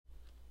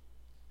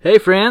Hey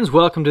friends,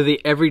 welcome to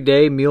the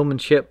Everyday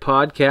Mulemanship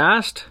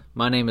Podcast.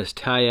 My name is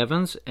Ty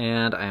Evans,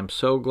 and I am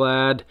so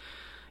glad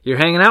you're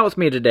hanging out with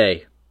me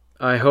today.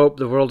 I hope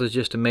the world is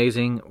just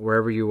amazing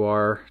wherever you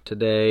are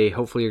today.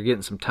 Hopefully you're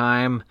getting some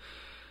time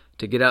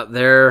to get out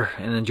there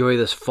and enjoy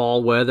this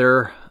fall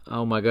weather.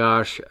 Oh my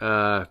gosh,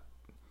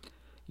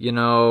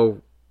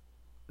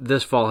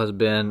 this fall has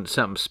been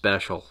something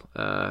special.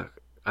 I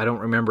don't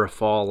remember a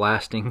fall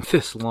lasting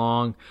this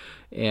long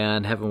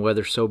and having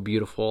weather so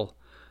beautiful.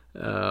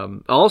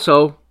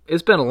 Also,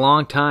 it's been a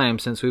long time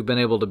since we've been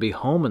able to be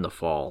home in the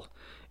fall.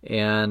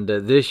 And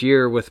this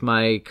year, with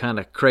my kind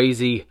of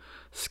crazy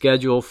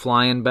schedule,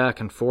 flying back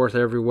and forth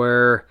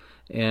everywhere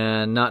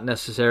and not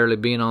necessarily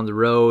being on the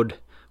road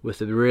with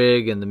the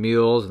rig and the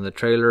mules and the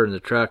trailer and the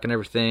truck and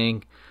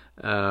everything,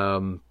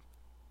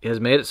 has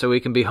made it so we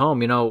can be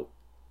home. You know,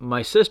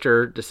 my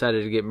sister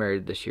decided to get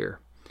married this year.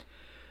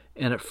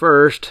 And at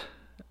first,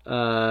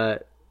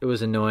 it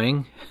was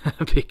annoying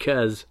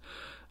because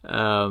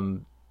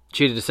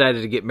she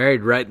decided to get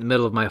married right in the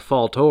middle of my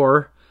fall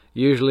tour.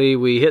 Usually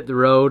we hit the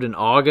road in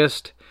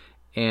August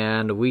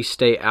and we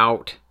stay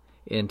out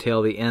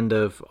until the end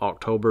of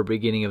October,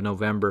 beginning of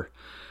November.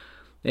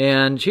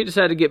 And she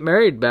decided to get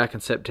married back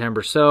in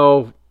September.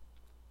 So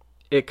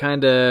it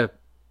kind of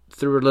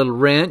threw a little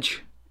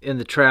wrench in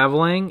the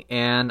traveling,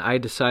 and I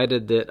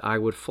decided that I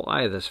would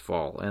fly this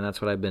fall, and that's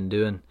what I've been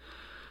doing.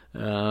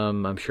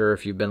 I'm sure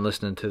if you've been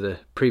listening to the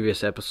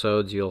previous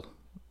episodes, you'll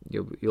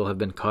have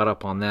been caught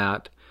up on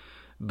that.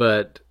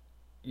 But,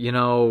 you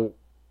know,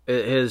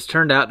 it has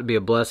turned out to be a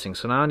blessing.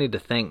 So now I need to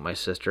thank my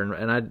sister.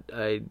 And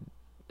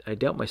I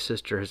doubt my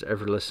sister has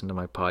ever listened to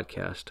my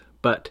podcast.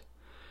 But,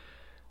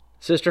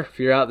 sister, if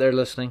you're out there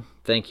listening,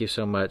 thank you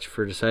so much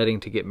for deciding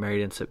to get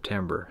married in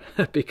September.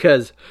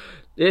 Because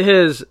it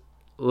has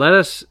led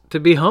us to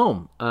be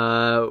home.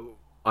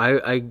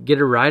 I get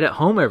a ride at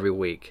home every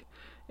week.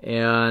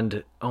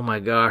 And, oh my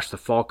gosh, the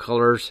fall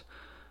colors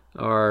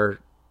are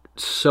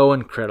so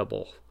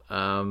incredible.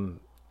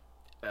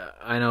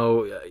 I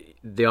know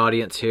the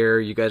audience here,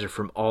 you guys are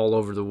from all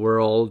over the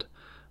world.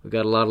 We've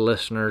got a lot of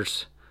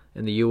listeners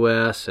in the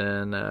U.S.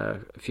 and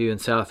a few in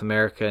South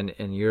America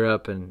and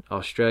Europe and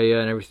Australia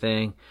and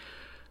everything.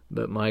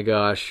 But my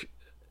gosh,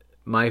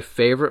 my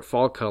favorite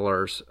fall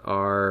colors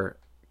are,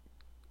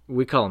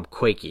 we call them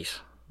quakies.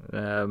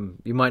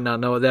 You might not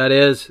know what that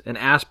is. An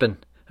aspen,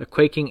 a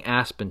quaking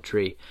aspen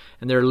tree.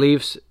 And their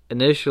leaves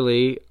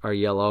initially are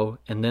yellow,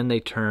 and then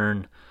they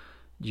turn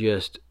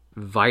just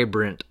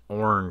vibrant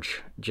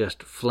orange,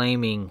 just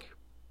flaming,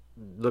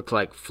 look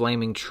like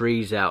flaming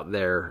trees out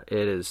there.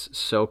 It is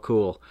so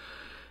cool.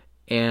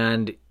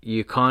 And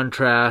you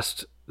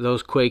contrast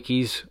those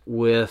quakies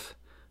with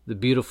the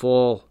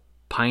beautiful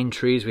pine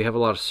trees. We have a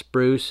lot of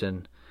spruce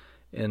and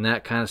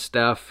that kind of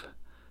stuff,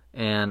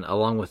 and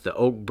along with the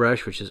oak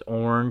brush, which is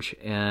orange,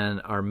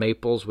 and our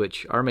maples,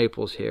 which our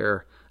maples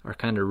here are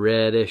kind of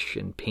reddish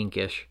and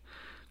pinkish.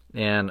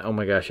 And oh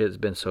my gosh, it's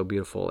been so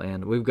beautiful.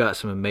 And we've got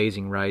some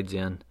amazing rides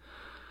in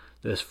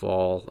this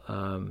fall.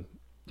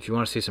 If you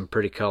want to see some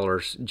pretty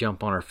colors,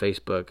 jump on our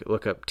Facebook,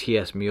 look up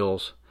TS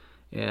Mules,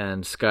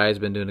 and Sky's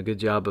been doing a good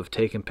job of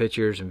taking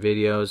pictures and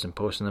videos and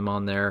posting them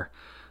on there.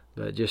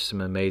 But just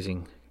some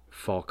amazing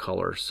fall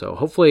colors. So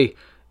hopefully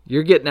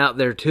you're getting out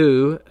there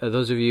too.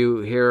 Those of you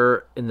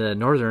here in the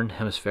northern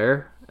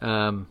hemisphere,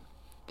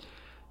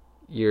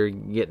 you're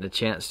getting a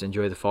chance to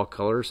enjoy the fall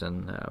colors,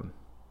 and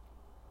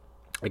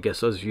I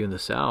guess those of you in the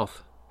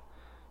south,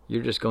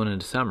 you're just going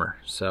into summer.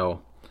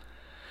 So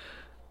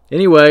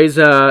anyways,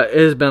 it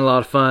has been a lot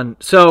of fun.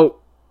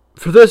 So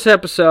for this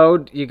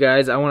episode, you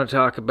guys, I want to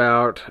talk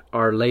about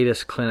our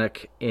latest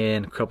clinic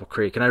in Cripple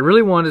Creek. And I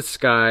really wanted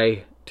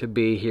Sky to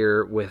be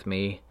here with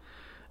me,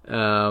 but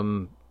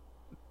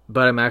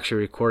I'm actually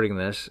recording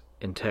this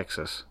in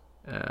Texas.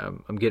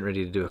 I'm getting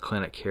ready to do a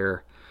clinic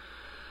here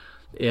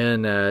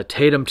in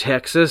Tatum,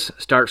 Texas.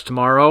 Starts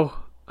tomorrow.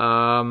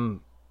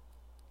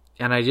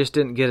 And I just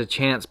didn't get a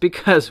chance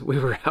because we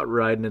were out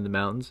riding in the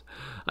mountains.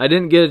 I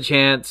didn't get a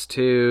chance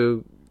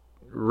to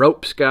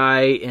rope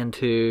Sky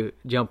into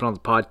jumping on the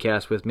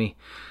podcast with me.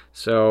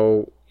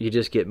 So you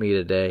just get me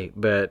today.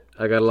 But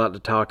I got a lot to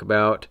talk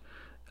about.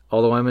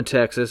 Although I'm in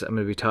Texas, I'm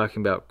going to be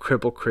talking about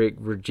Cripple Creek,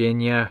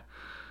 Virginia.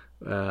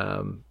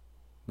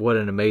 What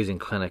an amazing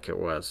clinic it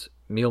was.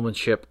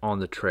 Mulemanship on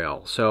the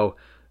Trail. So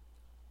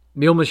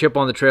Mulemanship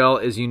on the Trail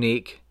is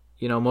unique.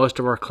 You know, most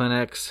of our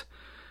clinics,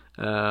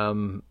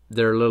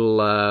 they're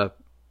little,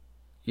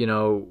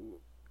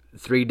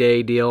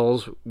 3-day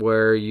deals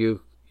where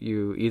you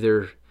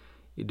either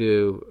you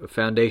do a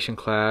foundation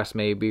class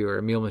maybe, or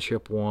a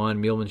Mulemanship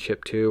 1,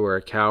 Mulemanship 2, or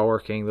a cow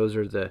working. Those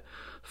are the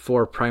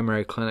 4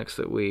 primary clinics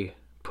that we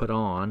put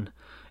on.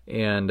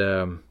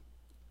 And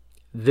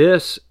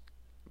this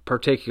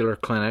particular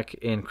clinic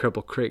in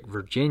Cripple Creek,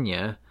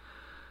 Virginia,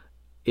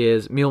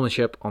 is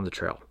Mulemanship on the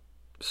Trail.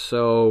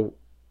 So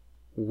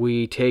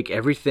we take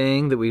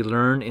everything that we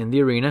learn in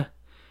the arena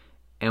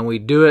and we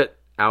do it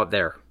out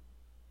there.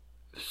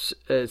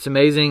 It's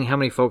amazing how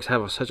many folks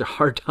have such a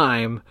hard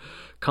time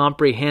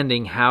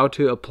comprehending how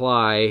to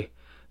apply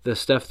the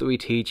stuff that we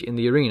teach in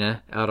the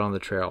arena out on the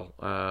trail.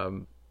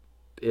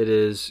 It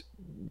is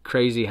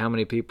crazy how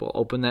many people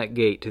open that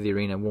gate to the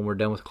arena when we're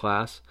done with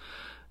class,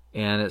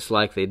 and it's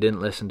like they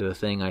didn't listen to a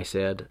thing I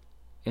said,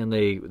 and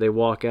they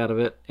walk out of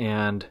it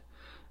and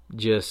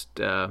just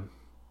have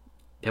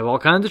all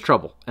kinds of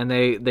trouble, and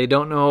they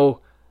don't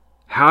know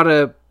how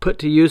to put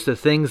to use the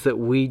things that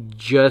we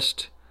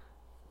just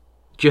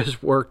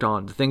worked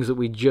on, the things that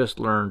we just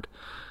learned.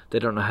 They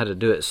don't know how to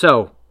do it.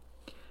 So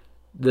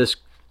this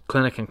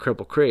clinic in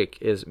Cripple Creek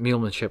is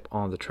mulemanship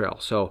on the trail.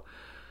 So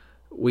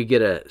we get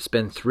to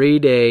spend 3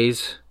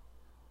 days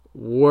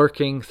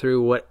working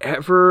through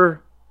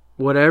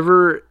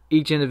whatever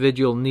each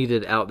individual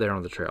needed out there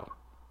on the trail.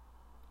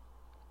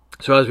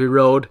 So as we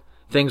rode,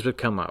 things would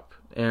come up,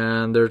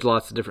 and there's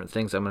lots of different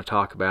things I'm going to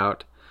talk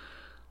about,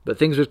 but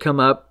things would come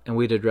up and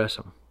we'd address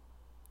them.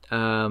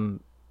 And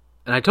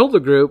I told the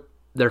group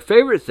their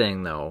favorite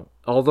thing, though,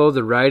 although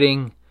the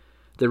riding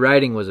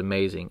was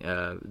amazing.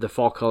 The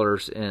fall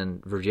colors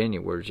in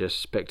Virginia were just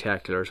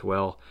spectacular as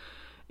well,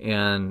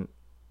 and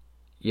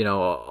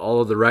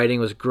all of the riding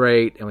was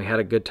great, and we had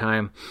a good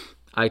time.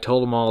 I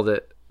told them all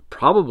that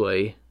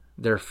probably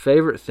their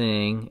favorite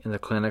thing in the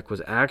clinic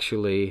was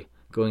actually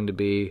going to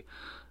be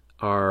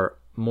our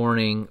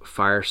morning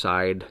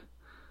fireside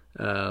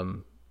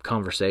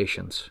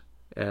conversations,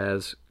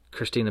 as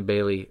Christina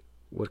Bailey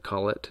would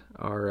call it,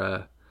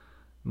 our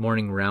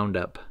morning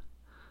roundup.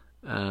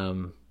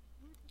 And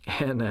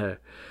it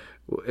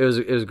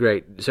was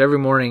great. So every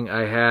morning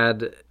I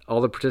had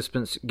all the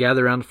participants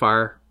gather around the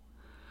fire,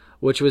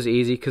 which was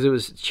easy because it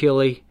was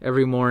chilly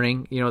every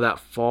morning. That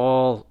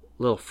fall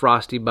little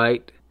frosty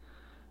bite,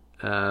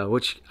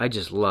 which I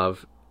just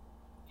love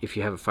if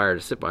you have a fire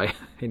to sit by.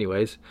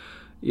 Anyways,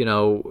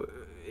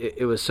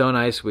 it was so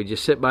nice. We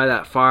just sit by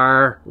that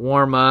fire,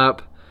 warm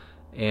up,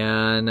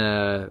 and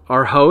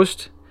our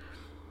host,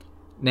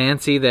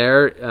 Nancy,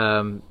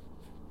 there,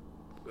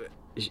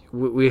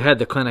 we had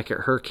the clinic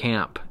at her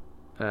camp,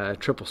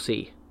 Triple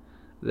C,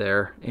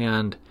 there,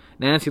 and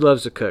Nancy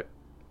loves to cook,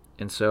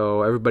 and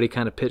so everybody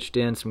kind of pitched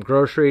in some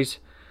groceries.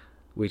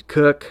 We'd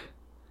cook.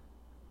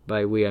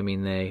 By we, I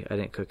mean they. I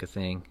didn't cook a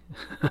thing.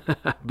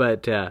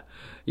 But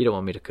you don't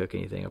want me to cook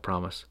anything, I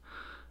promise.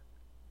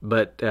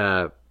 But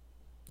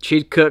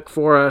she'd cook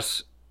for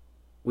us.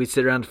 We'd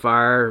sit around the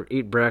fire,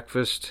 eat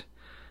breakfast,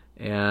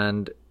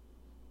 and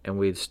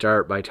we'd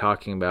start by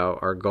talking about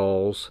our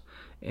goals.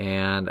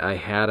 And I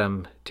had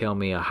them tell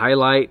me a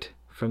highlight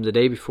from the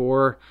day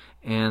before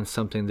and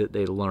something that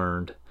they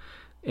learned.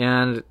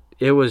 And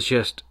it was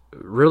just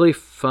really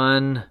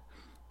fun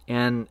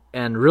and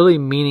really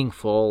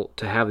meaningful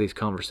to have these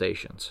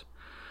conversations.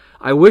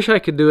 I wish I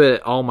could do it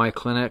at all my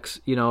clinics.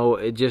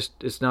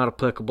 It's not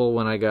applicable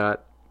when I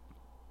got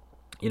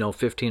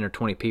 15 or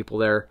 20 people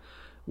there.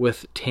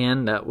 With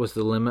 10, that was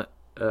the limit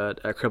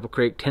at Cripple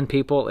Creek. 10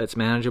 people, it's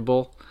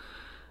manageable.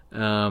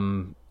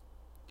 And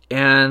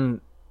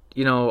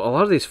a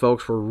lot of these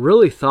folks were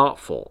really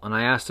thoughtful, and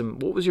I asked them,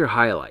 what was your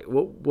highlight?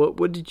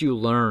 What did you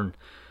learn?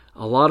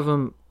 A lot of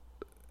them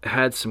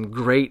had some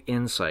great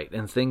insight,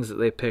 and things that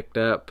they picked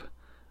up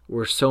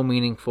were so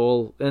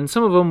meaningful, and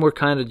some of them were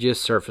kind of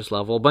just surface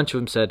level. A bunch of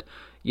them said,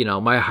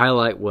 my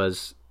highlight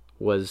was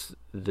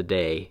the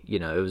day.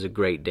 It was a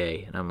great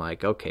day. And I'm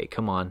like, okay,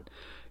 come on,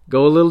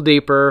 go a little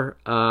deeper.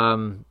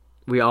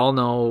 We all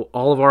know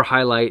all of our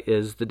highlight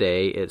is the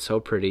day. It's so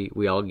pretty.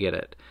 We all get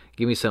it.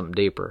 Give me something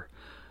deeper.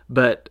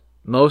 But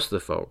most of the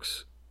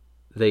folks,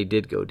 they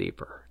did go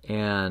deeper,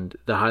 and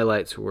the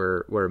highlights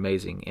were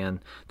amazing, and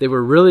they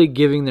were really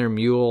giving their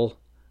mule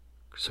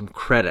some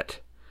credit.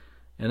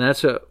 And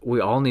that's what we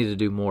all need to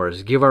do more,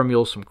 is give our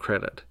mule some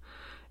credit.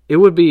 It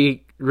would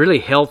be really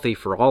healthy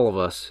for all of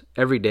us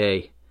every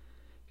day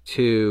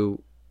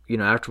to,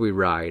 after we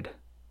ride,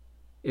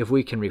 if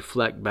we can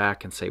reflect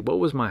back and say, what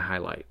was my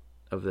highlight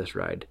of this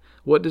ride?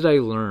 What did I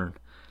learn?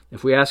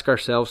 If we ask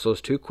ourselves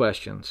those two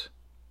questions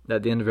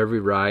at the end of every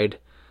ride,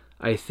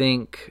 I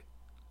think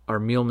our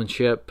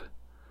mulemanship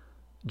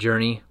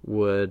journey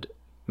would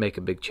make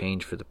a big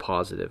change for the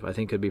positive. I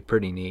think it'd be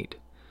pretty neat,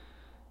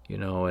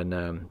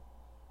 and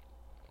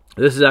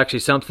this is actually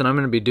something I'm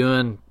going to be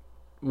doing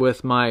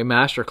with my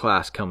master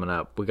class coming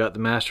up. We got the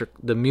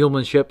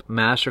mulemanship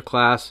master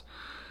class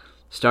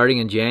starting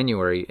in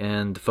January,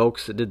 and the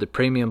folks that did the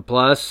Premium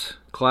Plus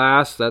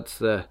class, that's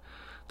the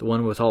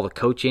one with all the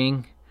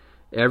coaching.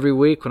 Every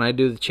week when I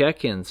do the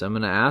check-ins, I'm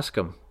going to ask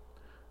them,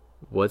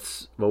 what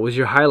was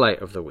your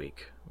highlight of the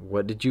week?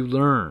 What did you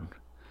learn?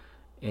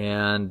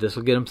 And this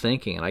will get them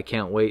thinking, and I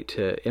can't wait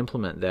to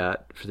implement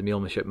that for the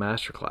Mulemanship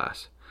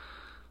Masterclass.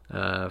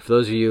 For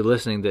those of you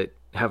listening that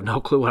have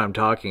no clue what I'm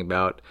talking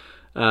about,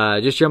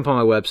 just jump on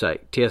my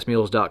website,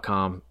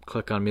 tsmules.com,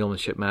 click on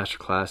Mulemanship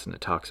Masterclass, and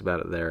it talks about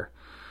it there.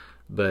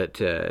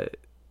 But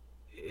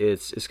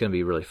it's going to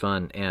be really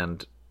fun,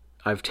 and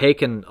I've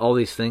taken all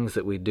these things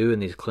that we do in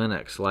these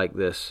clinics, like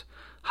this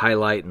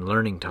highlight and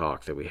learning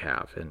talk that we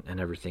have, and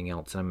everything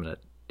else. I'm going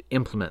to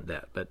implement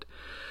that. But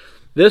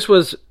this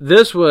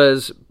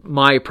was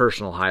my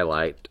personal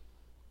highlight.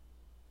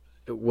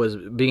 was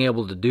being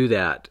able to do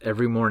that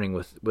every morning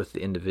with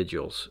the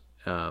individuals.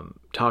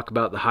 Talk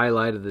about the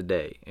highlight of the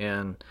day.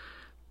 And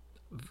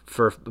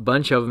for a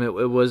bunch of them,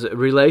 it was a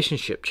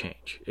relationship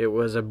change. It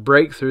was a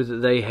breakthrough that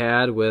they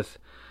had with,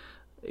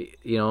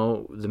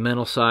 the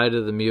mental side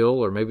of the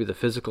mule, or maybe the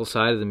physical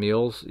side of the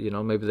mules.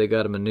 Maybe they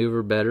got to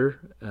maneuver better.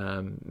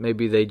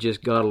 Maybe they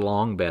just got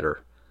along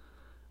better.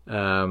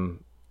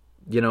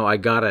 I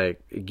gotta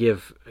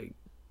give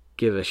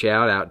a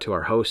shout out to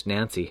our host,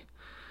 Nancy.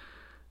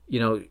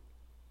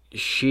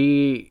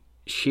 She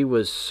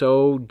was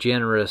so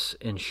generous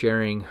in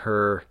sharing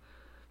her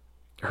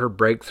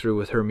breakthrough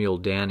with her mule,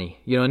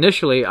 Danny.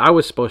 Initially I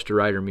was supposed to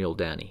ride her mule,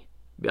 Danny.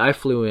 I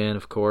flew in,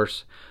 of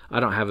course. I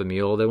don't have a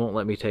mule. They won't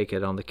let me take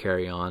it on the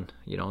carry-on,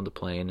 on the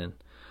plane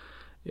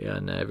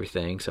and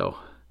everything. So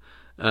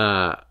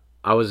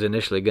I was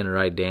initially going to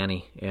ride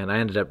Danny, and I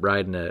ended up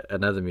riding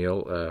another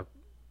mule,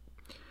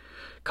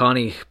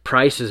 Connie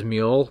Price's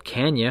mule,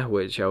 Kenya,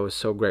 which I was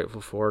so grateful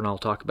for, and I'll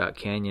talk about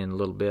Kenya in a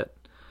little bit.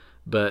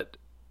 But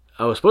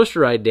I was supposed to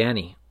ride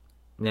Danny,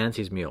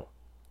 Nancy's mule,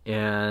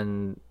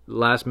 and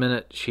last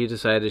minute she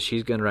decided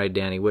she's going to ride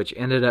Danny, which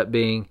ended up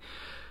being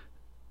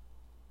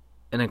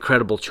an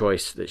incredible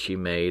choice that she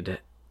made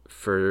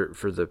for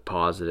the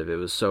positive. It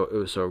was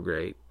so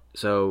great.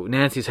 So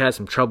Nancy's had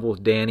some trouble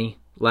with Danny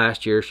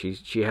last year.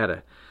 She's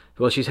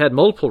had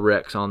multiple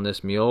wrecks on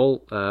this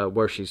mule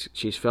where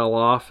she's fell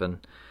off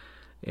and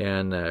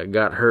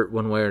got hurt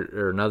one way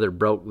or another,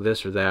 broke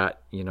this or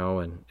that,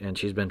 and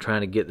she's been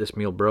trying to get this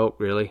mule broke,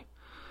 really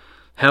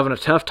having a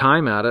tough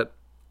time at it.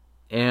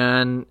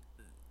 And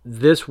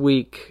this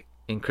week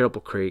in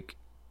Cripple Creek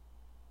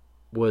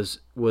was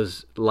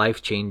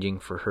life-changing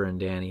for her and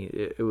Danny.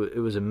 It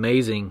was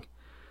amazing,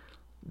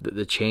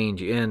 the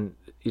change. And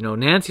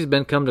Nancy's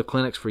been coming to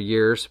clinics for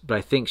years, but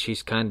I think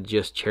she's kind of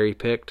just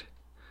cherry-picked.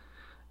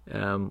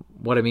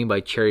 What I mean by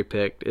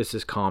cherry-picked, this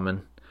is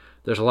common.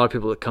 There's a lot of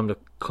people that come to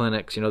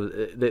clinics,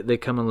 they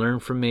come and learn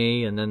from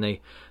me, and then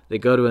they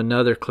go to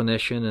another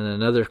clinician and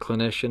another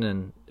clinician,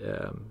 and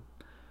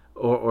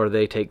or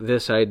they take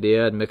this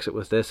idea and mix it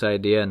with this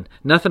idea, and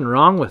nothing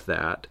wrong with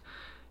that.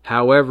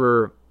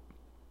 However,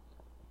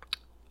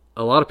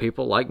 a lot of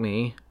people like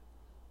me,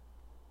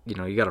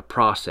 you got a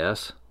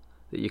process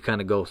that you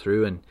kind of go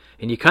through, and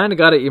you kind of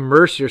got to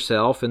immerse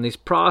yourself in these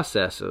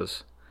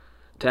processes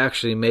to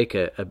actually make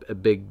a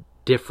big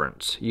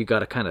difference. You got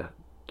to kind of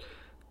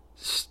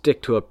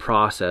stick to a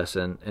process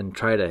and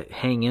try to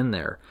hang in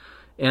there.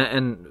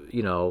 And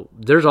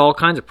there's all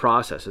kinds of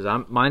processes.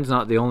 Mine's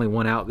not the only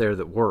one out there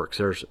that works.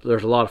 There's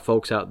a lot of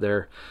folks out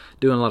there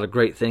doing a lot of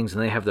great things,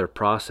 and they have their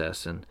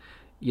process. And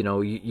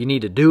you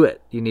need to do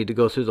it. You need to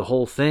go through the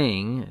whole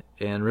thing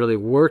and really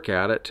work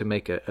at it to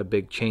make a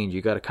big change.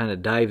 You got to kind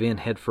of dive in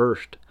head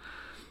first.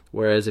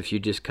 Whereas if you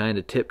just kind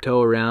of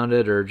tiptoe around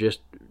it, or just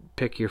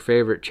pick your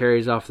favorite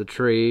cherries off the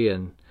tree,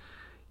 and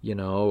you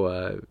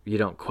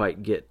don't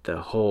quite get the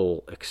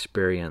whole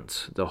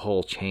experience, the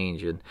whole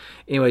change. And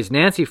anyways,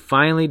 Nancy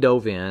finally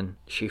dove in.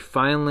 She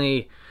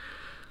finally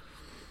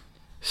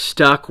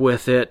stuck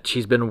with it.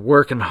 She's been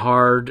working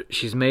hard.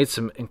 She's made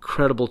some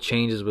incredible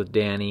changes with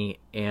Danny,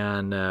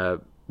 and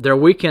their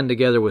weekend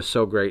together was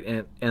so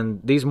great.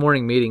 And these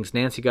morning meetings,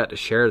 Nancy got to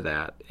share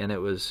that, and it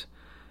was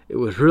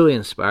really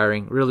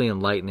inspiring, really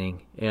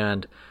enlightening.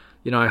 And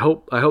I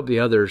hope the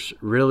others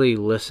really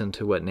listened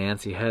to what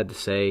Nancy had to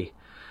say,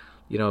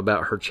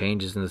 about her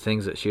changes and the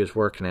things that she was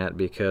working at,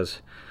 because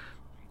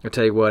I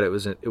tell you what, it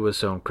was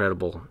so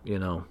incredible,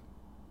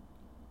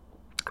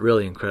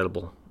 really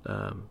incredible,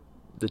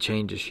 the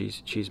changes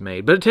she's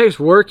made. But it takes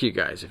work, you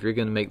guys. If you're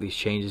going to make these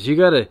changes, you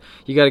gotta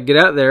get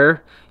out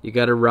there, you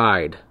gotta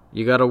ride,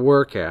 you gotta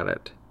work at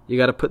it, you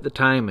gotta put the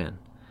time in.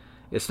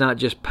 It's not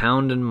just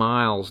pounding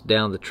miles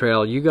down the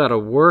trail. You gotta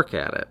work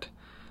at it.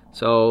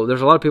 So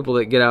there's a lot of people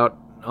that get out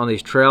on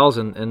these trails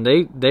and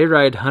they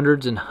ride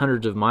hundreds and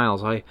hundreds of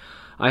miles.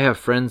 I have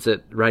friends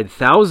that ride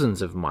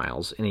thousands of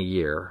miles in a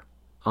year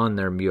on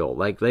their mule.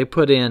 Like, they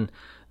put in,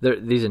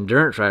 these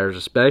endurance riders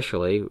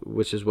especially,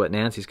 which is what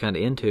Nancy's kind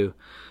of into,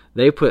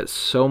 they put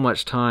so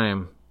much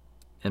time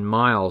and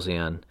miles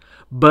in.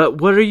 But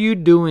what are you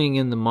doing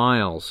in the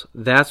miles?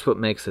 That's what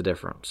makes the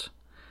difference.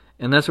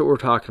 And that's what we're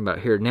talking about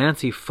here.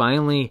 Nancy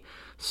finally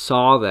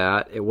saw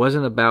that it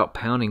wasn't about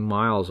pounding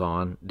miles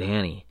on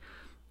Danny.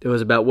 It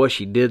was about what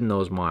she did in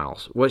those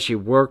miles, what she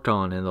worked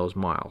on in those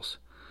miles.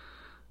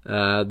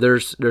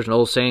 There's an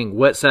old saying,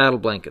 wet saddle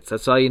blankets.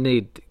 That's all you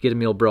need to get a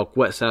mule broke,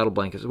 wet saddle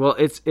blankets. Well,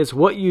 it's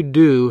what you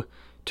do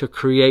to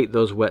create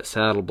those wet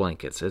saddle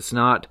blankets. It's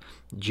not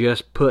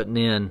just putting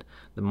in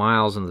the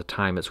miles and the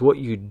time. It's what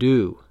you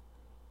do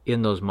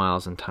in those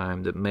miles and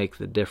time that make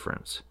the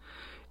difference.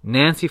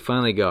 Nancy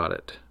finally got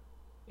it.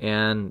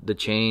 And the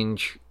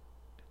change,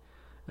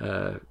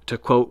 to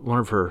quote one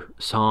of her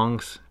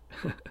songs,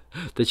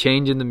 the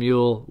change in the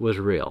mule was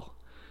real.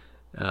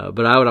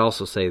 But I would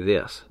also say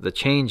this: the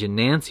change in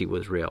Nancy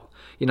was real.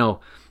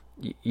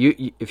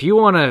 If you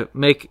want to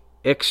make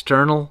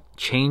external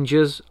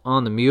changes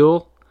on the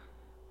mule,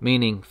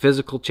 meaning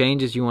physical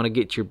changes. You want to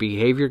get your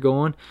behavior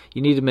going.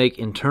 You need to make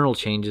internal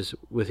changes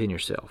within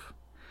yourself.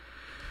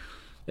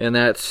 And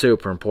that's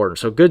super important.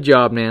 So good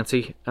job,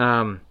 Nancy.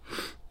 A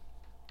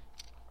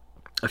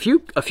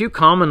few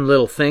common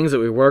little things that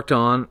we worked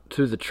on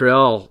through the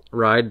trail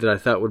ride that I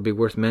thought would be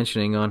worth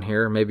mentioning on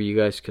here. Maybe you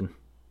guys can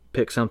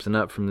pick something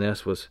up from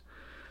this. Was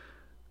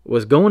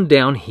going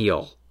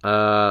downhill.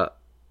 A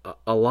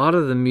lot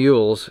of the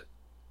mules,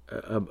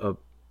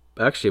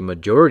 actually a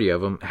majority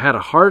of them, had a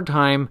hard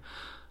time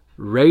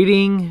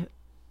rating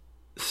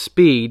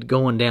speed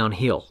going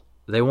downhill.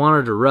 They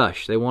wanted to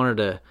rush. They wanted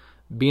to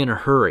be in a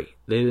hurry.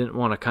 They didn't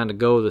want to kind of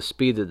go the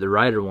speed that the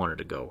rider wanted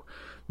to go.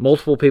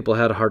 Multiple people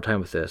had a hard time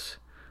with this.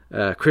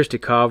 Christy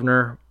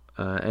Kovner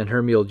and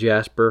her mule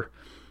Jasper,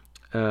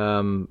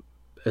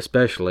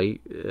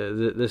 especially,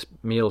 this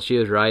mule she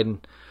was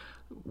riding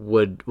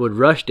would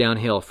rush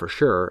downhill for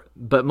sure,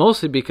 but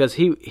mostly because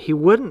he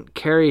wouldn't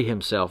carry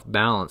himself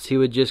balanced. He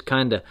would just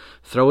kind of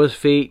throw his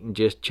feet and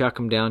just chuck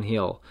them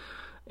downhill,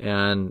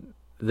 and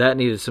that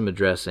needed some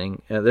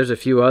addressing. There's a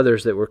few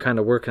others that were kind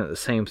of working at the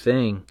same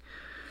thing,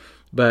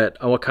 but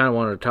I kind of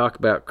wanted to talk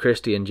about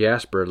Christy and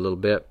Jasper a little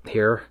bit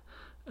here.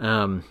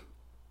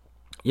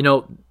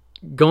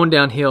 Going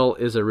downhill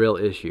is a real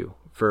issue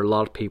for a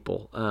lot of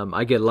people.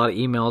 I get a lot of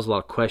emails, a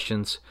lot of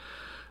questions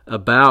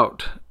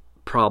about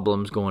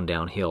problems going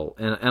downhill.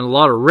 And a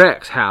lot of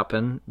wrecks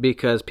happen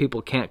because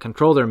people can't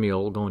control their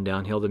mule going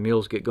downhill. The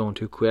mules get going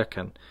too quick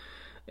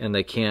and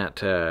they can't,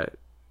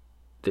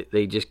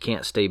 they just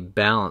can't stay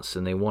balanced,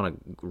 and they want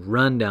to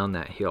run down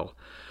that hill.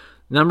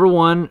 Number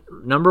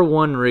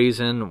one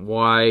reason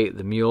why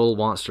the mule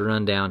wants to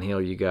run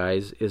downhill, you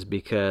guys, is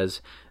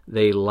because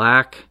they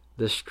lack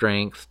the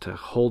strength to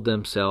hold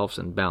themselves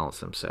and balance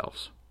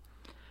themselves.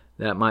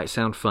 That might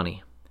sound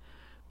funny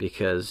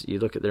because you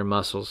look at their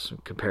muscles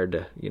compared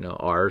to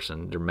ours,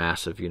 and they're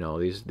massive.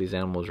 These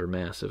animals are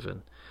massive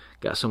and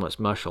got so much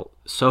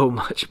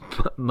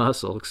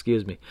muscle.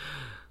 Excuse me.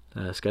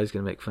 This guy's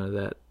gonna make fun of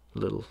that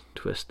little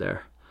twist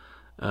there.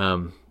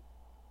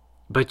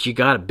 But you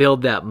got to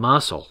build that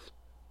muscle.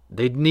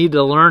 They need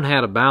to learn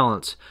how to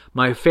balance.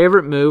 My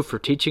favorite move for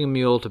teaching a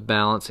mule to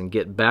balance and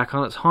get back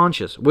on its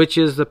haunches, which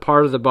is the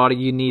part of the body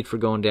you need for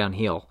going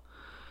downhill,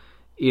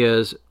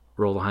 is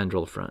roll the hind,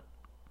 roll the front.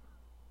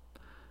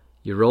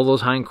 You roll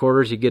those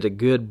hindquarters, you get a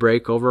good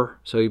breakover.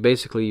 So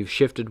you've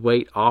shifted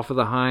weight off of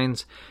the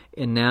hinds,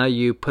 and now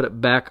you put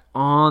it back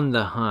on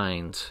the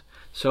hinds.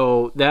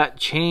 So that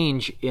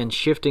change in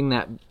shifting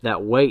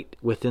that weight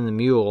within the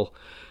mule,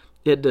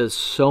 it does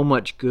so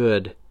much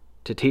good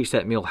to teach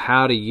that mule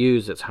how to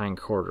use its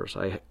hindquarters.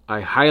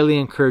 I highly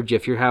encourage you,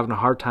 if you're having a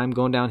hard time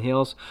going down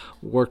hills,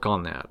 work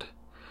on that.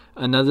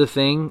 Another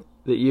thing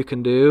that you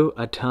can do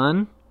a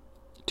ton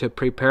to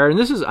prepare, and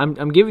this is,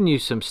 I'm giving you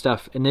some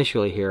stuff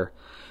initially here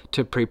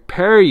to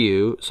prepare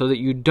you so that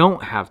you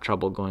don't have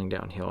trouble going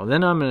downhill. And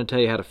then I'm going to tell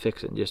you how to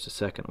fix it in just a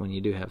second when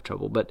you do have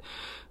trouble. But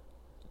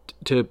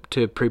to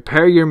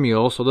prepare your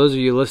mule, so those of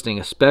you listening,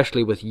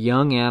 especially with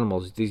young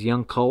animals, these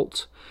young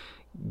colts,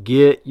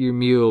 get your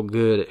mule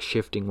good at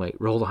shifting weight.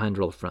 Roll the hind,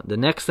 roll the front. The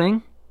next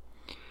thing,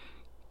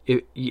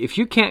 if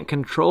you can't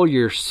control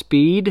your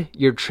speed,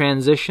 your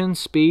transition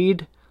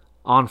speed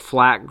on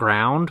flat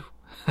ground,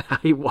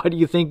 why do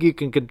you think you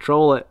can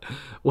control it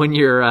when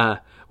you're out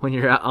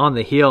on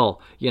the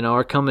hill,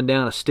 or coming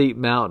down a steep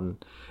mountain?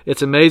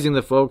 It's amazing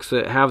the folks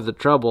that have the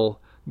trouble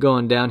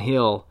going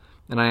downhill,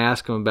 and I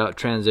ask them about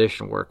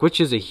transition work,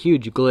 which is a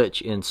huge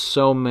glitch in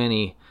so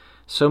many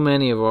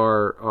of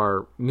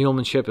our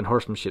mulemanship and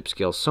horsemanship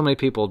skills. So many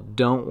people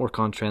don't work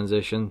on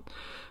transition.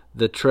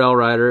 The trail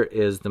rider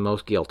is the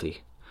most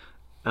guilty,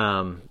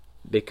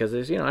 because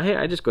there's, hey,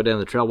 I just go down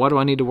the trail. Why do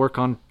I need to work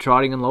on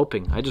trotting and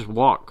loping? I just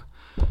walk.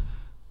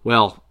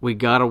 Well, we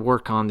got to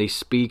work on these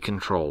speed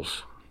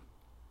controls.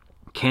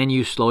 Can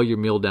you slow your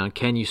mule down?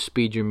 Can you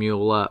speed your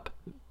mule up?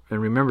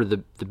 And remember,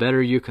 the better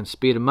you can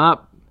speed them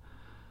up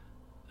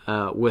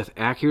with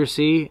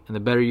accuracy, and the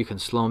better you can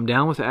slow them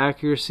down with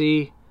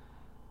accuracy,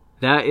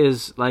 that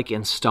is like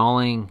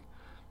installing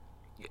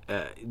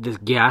this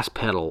gas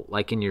pedal,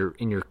 like in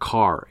your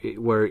car,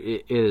 where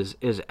it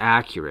is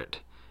accurate.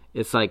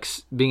 It's like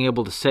being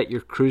able to set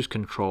your cruise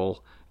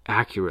control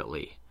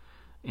accurately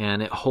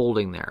and it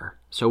holding there.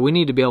 So we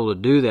need to be able to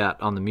do that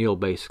on the mule,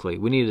 basically.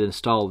 We need to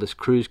install this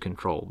cruise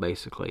control,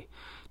 basically,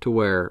 to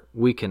where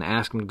we can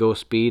ask them to go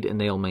speed and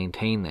they'll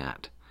maintain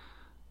that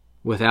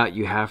without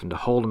you having to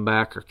hold them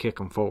back or kick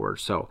them forward.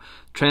 So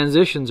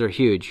transitions are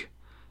huge.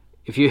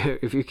 If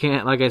you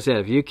can't, like I said,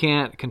 if you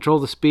can't control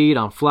the speed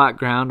on flat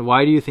ground,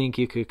 why do you think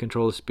you could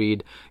control the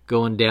speed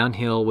going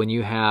downhill when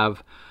you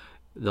have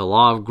the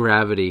law of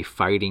gravity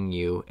fighting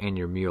you and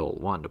your mule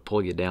wanting to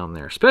pull you down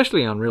there,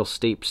 especially on real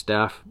steep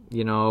stuff?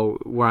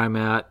 Where I'm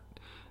at,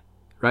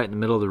 right in the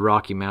middle of the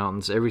Rocky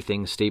Mountains,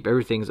 everything's steep,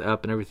 everything's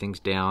up and everything's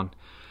down.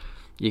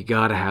 You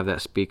got to have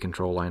that speed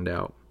control lined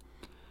out.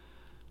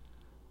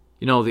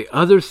 The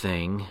other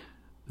thing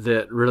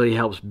that really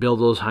helps build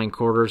those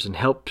hindquarters and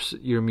helps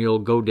your mule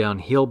go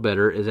downhill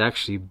better is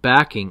actually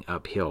backing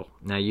uphill.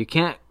 Now, you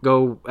can't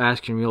go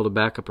ask your mule to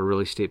back up a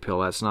really steep hill.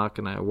 That's not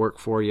going to work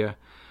for you.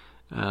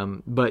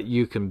 But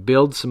you can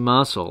build some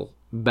muscle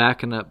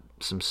backing up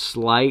some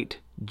slight,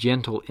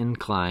 gentle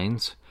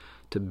inclines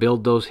to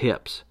build those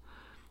hips.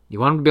 You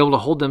want them to be able to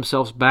hold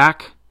themselves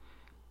back,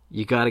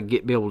 you got to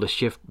be able to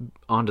shift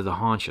onto the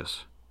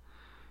haunches.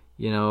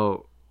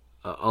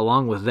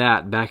 Along with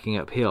that, backing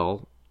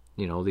uphill,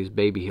 these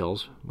baby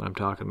hills, what I'm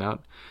talking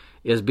about,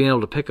 is being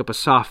able to pick up a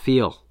soft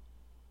feel.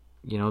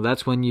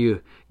 That's when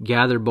you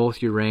gather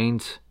both your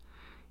reins,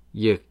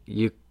 you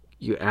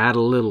add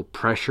a little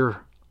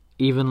pressure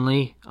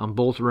evenly on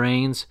both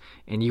reins,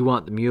 and you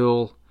want the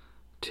mule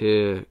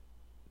to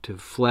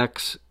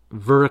flex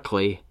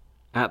vertically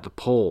at the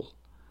pole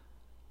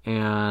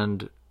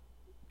and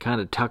kind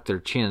of tuck their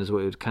chin is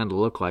what it would kind of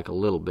look like a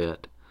little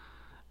bit.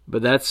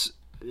 But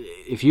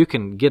if you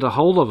can get a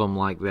hold of them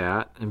like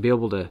that and be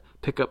able to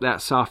pick up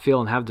that soft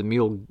feel and have the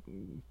mule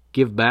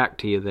give back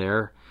to you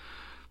there,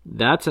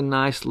 that's a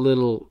nice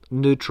little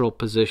neutral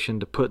position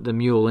to put the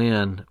mule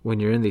in when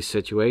you're in these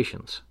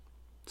situations.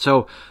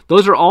 So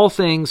those are all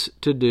things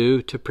to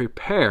do to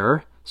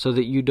prepare so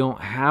that you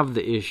don't have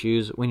the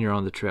issues when you're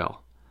on the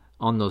trail,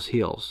 on those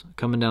hills,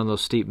 coming down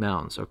those steep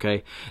mountains,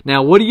 okay?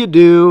 Now, what do you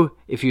do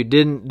if you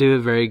didn't do a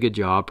very good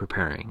job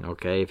preparing,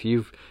 okay? If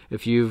you've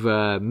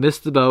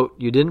missed the boat,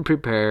 you didn't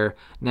prepare,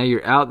 now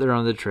you're out there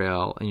on the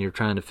trail and you're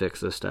trying to fix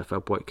this stuff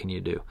up, what can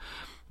you do?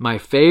 My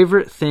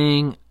favorite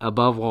thing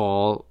above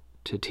all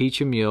to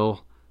teach a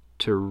mule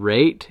to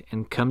rate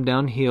and come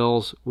down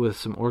hills with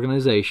some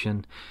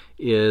organization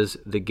is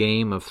the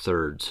game of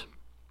thirds.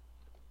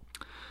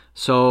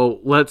 So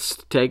let's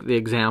take the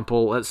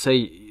example. Let's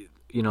say,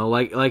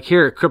 like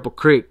here at Cripple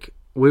Creek,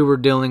 we were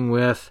dealing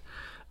with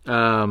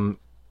some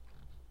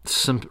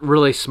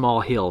really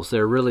small hills.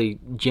 They're really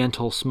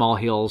gentle, small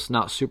hills,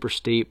 not super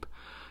steep.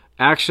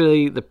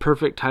 Actually, the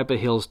perfect type of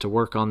hills to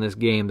work on this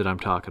game that I'm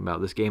talking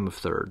about, this game of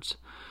thirds.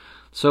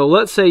 So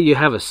let's say you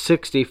have a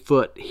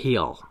 60-foot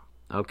hill,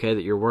 okay,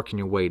 that you're working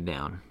your way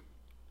down.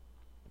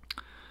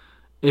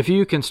 If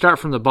you can start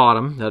from the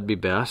bottom, that'd be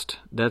best.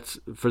 That's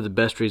for the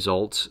best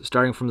results.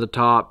 Starting from the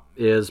top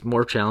is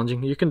more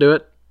challenging. You can do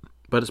it,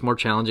 but it's more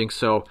challenging.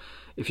 So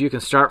if you can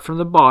start from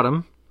the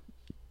bottom,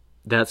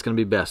 that's going to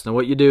be best. Now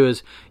what you do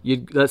is,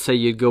 let's say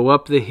you go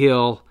up the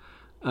hill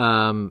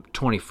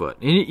 20 foot.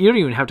 And you don't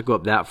even have to go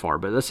up that far,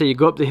 but let's say you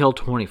go up the hill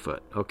 20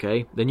 foot,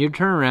 okay? Then you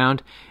turn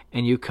around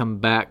and you come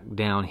back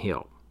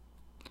downhill.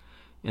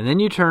 And then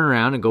you turn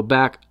around and go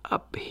back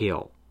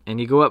uphill. And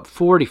you go up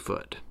 40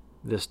 foot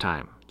this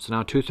time. So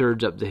now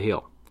 2/3 up the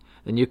hill.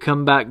 Then you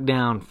come back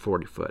down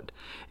 40 foot.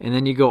 And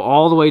then you go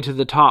all the way to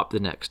the top the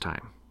next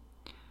time.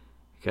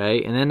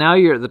 Okay, and then now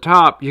you're at the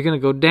top, you're going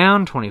to go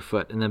down 20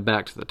 foot and then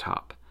back to the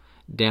top.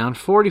 Down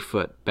 40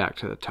 foot, back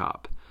to the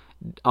top.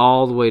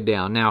 All the way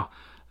down. Now,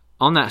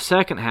 on that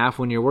second half,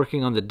 when you're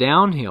working on the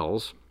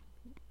downhills,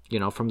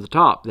 from the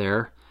top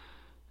there,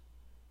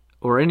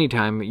 or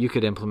anytime you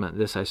could implement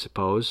this, I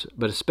suppose,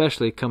 but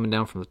especially coming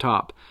down from the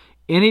top.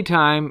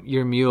 Anytime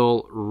your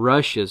mule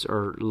rushes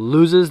or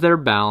loses their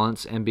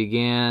balance and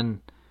begins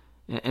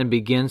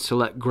to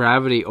let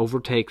gravity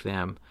overtake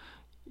them,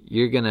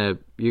 you're gonna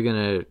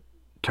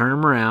turn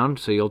them around.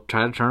 So you'll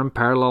try to turn them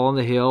parallel on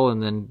the hill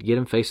and then get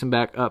them facing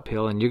back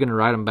uphill, and you're gonna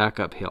ride them back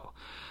uphill.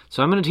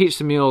 So I'm gonna teach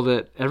the mule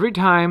that every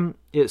time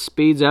it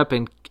speeds up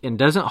and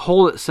doesn't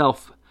hold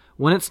itself,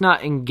 when it's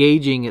not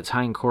engaging its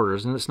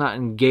hindquarters and it's not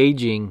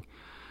engaging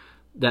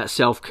that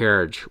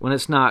self-carriage, when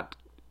it's not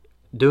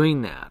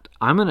doing that,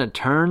 I'm going to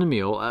turn the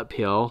mule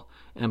uphill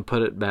and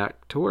put it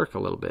back to work a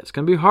little bit. It's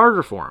going to be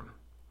harder for them.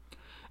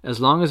 As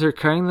long as they're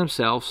carrying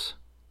themselves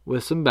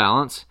with some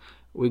balance,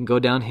 we can go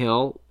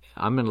downhill.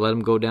 I'm going to let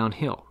them go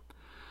downhill.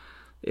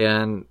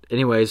 And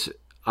anyways,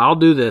 I'll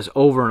do this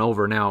over and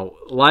over. Now,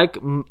 like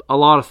a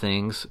lot of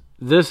things,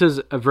 this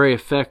is a very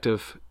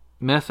effective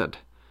method.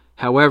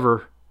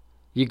 However,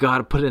 you got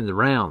to put in the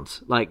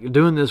rounds. Like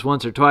doing this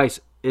once or twice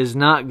is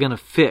not going to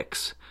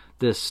fix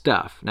this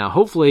stuff. Now,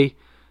 hopefully,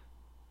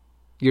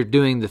 you're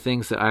doing the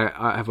things that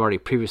I have already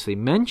previously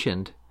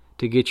mentioned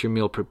to get your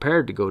mule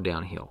prepared to go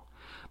downhill.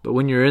 But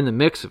when you're in the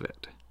mix of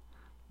it,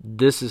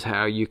 this is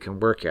how you can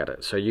work at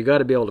it. So you got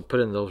to be able to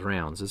put in those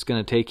rounds. It's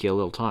going to take you a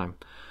little time.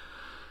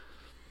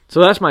 So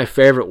that's my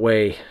favorite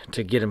way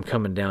to get them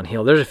coming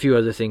downhill. There's a few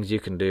other things you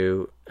can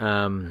do.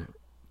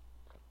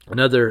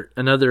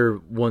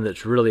 Another one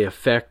that's really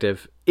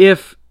effective,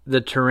 if the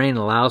terrain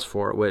allows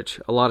for it, which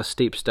a lot of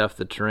steep stuff,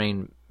 the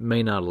terrain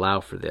may not allow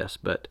for this,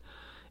 but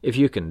if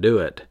you can do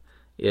it,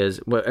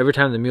 is every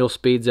time the mule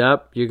speeds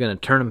up, you're going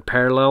to turn them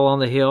parallel on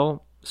the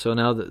hill. So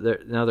now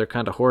they're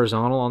kind of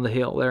horizontal on the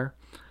hill there,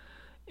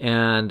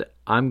 and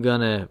I'm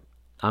gonna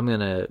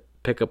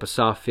pick up a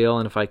soft feel,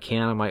 and if I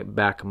can, I might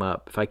back them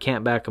up. If I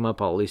can't back them up,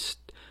 I'll at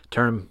least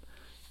turn them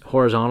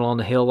horizontal on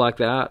the hill like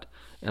that,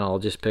 and I'll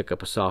just pick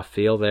up a soft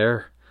feel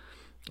there,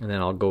 and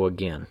then I'll go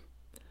again.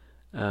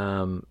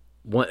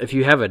 if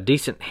you have a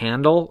decent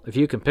handle, if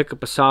you can pick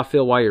up a soft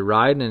fill while you're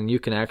riding and you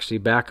can actually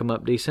back them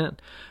up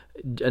decent,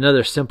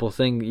 another simple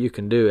thing that you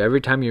can do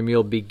every time your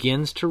mule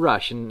begins to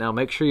rush, and now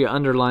make sure you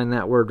underline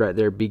that word right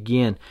there,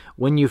 begin.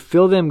 When you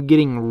feel them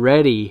getting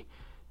ready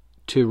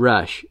to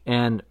rush,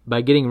 and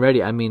by getting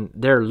ready, I mean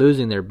they're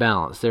losing their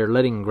balance, they're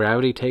letting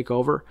gravity take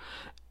over.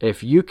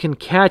 If you can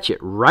catch it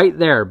right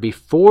there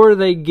before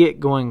they get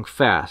going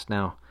fast.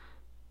 Now,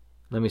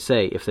 let me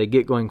say, if they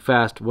get going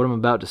fast, what I'm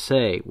about to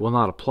say will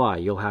not apply.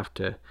 You'll have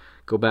to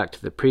go back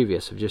to the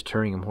previous of just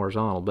turning them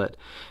horizontal. But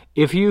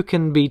if you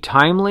can be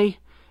timely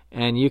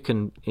and you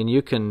can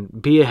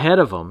be ahead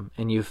of them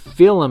and you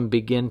feel them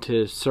begin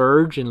to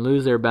surge and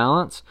lose their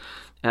balance,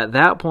 at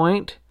that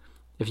point,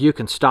 if you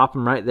can stop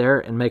them right there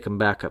and make them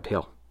back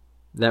uphill,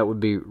 that would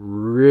be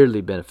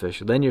really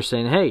beneficial. Then you're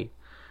saying, hey,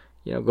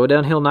 go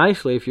downhill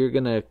nicely. If you're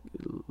going to,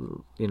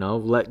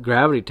 let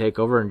gravity take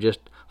over and just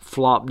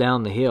flop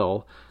down the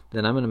hill,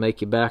 then I'm going to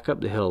make you back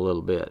up the hill a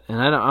little bit. And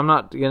I'm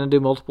not going to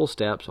do multiple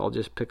steps. I'll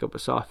just pick up a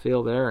soft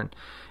fill there and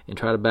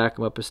try to back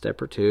them up a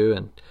step or two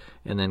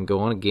and then go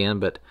on again.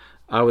 But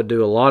I would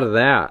do a lot of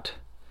that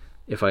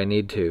if I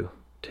need to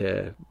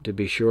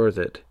be sure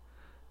that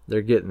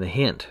they're getting the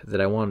hint that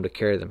I want them to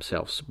carry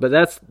themselves. But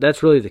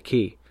that's really the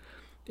key.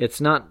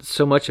 It's not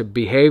so much a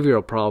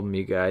behavioral problem,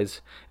 you guys,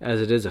 as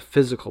it is a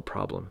physical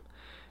problem.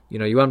 You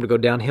want them to go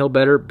downhill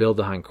better, build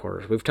the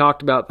hindquarters. We've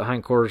talked about the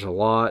hindquarters a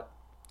lot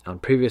on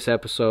previous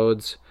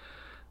episodes,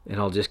 and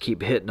I'll just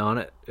keep hitting on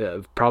it.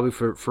 Probably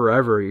for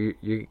forever.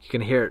 You can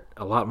hear it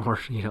a lot more,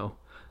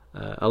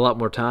 a lot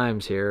more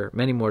times here,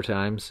 many more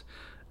times.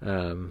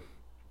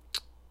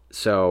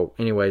 So,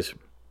 anyways,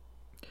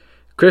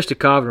 Christy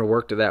Kovner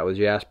worked at that with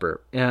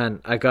Jasper,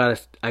 and I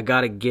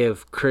gotta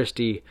give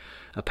Christy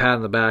a pat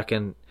on the back,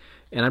 and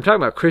I'm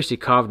talking about Christy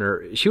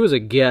Kovner. She was a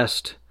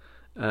guest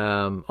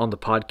on the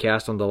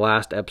podcast on the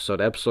last episode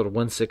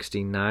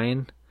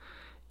 169,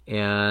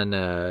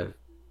 and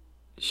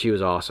she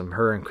was awesome.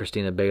 Her and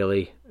Christina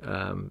Bailey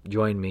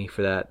joined me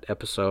for that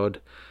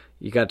episode.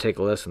 You got to take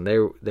a listen.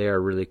 They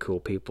are really cool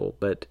people.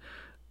 But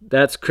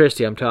that's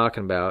Christy I'm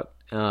talking about.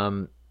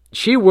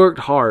 She worked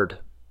hard.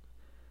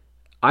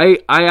 I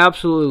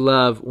absolutely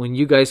love when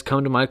you guys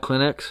come to my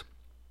clinics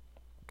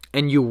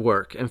and you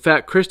work. In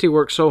fact, Christy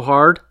worked so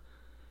hard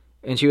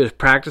and she was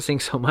practicing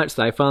so much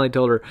that I finally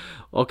told her,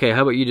 okay,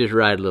 how about you just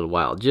ride a little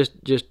while? Just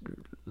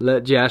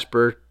let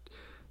Jasper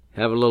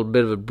have a little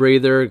bit of a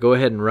breather, go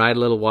ahead and ride a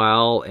little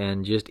while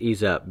and just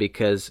ease up,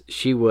 because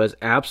she was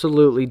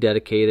absolutely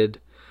dedicated.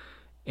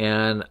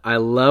 And I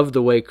love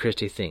the way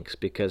Christy thinks,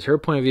 because her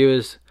point of view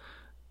is,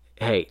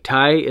 hey,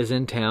 Ty is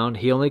in town.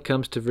 He only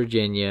comes to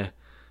Virginia,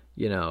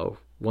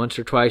 once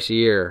or twice a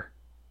year,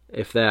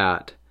 if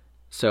that.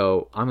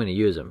 So I'm going to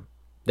use him.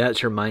 That's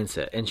her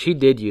mindset. And she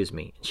did use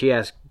me. She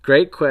asked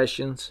great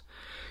questions.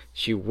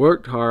 She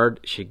worked hard.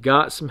 She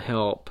got some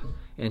help,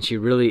 and she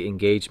really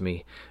engaged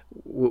me,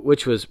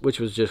 which was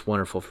just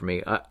wonderful for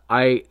me.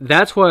 I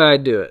that's why I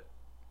do it.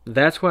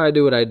 That's why I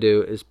do what I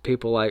do, is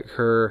people like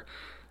her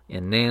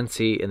and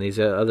Nancy and these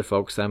other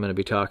folks that I'm going to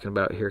be talking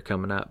about here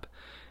coming up,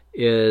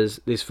 is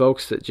these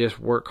folks that just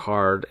work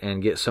hard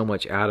and get so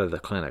much out of the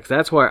clinics.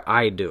 That's why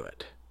I do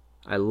it.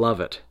 I love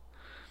it.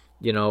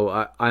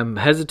 I'm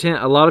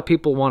hesitant. A lot of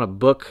people want to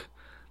book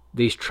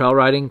these trail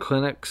riding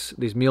clinics,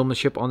 these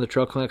mulemanship on the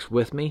trail clinics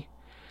with me,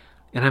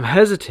 and I'm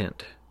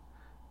hesitant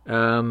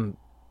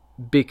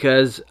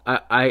because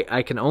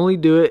I can only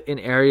do it in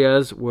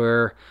areas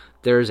where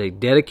there's a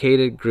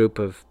dedicated group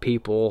of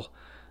people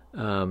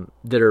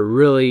that are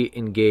really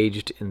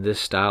engaged in this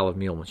style of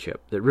mulemanship,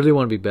 that really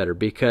want to be better.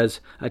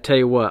 Because I tell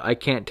you what, I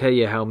can't tell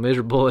you how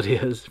miserable it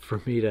is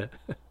for me to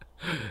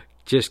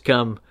just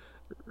come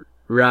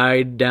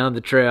ride down the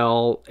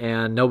trail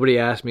and nobody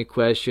asks me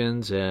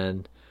questions,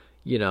 and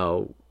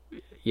I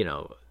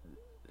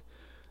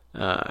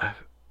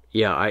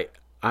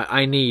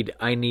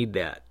need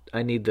that.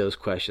 I need those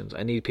questions.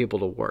 I need people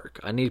to work.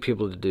 I need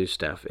people to do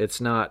stuff.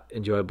 It's not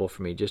enjoyable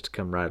for me just to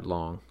come ride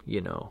along,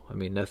 I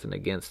mean, nothing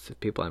against the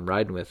people I'm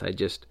riding with. I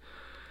just,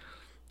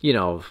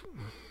 I'm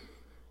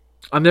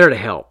there to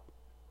help.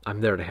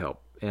 I'm there to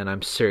help, and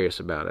I'm serious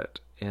about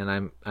it,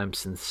 and I'm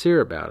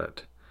sincere about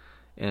it.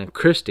 And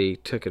Christy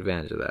took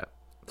advantage of that.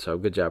 So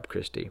good job,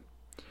 Christy.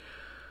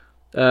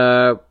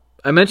 I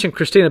mentioned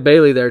Christina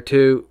Bailey there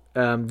too.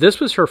 This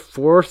was her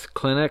 4th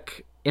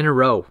clinic in a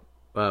row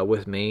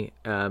with me,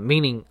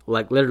 meaning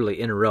like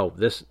literally in a row.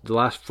 The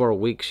last 4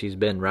 weeks she's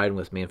been riding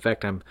with me. In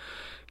fact, I'm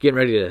getting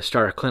ready to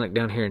start a clinic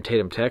down here in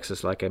Tatum,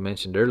 Texas, like I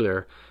mentioned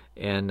earlier,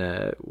 and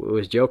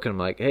was joking. I'm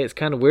like, hey, it's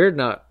kind of weird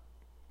not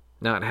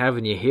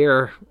having you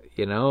here.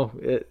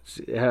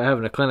 It's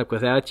having a clinic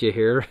without you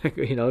here.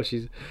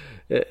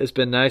 It's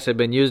been nice. I've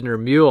been using her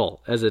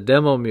mule as a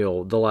demo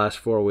mule the last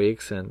 4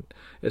 weeks, and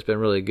it's been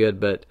really good.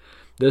 But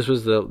this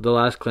was the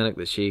last clinic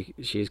that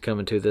she's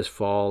coming to this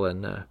fall,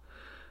 and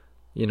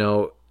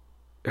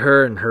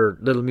her and her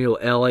little mule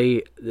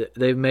Ellie,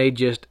 they've made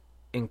just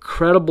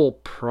incredible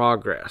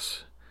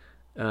progress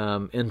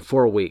in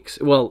 4 weeks.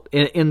 Well,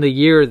 in the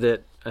year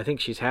that I think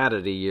she's had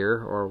it, a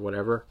year or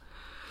whatever.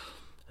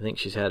 I think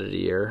she's had it a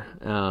year.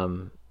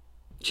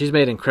 She's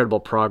made incredible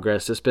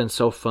progress. It's been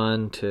so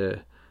fun to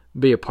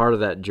be a part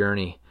of that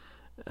journey.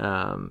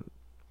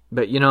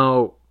 But, you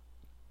know,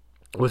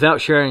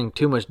 without sharing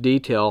too much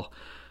detail,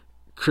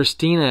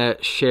 Christina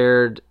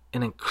shared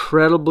an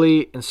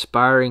incredibly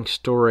inspiring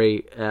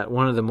story at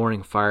one of the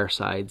morning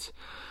firesides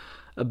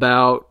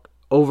about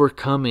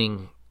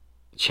overcoming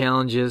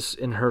challenges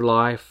in her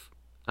life,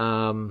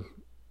 and,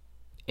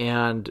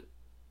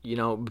 you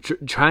know,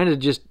 trying to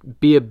just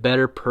be a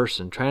better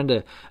person, trying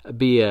to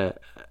be a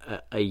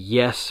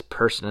yes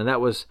person. And that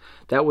was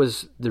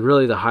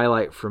really the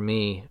highlight for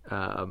me,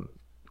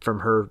 from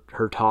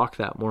her talk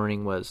that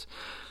morning, was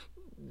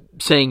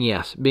saying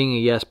yes, being a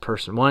yes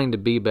person, wanting to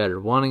be better,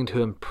 wanting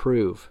to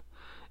improve.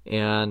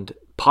 And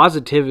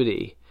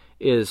positivity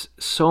is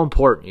so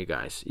important, you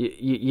guys.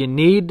 You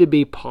need to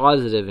be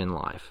positive in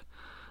life.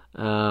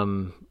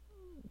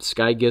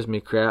 Sky gives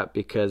me crap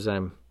because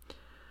I'm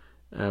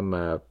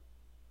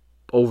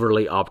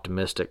overly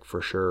optimistic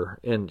for sure,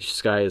 and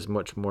Sky is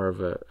much more of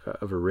a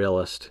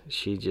realist.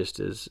 She just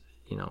is,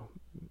 you know,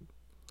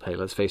 hey,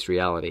 let's face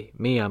reality.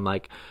 Me, I'm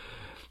like,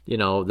 you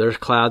know, there's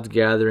clouds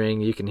gathering,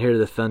 you can hear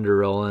the thunder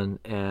rolling,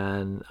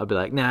 and I'll be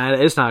like, nah,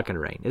 it's not going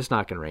to rain. It's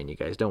not going to rain, you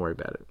guys. Don't worry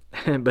about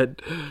it.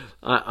 But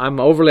I'm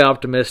overly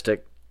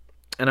optimistic,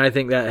 and I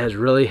think that has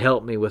really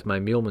helped me with my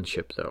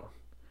mulemanship, though.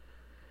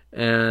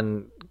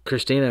 And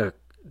Christina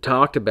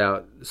talked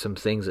about some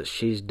things that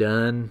she's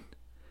done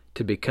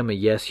to become a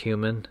yes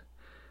human.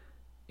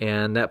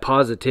 And that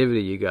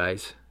positivity, you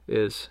guys,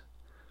 it's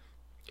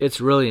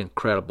really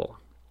incredible.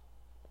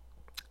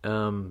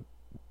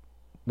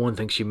 One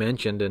thing she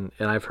mentioned, and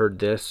I've heard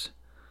this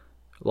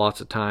lots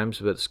of times,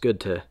 but it's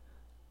good to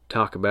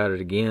talk about it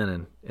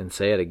again and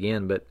say it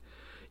again. But,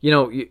 you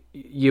know,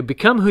 you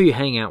become who you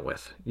hang out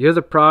with. You're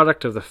the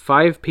product of the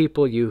 5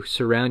 people you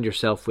surround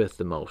yourself with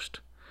the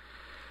most.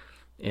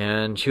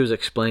 And she was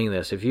explaining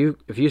this. If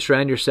you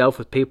surround yourself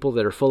with people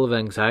that are full of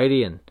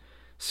anxiety and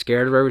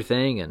scared of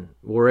everything and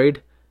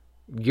worried,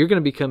 you're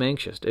going to become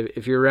anxious.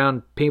 If you're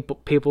around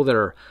people that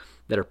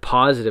are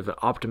positive and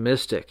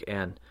optimistic,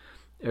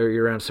 or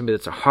you're around somebody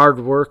that's a hard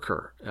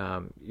worker,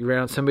 you're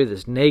around somebody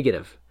that's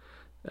negative,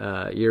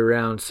 you're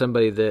around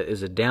somebody that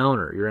is a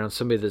downer, you're around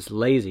somebody that's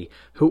lazy,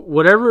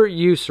 whatever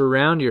you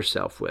surround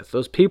yourself with,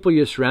 those people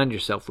you surround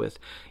yourself with,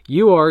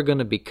 you are going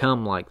to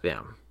become like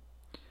them.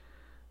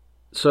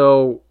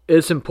 So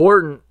it's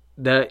important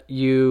that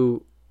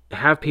you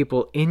have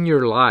people in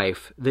your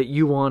life that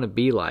you want to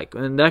be like.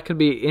 And that could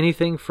be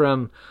anything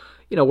from,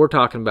 you know, we're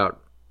talking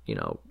about, you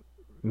know,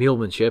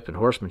 mulemanship and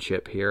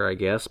horsemanship here, I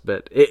guess,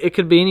 but it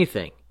could be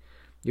anything.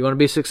 You want to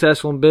be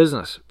successful in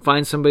business,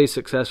 find somebody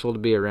successful to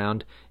be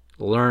around,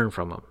 learn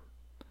from them.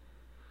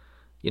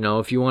 You know,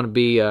 if you want to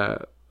be,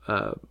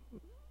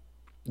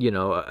 you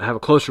know, have a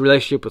closer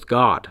relationship with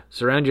God,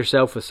 surround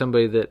yourself with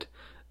somebody that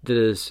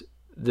is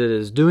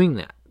doing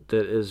that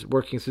is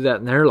working through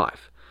that in their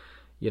life.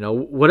 You know,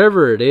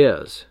 whatever it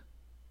is,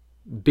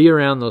 be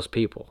around those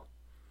people.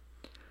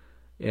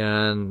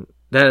 And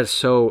that is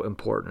so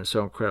important and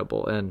so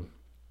incredible. And,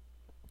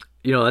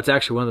 you know, that's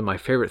actually one of my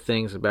favorite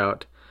things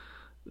about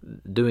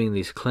doing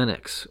these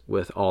clinics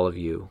with all of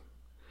you,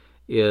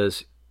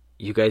 is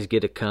you guys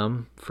get to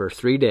come for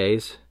 3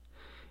 days,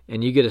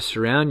 and you get to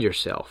surround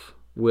yourself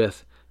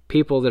with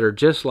people that are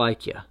just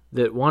like you,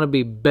 that want to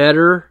be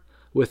better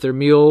with their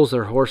mules,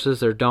 their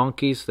horses, their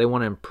donkeys. They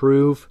want to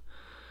improve,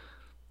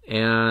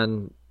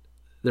 and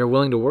they're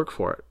willing to work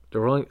for it.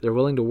 They're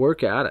willing to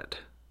work at it,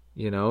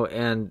 you know,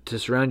 and to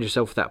surround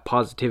yourself with that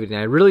positivity.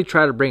 And I really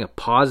try to bring a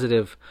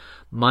positive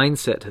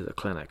mindset to the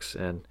clinics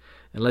and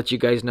let you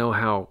guys know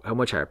how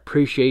much I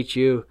appreciate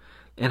you,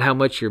 and how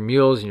much your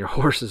mules and your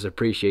horses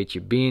appreciate you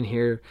being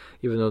here,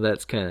 even though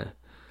that's kind of,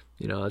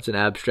 you know, it's an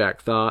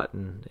abstract thought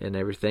and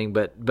everything.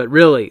 But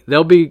really,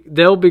 they'll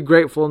be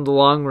grateful in the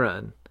long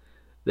run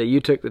that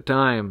you took the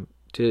time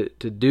to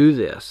do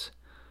this,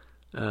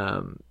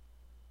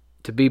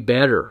 to be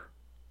better.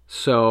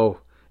 So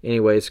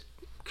anyways,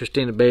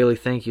 Christina Bailey,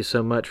 thank you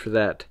so much for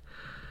that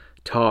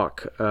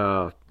talk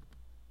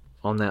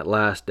on that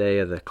last day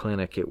of the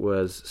clinic. It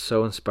was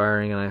so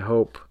inspiring, and I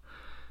hope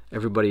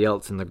everybody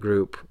else in the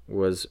group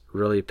was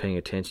really paying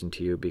attention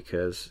to you,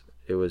 because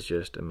it was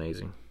just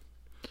amazing.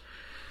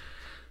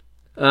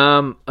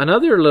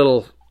 Another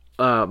little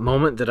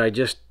moment that I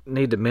just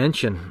need to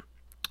mention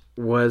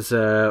was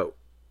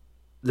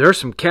there's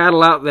some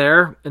cattle out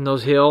there in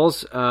those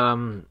hills.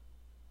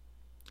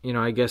 You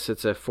know, I guess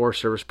it's a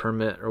Forest Service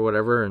permit or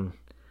whatever, and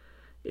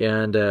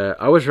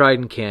I was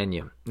riding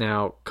Kenya.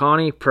 Now,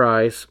 Connie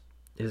Price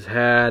has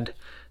had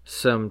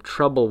some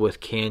trouble with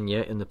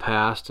Kenya in the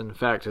past. In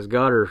fact, has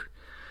got her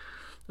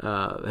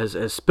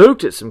has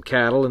spooked at some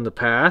cattle in the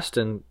past,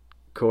 and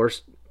of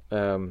course,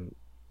 the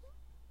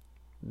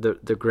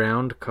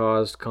ground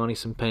caused Connie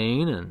some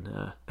pain,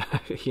 and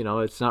you know,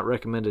 it's not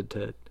recommended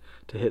to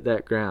hit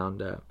that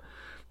ground.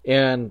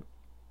 And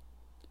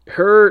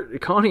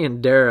Connie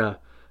and Dara,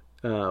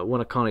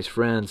 one of Connie's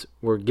friends,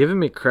 were giving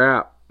me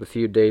crap a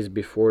few days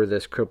before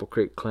this Cripple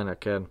Creek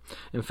clinic. And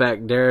in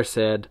fact, Dara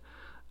said,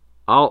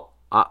 I'll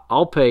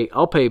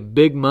pay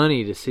big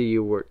money to see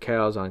you work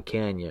cows on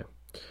Kenya.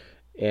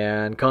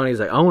 And Connie's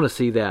like, I want to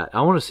see that.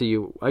 I want to see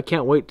you. I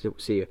can't wait to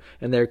see you.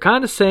 And they're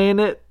kind of saying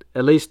it,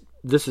 at least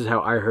this is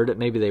how I heard it.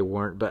 Maybe they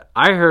weren't, but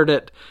I heard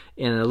it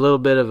in a little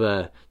bit of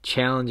a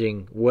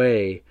challenging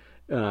way.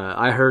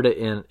 I heard it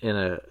in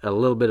a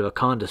little bit of a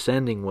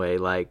condescending way,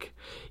 like,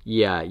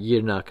 yeah,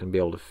 you're not going to be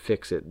able to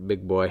fix it,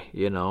 big boy,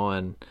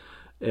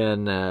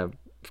 and of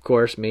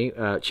course me,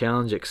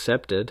 challenge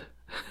accepted.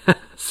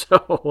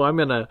 So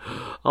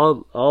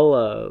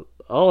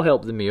I'll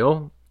help the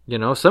mule.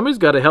 Somebody's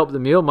got to help the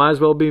mule. Might as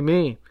well be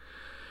me.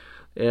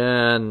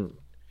 And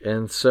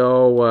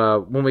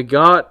so when we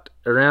got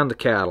around the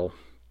cattle,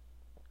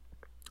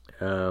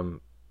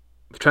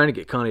 trying to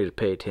get Connie to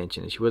pay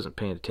attention, and she wasn't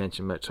paying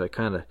attention much, so I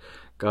kind of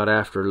got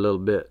after her a little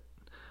bit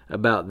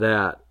about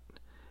that.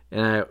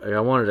 And I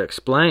wanted to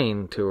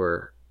explain to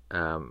her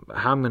how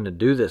I'm going to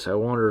do this. I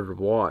want her to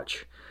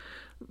watch.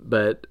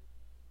 But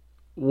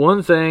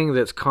one thing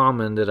that's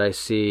common that I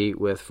see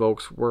with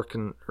folks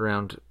working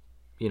around,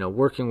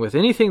 working with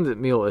anything that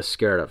mule is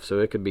scared of. So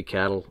it could be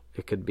cattle,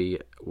 it could be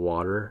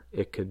water,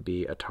 it could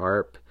be a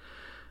tarp,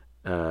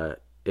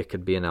 it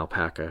could be an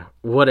alpaca,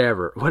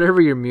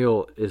 whatever your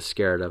mule is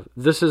scared of.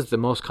 This is the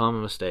most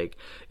common mistake,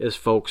 is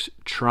folks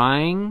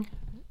trying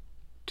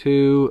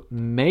to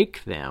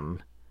make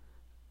them,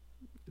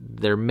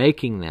 they're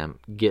making them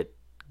get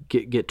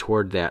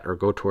toward that or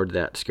go toward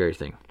that scary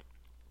thing.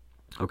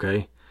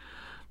 Okay?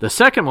 The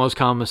second most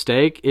common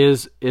mistake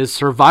is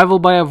survival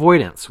by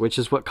avoidance, which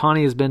is what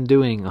Connie has been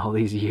doing all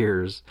these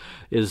years,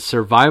 is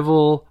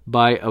survival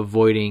by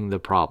avoiding the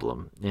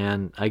problem.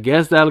 And I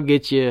guess that'll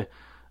get you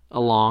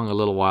along a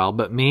little while.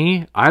 But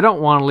me, I don't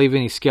want to leave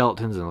any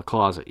skeletons in the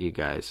closet, you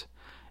guys.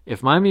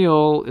 If my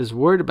mule is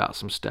worried about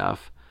some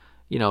stuff,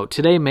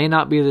 today may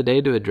not be the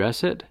day to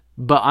address it,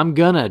 but I'm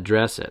going to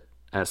address it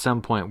at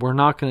some point. We're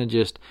not going to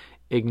just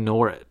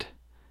ignore it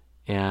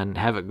and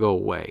have it go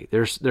away.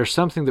 There's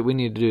something that we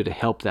need to do to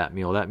help that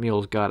mule. That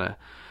mule's got a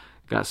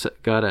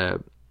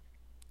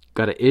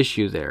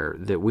issue there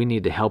that we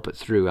need to help it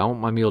through. I want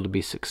my mule to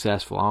be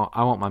successful.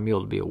 I want my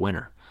mule to be a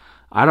winner.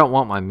 I don't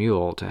want my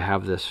mule to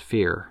have this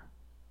fear.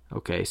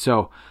 Okay,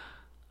 so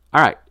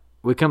all right,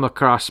 we come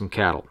across some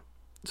cattle.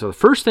 So the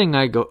first thing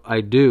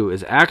I do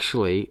is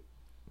actually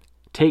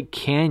take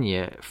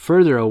Kenya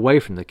further away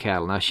from the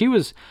cattle. Now, she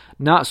was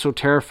not so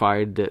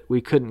terrified that we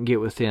couldn't get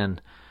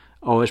within,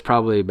 it's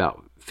probably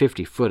about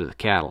 50 foot of the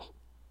cattle,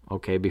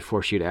 okay,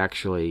 before she'd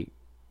actually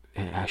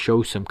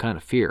show some kind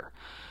of fear.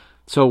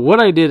 So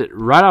what I did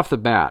right off the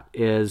bat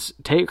is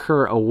take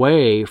her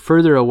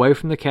further away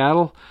from the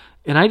cattle,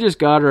 and I just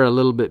got her a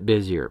little bit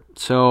busier.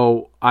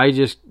 So I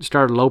just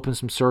started loping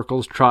some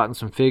circles, trotting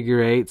some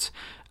figure eights.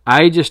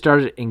 I just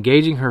started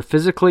engaging her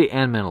physically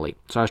and mentally.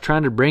 So I was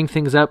trying to bring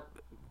things up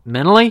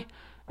mentally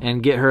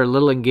and get her a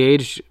little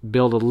engaged,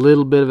 build a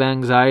little bit of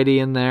anxiety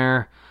in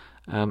there,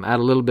 add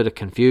a little bit of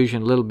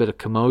confusion, a little bit of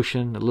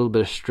commotion, a little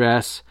bit of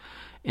stress,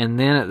 and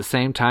then at the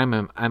same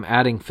time I'm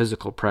adding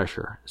physical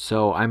pressure.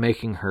 So I'm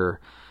making her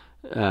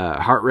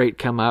heart rate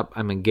come up.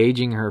 I'm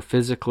engaging her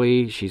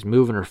physically. She's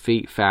moving her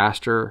feet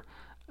faster.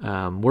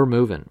 We're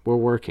moving. We're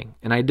working.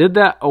 And I did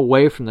that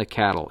away from the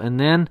cattle. And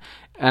then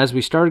as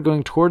we started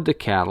going toward the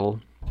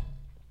cattle,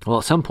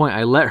 at some point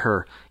I let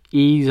her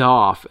ease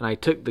off, and I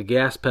took the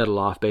gas pedal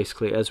off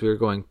basically as we were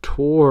going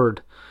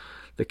toward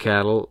the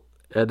cattle.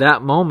 At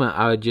that moment,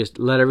 I would just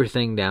let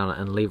everything down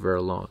and leave her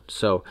alone.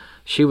 So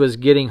she was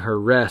getting her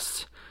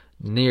rests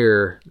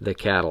near the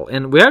cattle.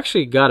 And we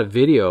actually got a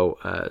video.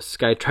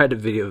 Sky tried to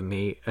video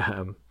me,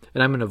 and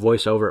I'm going to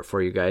voice over it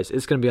for you guys.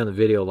 It's going to be on the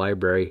video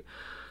library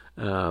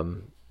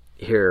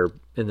here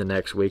in the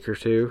next week or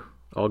two.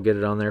 I'll get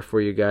it on there for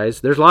you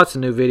guys. There's lots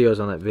of new videos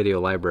on that video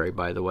library,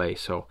 by the way.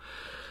 So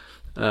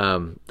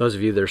those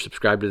of you that are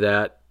subscribed to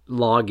that,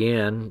 log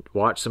in,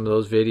 watch some of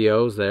those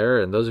videos there.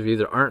 And those of you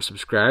that aren't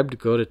subscribed,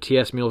 go to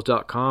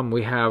tsmules.com.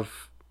 We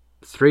have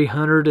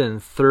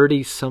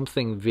 330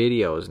 something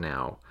videos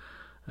now.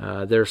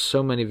 There's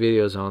so many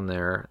videos on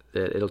there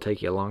that it'll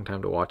take you a long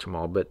time to watch them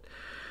all. But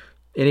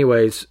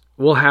anyways,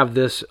 we'll have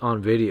this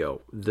on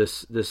video,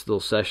 this little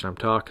session I'm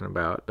talking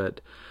about. But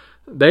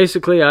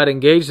basically, I'd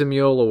engage the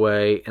mule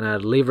away and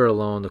I'd leave her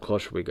alone the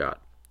closer we got.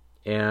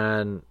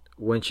 And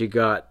when she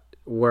got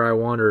where I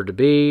wanted her to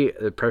be,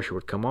 the pressure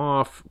would come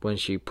off. When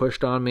she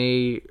pushed on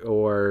me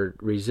or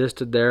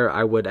resisted there,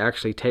 I would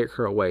actually take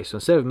her away. So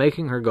instead of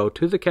making her go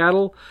to the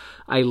cattle,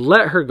 I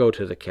let her go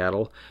to the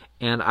cattle,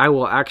 and I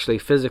will actually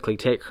physically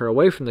take her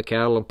away from the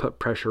cattle and put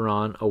pressure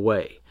on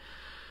away,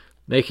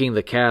 making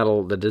the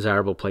cattle the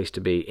desirable place to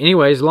be.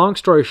 Anyways, long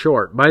story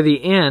short, by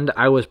the end,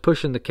 I was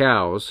pushing the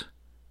cows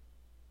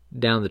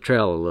down the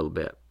trail a little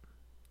bit.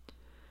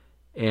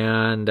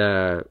 And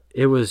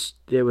it was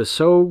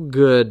so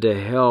good to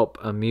help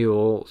a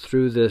mule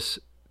through this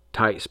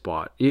tight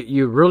spot.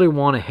 You really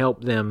want to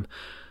help them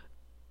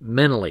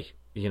mentally,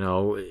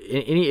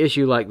 any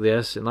issue like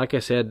this. And like I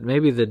said,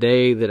 maybe the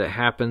day that it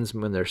happens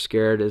when they're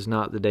scared is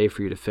not the day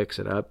for you to fix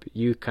it up.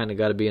 You kind of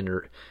got to be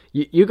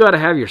you got to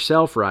have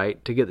yourself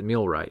right to get the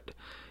mule right.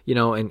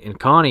 and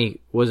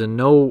Connie was in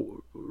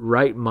no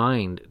right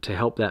mind to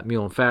help that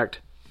mule. In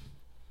fact,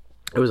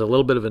 it was a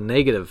little bit of a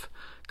negative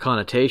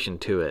connotation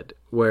to it,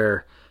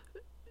 where,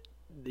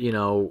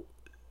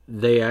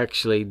 they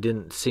actually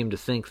didn't seem to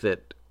think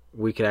that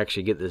we could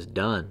actually get this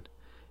done.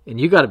 And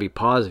you got to be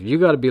positive. You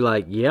got to be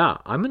like, yeah,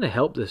 I'm going to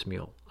help this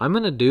mule. I'm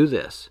going to do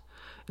this.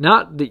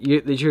 Not that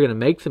you're going to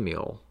make the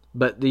mule,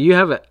 but that you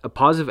have a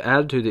positive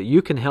attitude that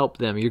you can help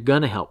them. You're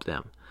going to help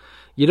them.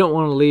 You don't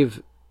want to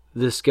leave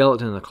this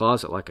skeleton in the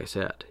closet, like I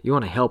said. You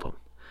want to help them.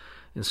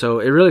 And so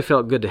it really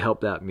felt good to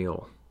help that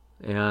mule.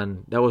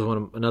 And that was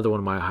another one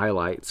of my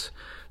highlights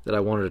that I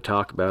wanted to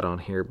talk about on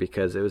here,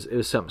 because it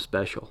was something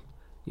special,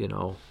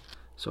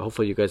 So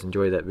hopefully you guys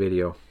enjoy that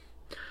video.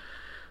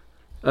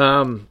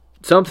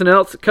 Something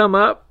else that come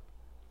up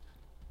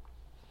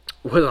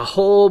was a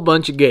whole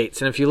bunch of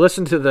gates. And if you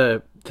listen to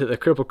the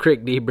Cripple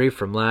Creek debrief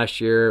from last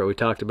year, we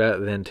talked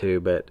about it then too,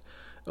 but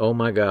oh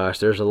my gosh,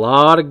 there's a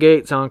lot of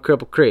gates on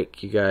Cripple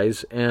Creek, you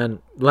guys. And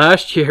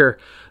last year,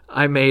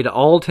 I made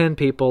all 10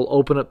 people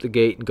open up the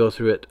gate and go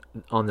through it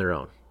on their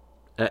own.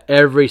 At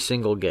every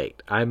single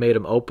gate. I made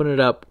them open it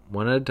up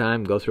one at a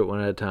time, go through it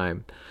one at a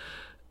time.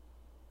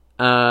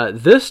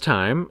 This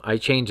time, I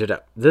changed it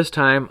up. This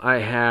time, I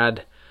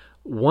had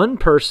one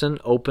person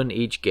open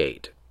each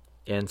gate.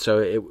 And so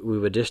we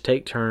would just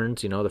take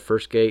turns. The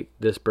first gate,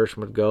 this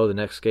person would go. The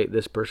next gate,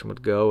 this person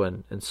would go,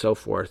 and so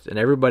forth. And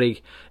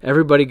everybody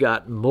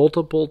got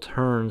multiple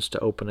turns to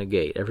open a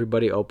gate.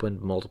 Everybody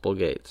opened multiple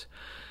gates.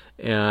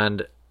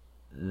 And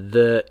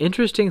the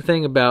interesting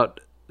thing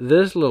about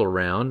this little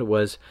round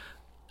was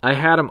I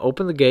had them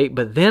open the gate,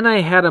 but then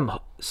I had them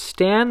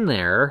stand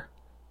there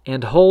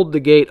and hold the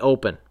gate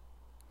open.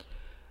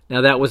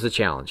 Now that was the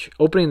challenge.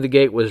 Opening the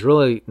gate was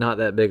really not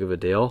that big of a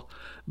deal,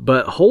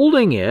 but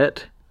holding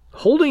it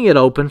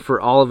open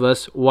for all of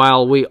us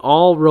while we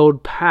all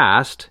rode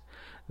past,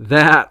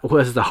 that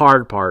was the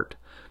hard part.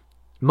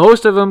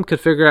 Most of them could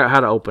figure out how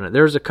to open it.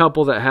 There's a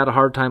couple that had a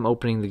hard time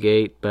opening the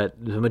gate, but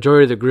the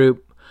majority of the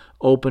group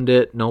opened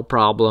it, no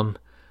problem.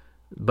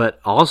 But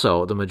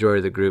also the majority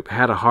of the group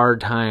had a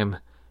hard time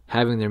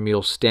having their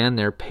mule stand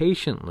there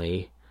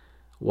patiently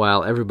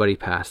while everybody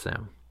passed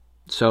them.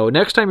 So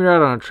next time you're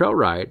out on a trail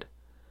ride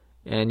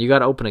and you got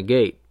to open a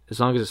gate, as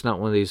long as it's not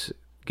one of these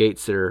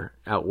gates that are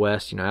out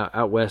west,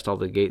 out west all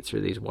the gates are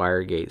these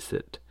wire gates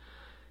that,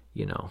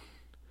 you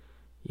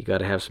got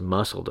to have some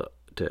muscle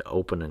to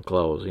open and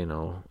close,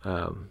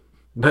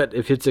 But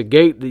if it's a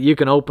gate that you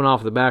can open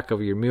off the back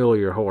of your mule or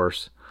your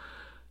horse,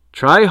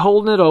 try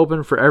holding it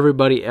open for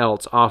everybody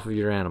else off of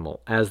your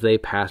animal as they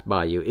pass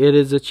by you. It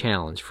is a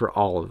challenge for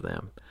all of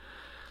them.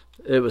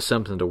 It was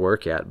something to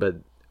work at, but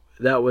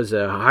that was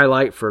a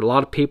highlight for a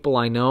lot of people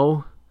I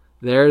know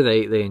there.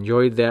 They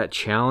enjoyed that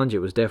challenge. It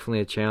was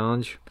definitely a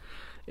challenge.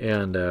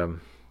 And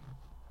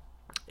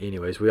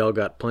anyways, we all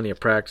got plenty of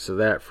practice of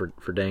that for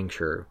dang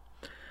sure.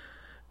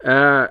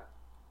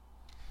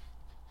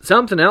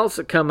 Something else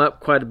that come up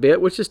quite a bit,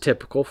 which is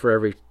typical for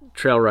every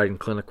trail riding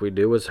clinic we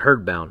do, was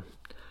herd bound.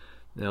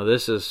 Now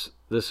this is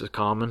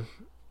common.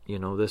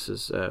 This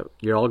is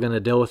you're all going to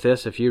deal with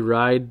this if you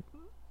ride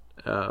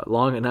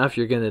long enough.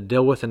 You're going to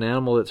deal with an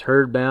animal that's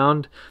herd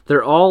bound.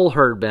 They're all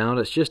herd bound.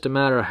 It's just a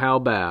matter of how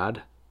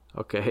bad.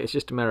 Okay, it's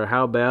just a matter of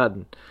how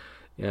bad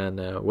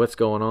and what's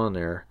going on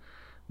there.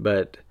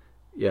 But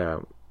yeah,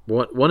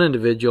 one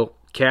individual,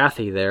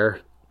 Kathy, there,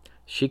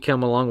 she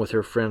came along with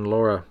her friend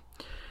Laura,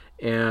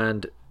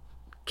 and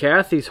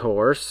Kathy's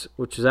horse,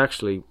 which is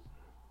actually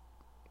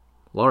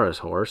Laura's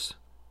horse,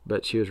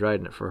 but she was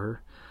riding it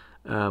for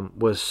her,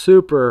 was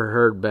super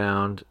herd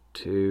bound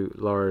to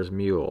Laura's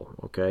mule,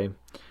 okay,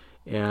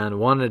 and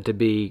wanted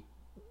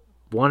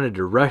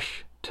to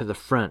rush to the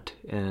front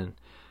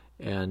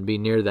and be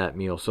near that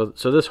mule. So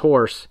this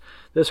horse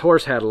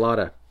had a lot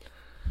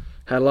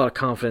of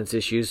confidence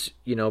issues,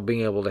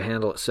 being able to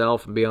handle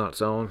itself and be on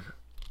its own.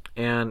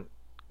 And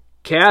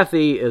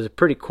Kathy is a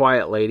pretty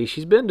quiet lady.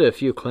 She's been to a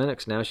few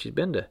clinics now. I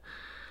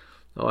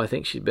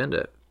think she's been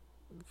to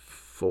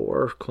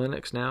 4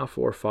 clinics now,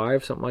 4 or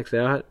 5, something like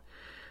that.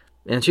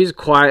 And she's a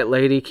quiet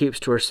lady,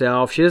 keeps to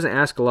herself. She doesn't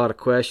ask a lot of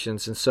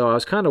questions. And so I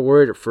was kind of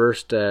worried at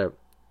first,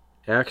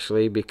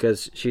 actually,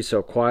 because she's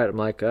so quiet. I'm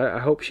like, I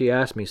hope she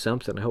asks me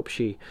something. I hope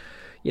she,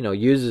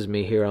 uses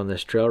me here on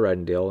this trail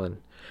riding deal.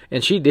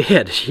 And she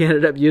did. She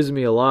ended up using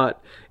me a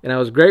lot. And I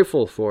was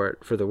grateful for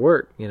it, for the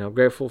work,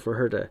 grateful for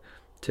her to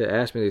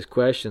ask me these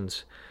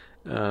questions.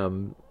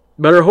 But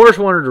her horse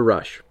wanted to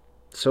rush.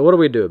 So what do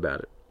we do about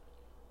it?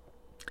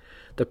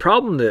 The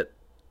problem that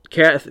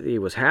Kathy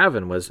was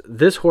having was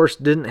this horse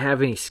didn't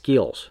have any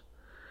skills.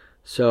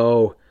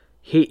 So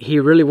he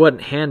really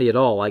wasn't handy at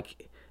all.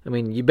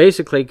 You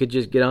basically could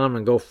just get on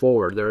and go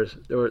forward. There's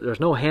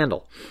no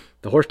handle.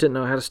 The horse didn't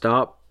know how to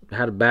stop,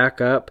 how to back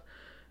up,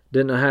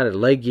 didn't know how to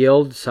leg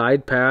yield,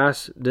 side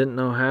pass, didn't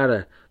know how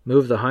to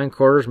move the hind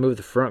quarters, move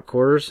the front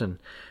quarters, and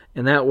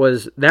that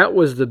was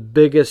the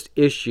biggest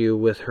issue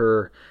with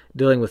her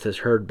dealing with this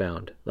herd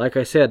bound. Like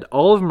I said,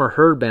 all of them are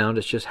herd bound.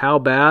 It's just how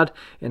bad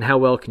and how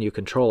well can you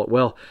control it.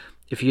 Well,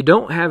 if you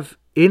don't have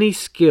any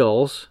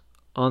skills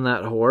on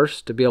that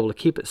horse to be able to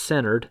keep it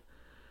centered,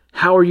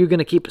 how are you going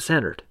to keep it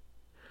centered?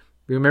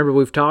 Remember,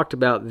 we've talked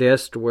about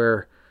this to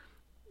where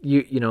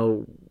you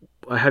know,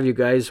 I have you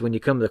guys, when you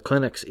come to the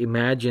clinics,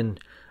 imagine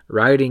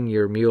riding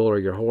your mule or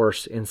your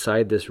horse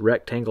inside this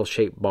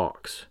rectangle-shaped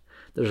box.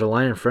 There's a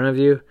line in front of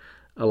you,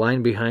 a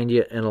line behind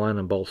you, and a line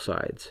on both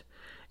sides.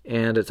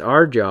 And it's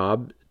our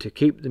job to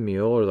keep the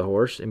mule or the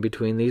horse in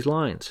between these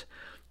lines.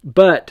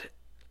 But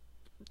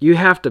you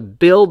have to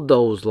build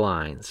those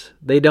lines.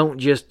 They don't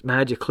just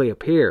magically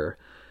appear.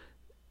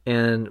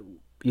 And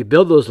you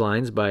build those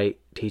lines by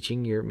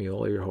teaching your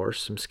mule or your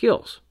horse some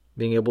skills.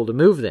 Being able to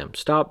move them,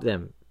 stop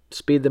them,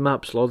 speed them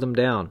up, slow them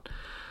down.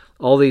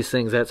 All these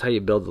things, that's how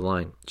you build the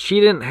line. She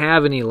didn't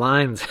have any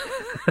lines.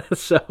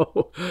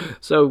 So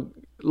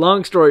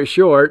long story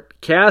short,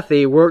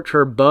 Kathy worked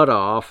her butt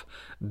off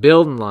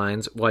building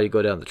lines while you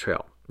go down the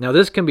trail. Now,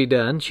 this can be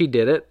done. She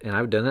did it, and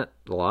I've done it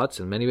lots,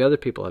 and many other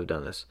people have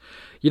done this.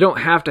 You don't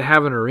have to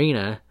have an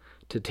arena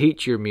to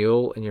teach your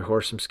mule and your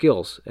horse some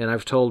skills. And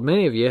I've told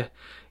many of you,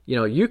 you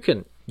know, you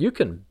can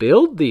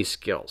build these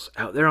skills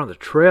out there on the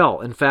trail.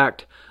 In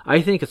fact,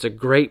 I think it's a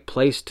great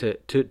place to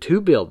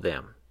build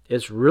them.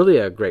 It's really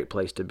a great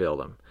place to build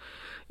them.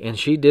 And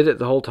she did it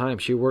the whole time.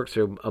 She worked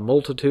through a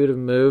multitude of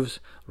moves,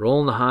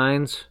 rolling the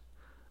hinds,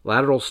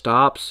 lateral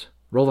stops,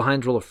 roll the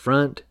hinds, roll the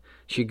front.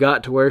 She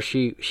got to where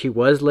she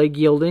was leg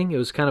yielding. It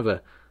was kind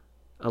of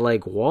a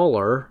leg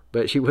waller,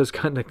 but she was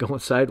kind of going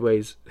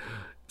sideways,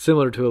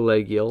 similar to a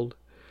leg yield.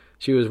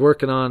 She was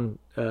working on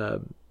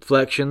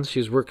flexions. She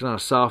was working on a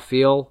soft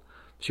feel.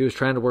 She was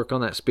trying to work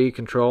on that speed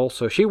control.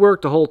 So she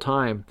worked the whole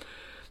time.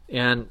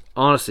 And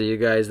honestly, you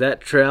guys,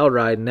 that trail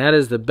riding, that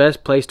is the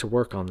best place to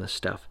work on this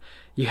stuff.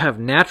 You have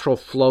natural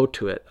flow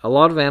to it. A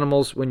lot of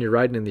animals, when you're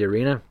riding in the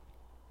arena,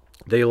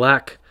 they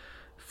lack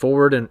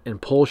forward and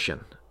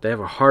impulsion. They have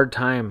a hard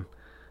time,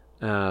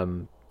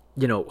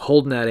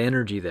 holding that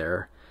energy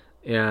there.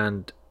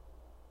 And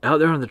out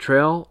there on the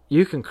trail,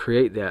 you can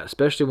create that,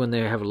 especially when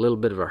they have a little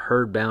bit of a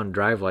herd-bound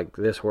drive like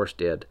this horse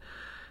did.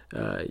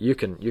 You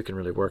can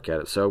really work at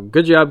it. So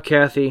good job,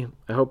 Kathy.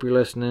 I hope you're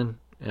listening.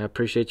 I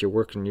appreciate you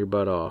working your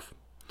butt off.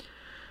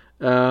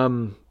 I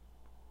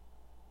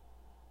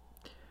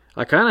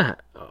kind of,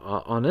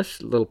 on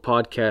this little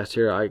podcast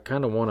here, I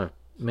kind of want to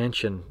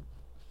mention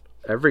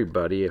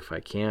everybody if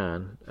I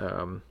can.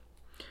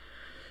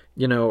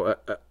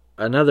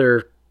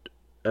 Another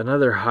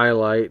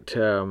highlight,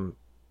 for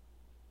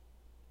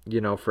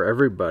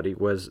everybody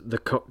was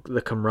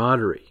the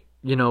camaraderie.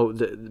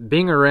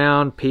 Being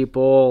around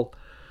people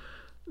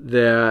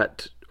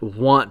that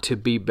want to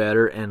be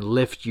better and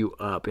lift you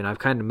up. And I've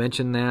kind of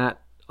mentioned that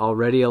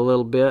already a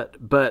little bit,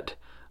 but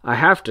I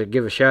have to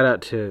give a shout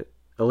out to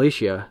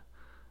Alicia.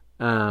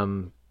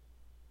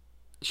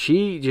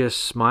 She just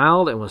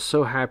smiled and was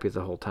so happy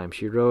the whole time.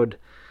 She rode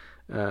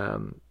a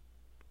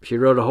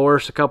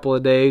horse a couple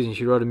of days, and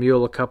she rode a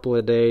mule a couple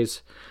of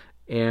days,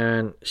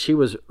 and she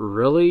was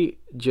really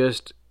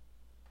just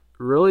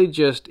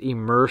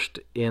immersed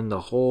in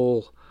the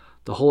whole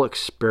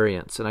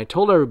experience. And I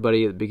told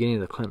everybody at the beginning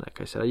of the clinic,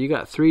 I said, you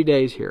got 3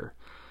 days here.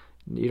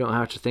 You don't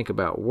have to think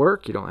about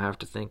work. You don't have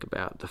to think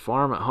about the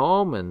farm at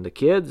home and the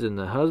kids and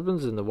the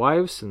husbands and the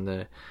wives and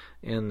the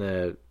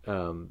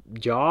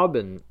job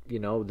and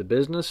the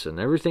business and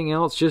everything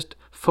else. Just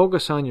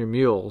focus on your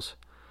mules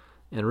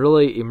and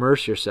really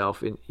immerse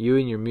yourself in you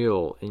and your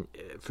mule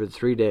for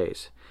 3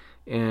 days.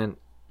 And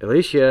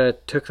Alicia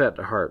took that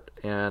to heart,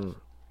 and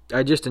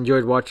I just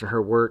enjoyed watching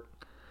her work.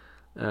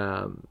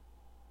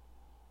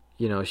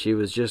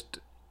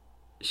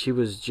 She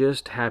was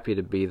just happy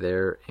to be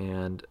there,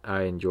 and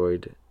I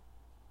enjoyed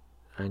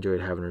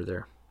having her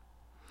there.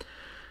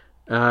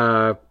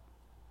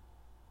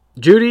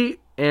 Judy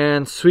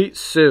and Sweet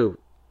Sue.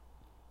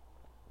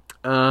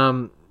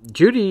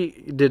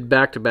 Judy did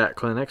back-to-back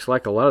clinics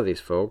like a lot of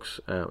these folks.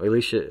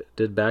 Alicia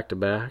did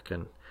back-to-back,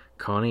 and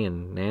Connie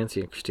and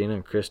Nancy and Christina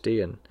and Christy,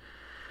 and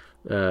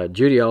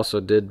Judy also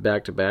did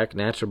back-to-back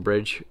Natural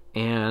Bridge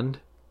and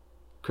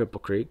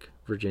Cripple Creek,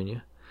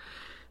 Virginia.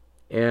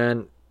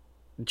 And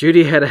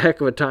Judy had a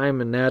heck of a time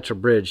in Natural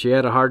Bridge. She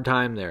had a hard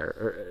time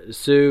there.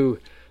 Sue,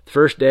 the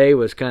first day,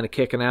 was kind of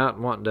kicking out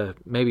and wanting to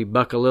maybe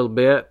buck a little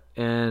bit,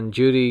 and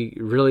Judy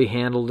really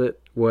handled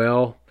it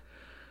well.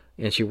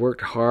 And she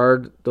worked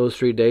hard those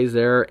 3 days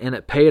there, and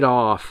it paid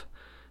off.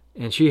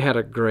 And she had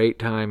a great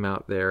time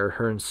out there.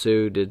 Her and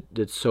Sue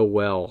did so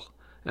well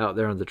out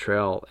there on the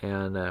trail.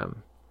 And,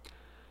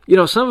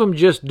 some of them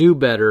just do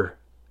better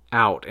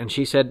out. And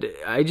she said,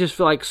 I just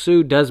feel like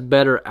Sue does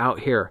better out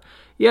here.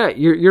 Yeah,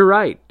 you're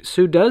right.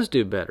 Sue does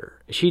do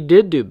better. She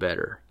did do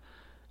better.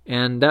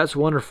 And that's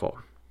wonderful.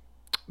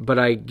 But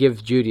I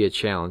give Judy a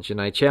challenge, and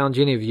I challenge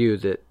any of you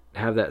that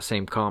have that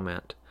same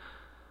comment.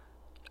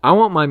 I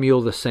want my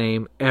mule the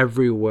same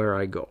everywhere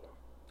I go.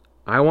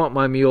 I want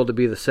my mule to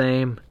be the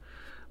same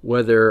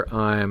whether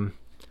I'm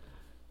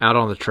out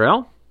on the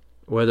trail,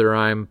 whether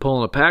I'm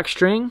pulling a pack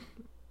string,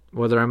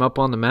 whether I'm up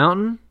on the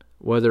mountain,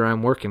 whether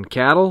I'm working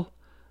cattle,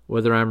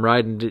 whether I'm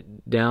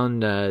riding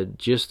down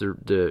just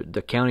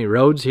the county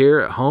roads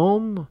here at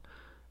home,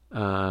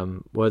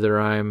 Whether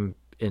I'm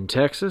in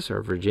Texas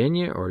or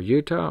Virginia or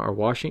Utah or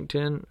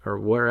Washington or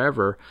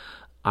wherever,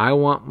 I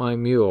want my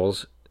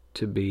mules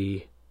to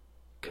be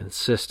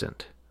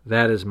consistent.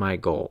 That is my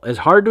goal. It's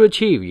hard to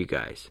achieve, you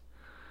guys,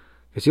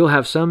 because you'll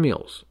have some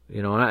mules,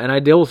 and I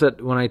deal with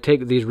it when I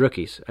take these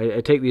rookies.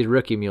 I take these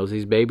rookie mules,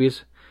 these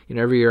babies.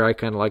 Every year I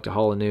kind of like to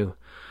haul a new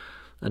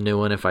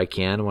one if I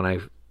can when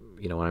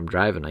I'm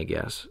driving, I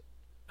guess.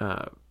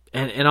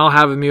 And I'll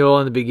have a mule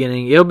in the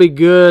beginning. It'll be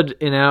good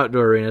in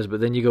outdoor arenas, but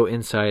then you go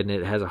inside and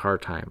it has a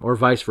hard time, or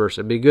vice versa.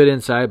 It'll be good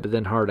inside, but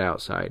then hard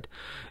outside.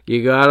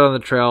 You go out on the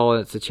trail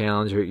and it's a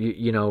challenge.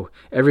 Or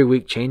every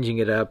week changing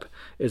it up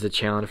is a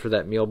challenge for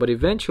that mule. But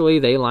eventually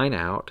they line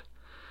out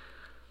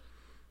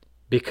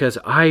because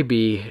I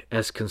be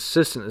as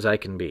consistent as I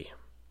can be.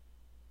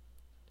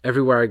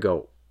 Everywhere I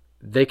go,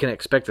 they can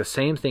expect the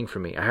same thing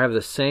from me. I have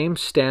the same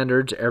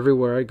standards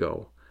everywhere I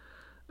go.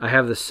 I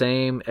have the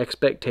same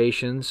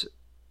expectations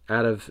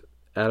out of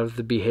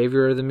the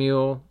behavior of the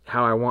mule,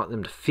 how I want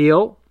them to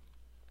feel.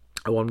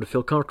 I want them to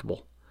feel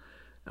comfortable.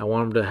 I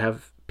want them to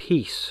have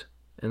peace.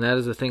 And that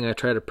is the thing I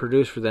try to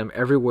produce for them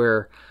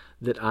everywhere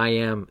that I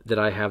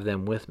have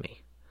them with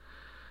me.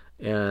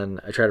 And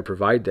I try to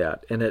provide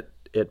that, and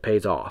it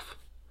pays off.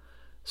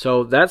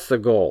 So that's the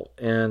goal.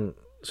 And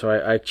so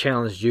I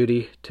challenged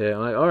Judy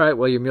all right,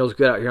 well, your mule's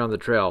good out here on the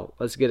trail.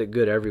 Let's get it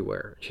good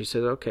everywhere. She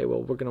said, okay,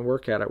 well, we're going to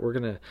work at it. We're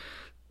going to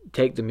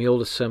take the mule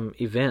to some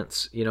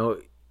events.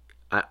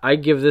 I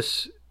give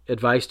this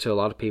advice to a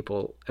lot of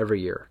people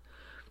every year.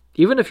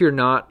 Even if you're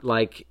not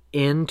like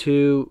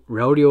into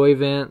rodeo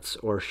events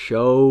or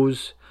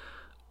shows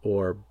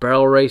or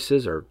barrel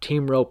races or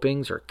team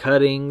ropings or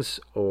cuttings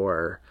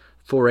or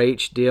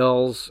 4-H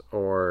deals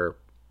or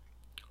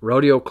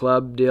rodeo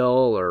club deal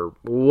or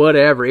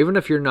whatever, even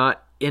if you're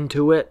not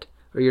into it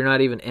or you're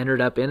not even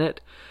entered up in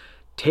it,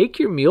 take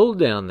your mule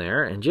down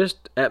there and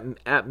just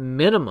at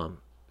minimum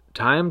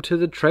tie him to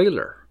the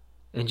trailer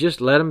and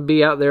just let him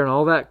be out there in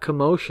all that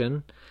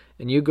commotion,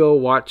 and you go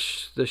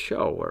watch the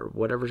show or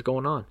whatever's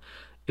going on.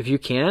 If you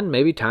can,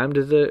 maybe tie him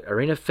to the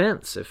arena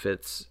fence if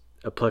it's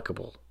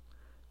applicable.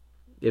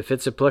 If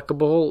it's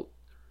applicable,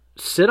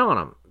 sit on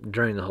him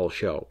during the whole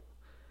show.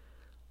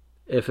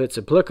 If it's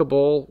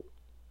applicable,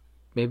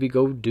 maybe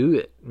go do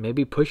it.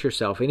 Maybe push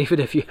yourself. And even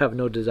if you have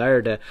no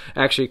desire to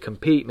actually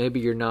compete, maybe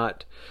you're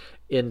not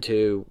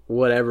into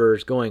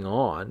whatever's going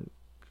on,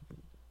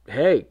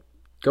 hey,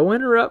 go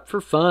interrupt for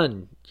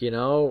fun.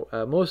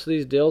 Most of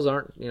these deals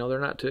aren't, they're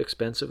not too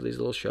expensive, these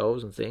little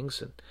shows and things.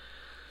 And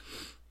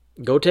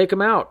go take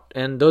them out.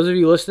 And those of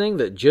you listening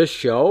that just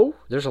show,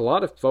 there's a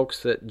lot of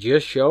folks that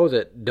just show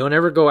that don't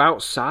ever go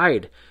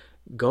outside.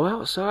 Go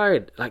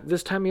outside. Like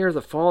this time of year,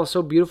 the fall is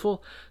so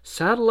beautiful.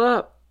 Saddle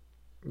up.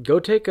 Go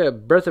take a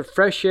breath of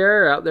fresh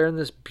air out there in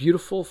this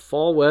beautiful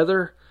fall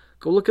weather.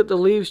 Go look at the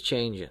leaves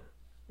changing.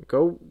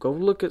 Go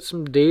look at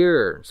some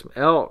deer and some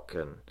elk,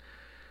 and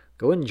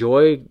go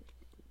enjoy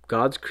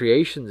God's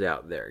creations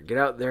out there. Get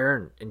out there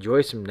and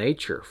enjoy some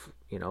nature.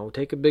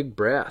 Take a big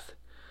breath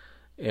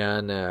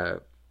and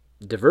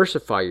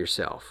diversify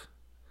yourself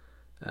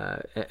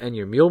and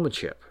your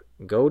mulemanship.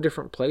 Go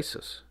different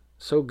places.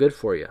 So good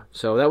for you.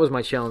 So that was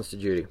my challenge to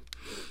Judy.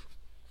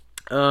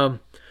 I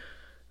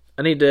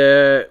need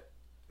to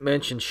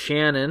mention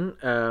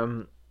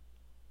Shannon.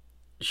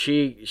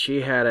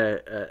 She had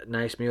a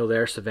nice mule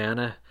there,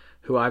 Savannah,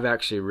 who I've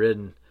actually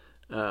ridden.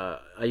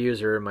 I use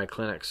her in my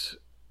clinics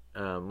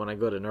when I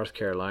go to North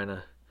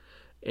Carolina.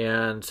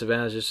 And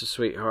Savannah's just a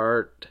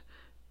sweetheart.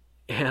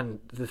 And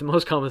the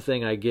most common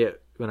thing I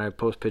get when I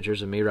post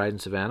pictures of me riding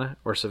Savannah,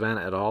 or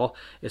Savannah at all,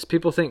 is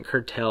people think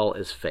her tail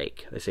is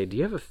fake. They say, do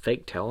you have a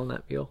fake tail on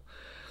that mule?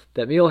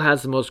 That mule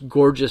has the most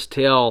gorgeous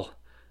tail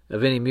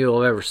of any mule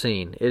I've ever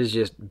seen. It is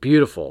just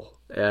beautiful.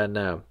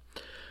 And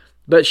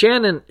but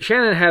Shannon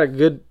had a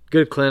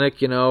good clinic,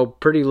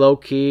 pretty low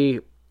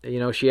key.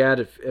 She had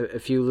a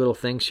few little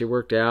things she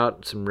worked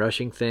out, some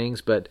rushing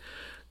things, but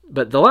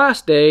the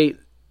last day,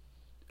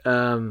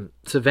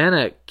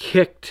 Savannah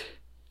kicked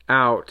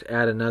out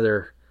at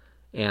another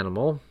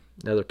animal,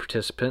 another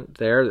participant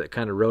there that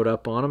kind of rode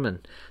up on him,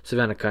 and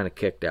Savannah kind of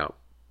kicked out.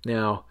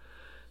 Now,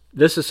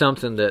 this is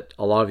something that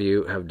a lot of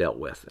you have dealt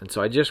with, and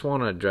so I just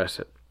want to address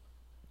it.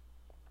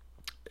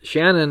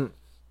 Shannon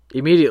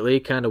immediately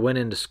kind of went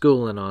into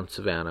schooling on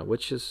Savannah,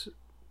 which is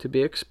to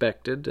be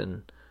expected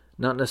and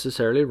not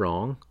necessarily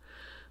wrong.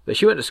 But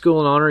she went to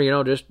schooling on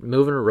her, just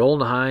moving her, rolling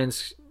the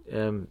hinds.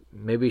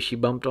 Maybe she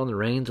bumped on the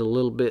reins a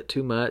little bit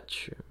too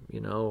much,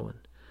 and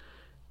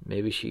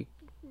maybe she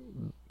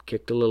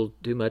kicked a little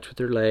too much with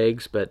her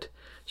legs. But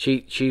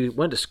she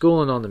went to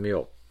schooling on the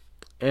mule,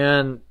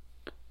 and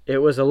it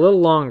was a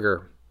little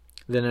longer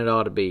than it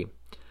ought to be.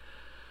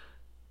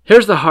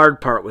 Here's the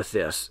hard part with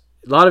this.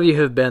 A lot of you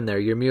have been there.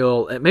 Your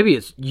mule, maybe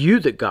it's you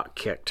that got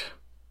kicked,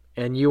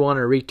 and you want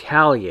to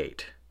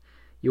retaliate.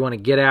 You want to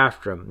get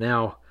after him.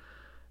 Now,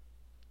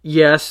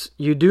 yes,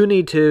 you do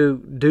need to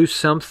do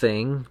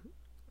something,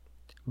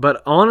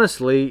 but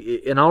honestly,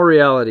 in all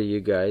reality,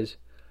 you guys,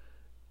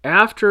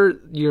 after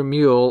your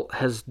mule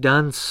has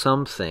done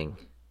something,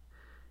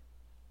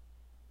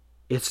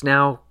 it's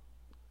now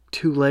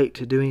too late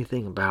to do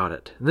anything about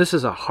it. And this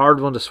is a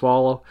hard one to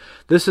swallow.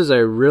 This is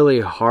a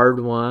really hard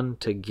one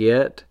to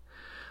get.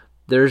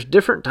 There's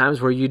different times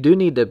where you do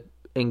need to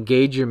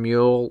engage your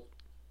mule,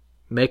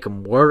 make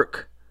them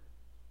work.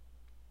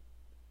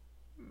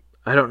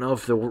 I don't know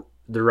if the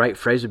right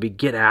phrase would be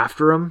get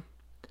after them,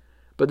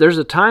 but there's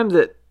a time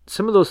that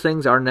some of those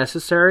things are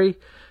necessary,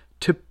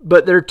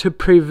 but they're to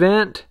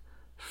prevent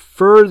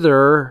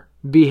further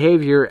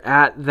behavior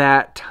at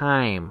that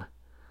time.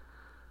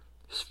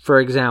 For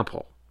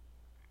example,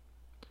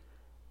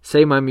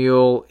 say my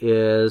mule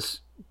is,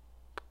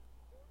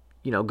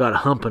 got a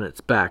hump on its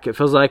back. It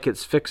feels like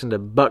it's fixing to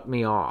buck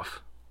me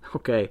off.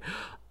 Okay,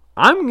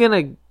 I'm going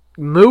to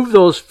move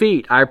those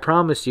feet. I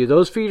promise you,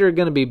 those feet are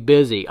going to be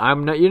busy.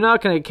 You're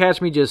not going to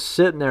catch me just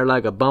sitting there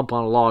like a bump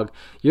on a log.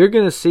 You're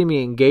going to see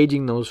me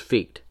engaging those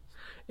feet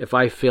if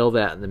I feel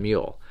that in the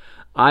mule.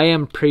 I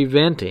am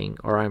preventing,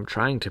 or I'm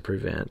trying to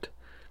prevent,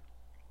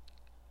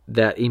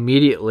 that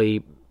immediate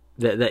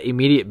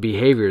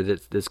behavior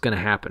that's going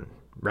to happen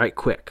right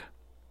quick.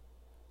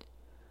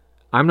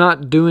 I'm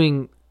not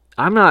getting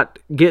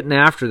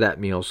after that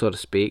mule, so to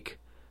speak,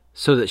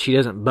 so that she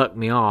doesn't buck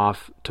me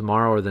off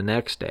tomorrow or the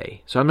next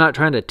day. So I'm not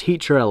trying to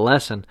teach her a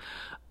lesson.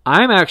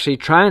 I'm actually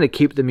trying to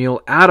keep the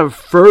mule out of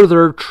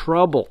further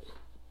trouble.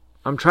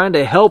 I'm trying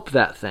to help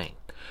that thing.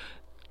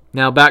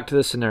 Now back to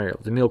the scenario.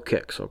 The mule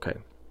kicks, okay.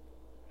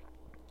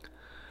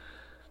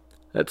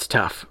 That's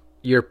tough.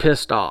 You're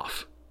pissed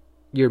off.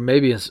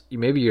 Maybe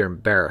you're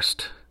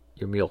embarrassed.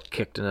 Your mule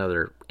kicked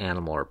another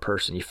animal or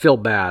person. You feel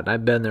bad.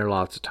 I've been there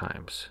lots of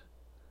times.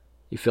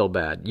 You feel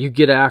bad. You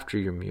get after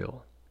your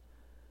mule.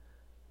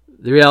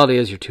 The reality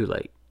is you're too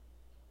late.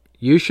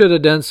 You should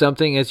have done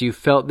something as you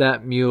felt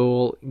that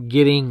mule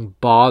getting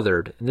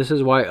bothered. And this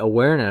is why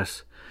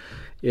awareness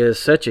is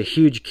such a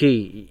huge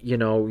key.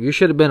 You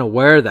should have been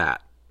aware of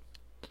that.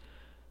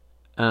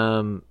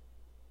 One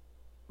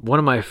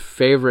of my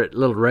favorite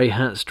little Ray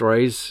Hunt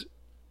stories,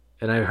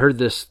 and I heard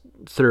this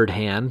third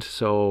hand,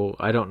 so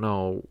I don't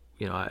know,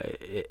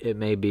 it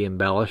may be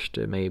embellished,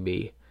 it may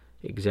be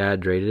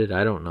exaggerated,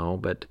 I don't know,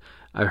 but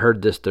I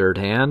heard this third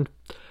hand,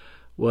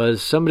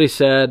 was somebody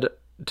said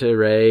to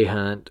Ray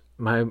Hunt,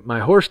 my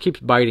horse keeps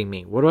biting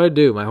me. What do I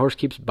do? My horse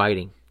keeps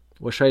biting.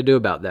 What should I do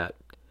about that?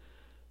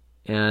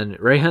 And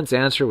Ray Hunt's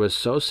answer was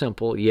so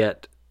simple,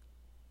 yet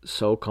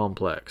so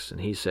complex.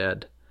 And he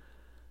said,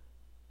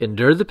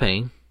 endure the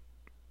pain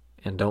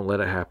and don't let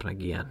it happen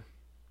again.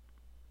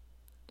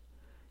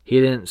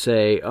 He didn't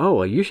say, oh,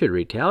 well, you should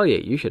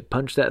retaliate. You should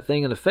punch that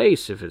thing in the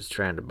face if it's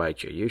trying to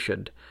bite you. You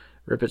should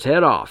rip its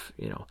head off.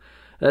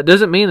 That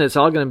doesn't mean it's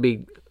all going to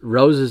be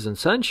roses and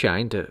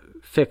sunshine to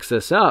fix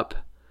this up.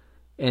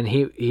 And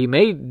he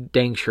may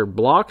dang sure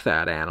block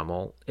that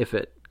animal if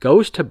it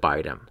goes to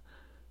bite him.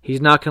 He's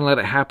not going to let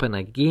it happen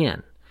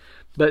again.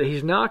 But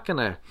he's not going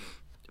to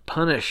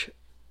punish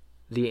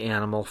the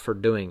animal for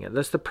doing it.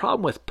 That's the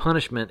problem with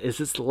punishment, is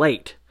it's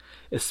late.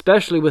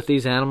 Especially with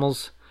these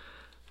animals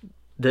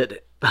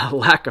that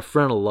lack a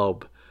frontal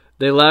lobe.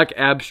 They lack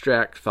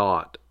abstract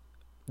thought.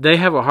 They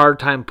have a hard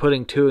time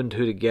putting two and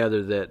two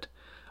together that,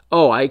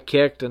 oh, I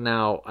kicked and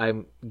now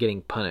I'm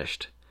getting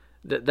punished.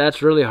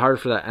 That's really hard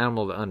for that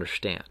animal to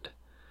understand.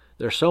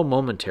 They're so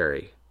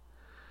momentary.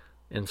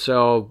 And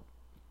so,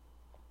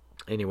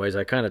 anyways,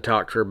 I kind of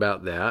talked to her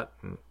about that.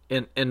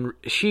 And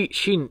she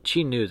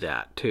knew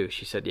that too.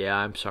 She said, yeah,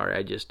 I'm sorry.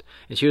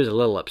 And she was a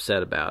little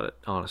upset about it,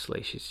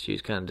 honestly.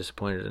 She's kind of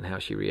disappointed in how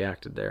she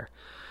reacted there.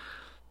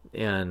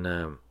 And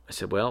I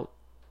said, well,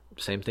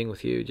 same thing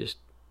with you. Just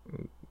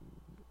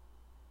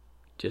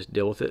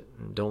deal with it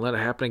and don't let it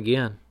happen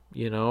again.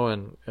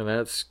 And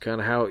that's kind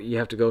of how you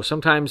have to go.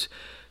 Sometimes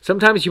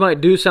you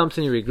might do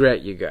something you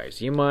regret, you guys.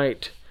 You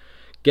might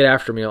get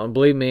after me. And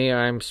believe me,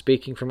 I'm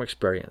speaking from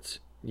experience.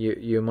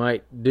 You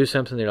might do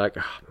something you're like,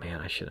 oh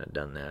man, I shouldn't have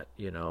done that,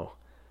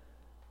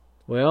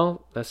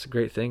 Well, that's the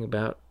great thing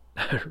about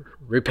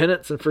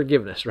repentance and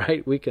forgiveness,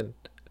 right? We can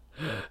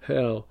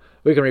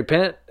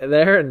repent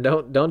there and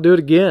don't do it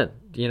again.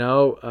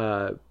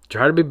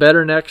 Try to be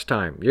better next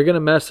time. You're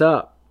gonna mess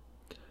up.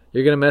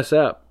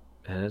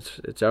 And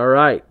it's all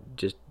right.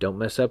 Just don't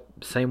mess up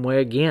the same way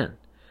again.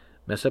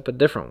 Mess up a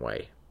different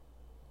way.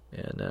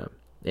 And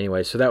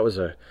anyway, so that was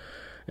an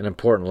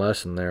important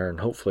lesson there,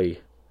 and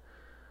hopefully,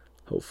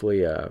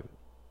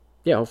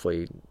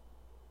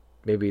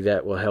 maybe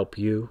that will help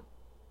you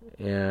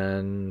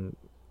and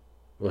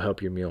will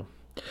help your mule.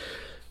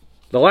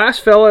 The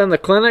last fella in the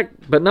clinic,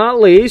 but not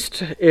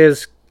least,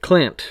 is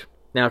Clint.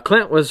 Now,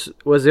 Clint was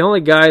the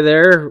only guy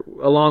there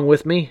along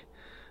with me,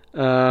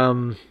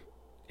 and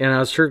I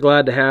was sure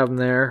glad to have him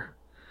there.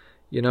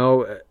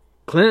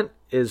 Clint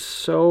is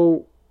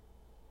so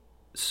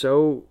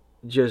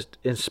just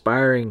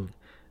inspiring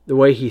the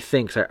way he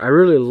thinks. I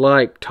really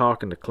like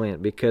talking to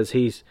Clint because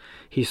he's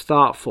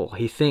thoughtful.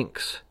 He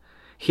thinks.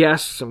 He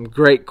asks some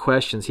great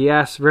questions. He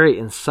asks very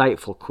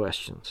insightful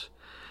questions.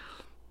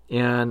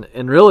 And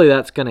really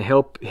that's going to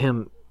help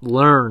him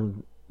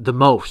learn the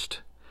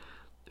most.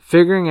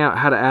 Figuring out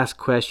how to ask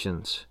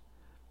questions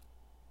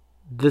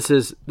this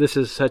is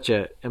such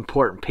a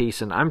important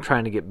piece, and I'm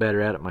trying to get better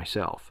at it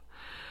myself.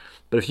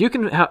 But if you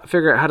can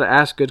figure out how to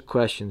ask good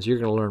questions, you're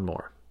going to learn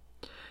more.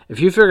 If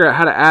you figure out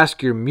how to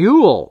ask your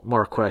mule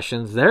more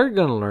questions, they're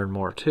going to learn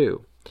more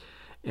too.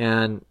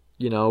 And,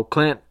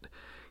 Clint,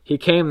 he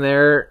came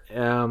there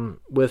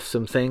with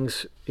some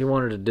things he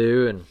wanted to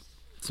do and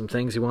some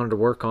things he wanted to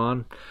work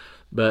on.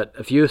 But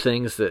a few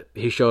things that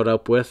he showed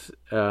up with,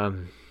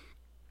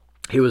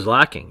 he was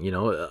lacking.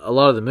 A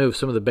lot of the moves,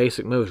 some of the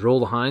basic moves, roll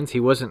the hinds, he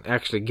wasn't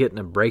actually getting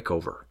a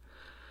breakover.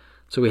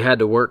 So we had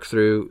to work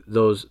through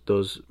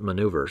those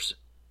maneuvers.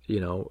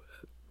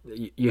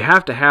 You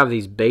have to have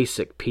these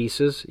basic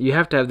pieces. You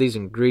have to have these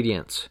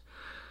ingredients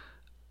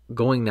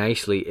going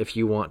nicely if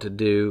you want to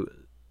do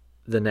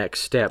the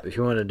next step. If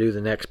you want to do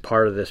the next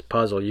part of this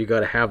puzzle, you got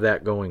to have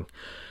that going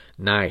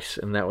nice.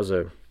 And that was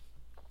a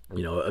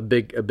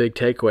big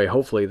takeaway,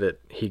 hopefully,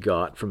 that he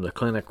got from the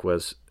clinic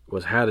was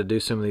how to do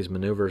some of these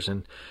maneuvers.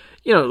 And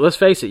let's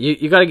face it,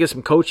 you got to get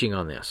some coaching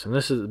on this. And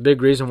this is the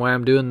big reason why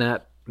I'm doing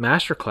that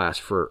masterclass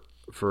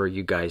for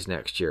you guys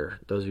next year,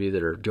 those of you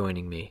that are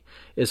joining me,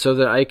 is so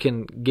that I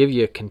can give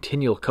you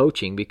continual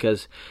coaching.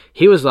 Because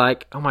he was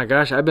like, oh my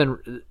gosh, I've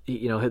been,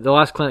 the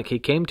last clinic he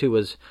came to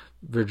was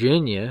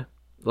Virginia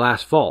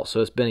last fall.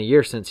 So it's been a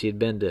year since he had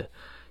been to,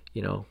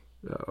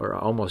 or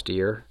almost a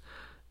year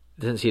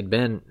since he'd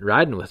been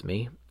riding with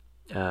me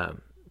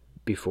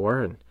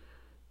before. And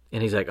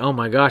he's like, oh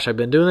my gosh, I've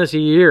been doing this a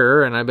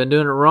year and I've been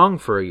doing it wrong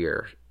for a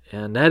year.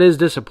 And that is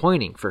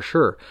disappointing for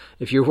sure.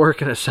 If you're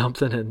working at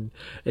something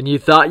and you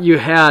thought you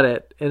had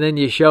it, and then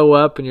you show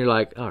up and you're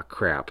like, oh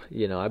crap,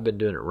 I've been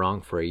doing it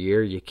wrong for a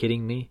year. Are you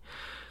kidding me?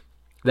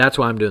 That's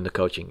why I'm doing the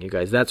coaching, you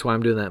guys. That's why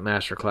I'm doing that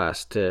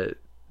masterclass,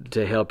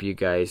 to help you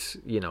guys,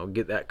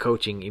 get that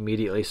coaching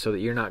immediately so that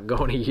you're not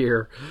going a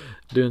year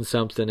doing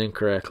something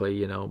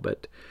incorrectly,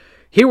 But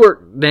he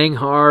worked dang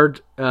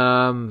hard.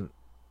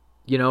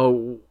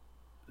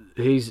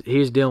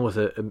 He's dealing with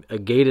a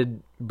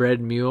gated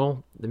bred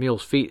mule. The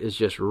mule's feet is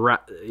just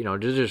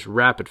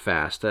rapid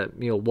fast. That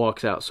mule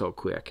walks out so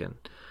quick,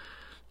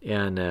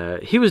 and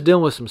he was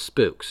dealing with some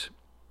spooks.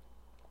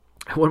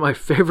 One of my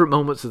favorite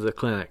moments of the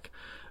clinic,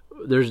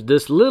 there's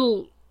this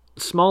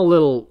small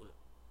little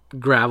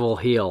gravel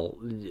hill,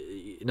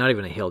 not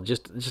even a hill,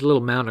 just a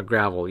little mound of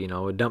gravel,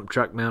 a dump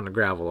truck mound of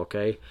gravel,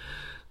 okay?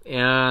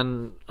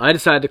 And I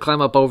decided to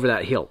climb up over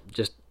that hill,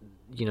 just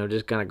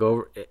kind of go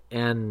over,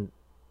 and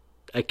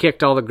I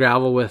kicked all the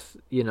gravel with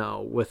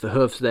the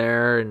hoofs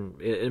there, and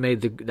it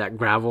made that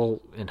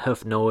gravel and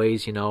hoof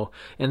noise,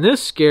 and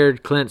this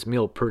scared Clint's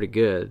mule pretty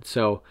good.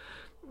 So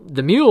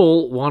the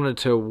mule wanted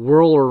to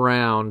whirl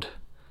around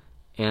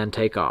and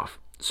take off.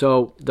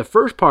 So the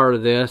first part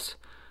of this,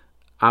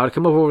 I would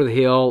come up over the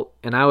hill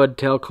and I would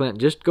tell Clint,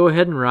 just go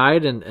ahead and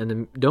ride,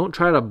 and don't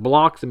try to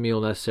block the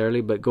mule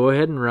necessarily, but go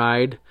ahead and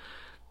ride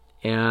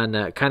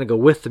and kind of go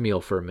with the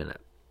mule for a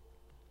minute.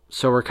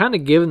 So we're kind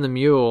of giving the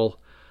mule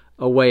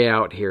a way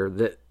out here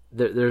that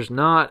there's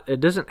not, it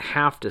doesn't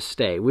have to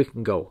stay. We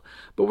can go,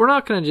 but we're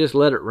not going to just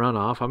let it run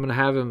off. I'm going to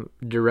have him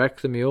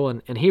direct the mule,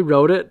 and he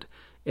rode it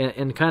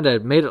and kind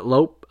of made it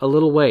lope a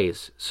little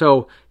ways.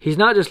 So he's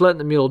not just letting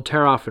the mule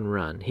tear off and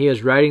run. He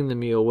is riding the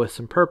mule with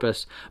some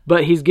purpose,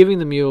 but he's giving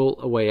the mule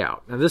a way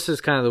out. Now this is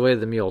kind of the way of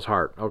the mule's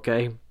heart,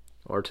 okay?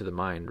 Or to the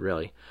mind,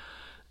 really.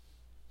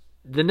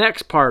 The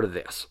next part of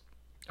this,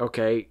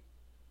 okay,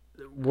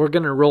 we're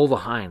going to roll the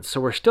hinds.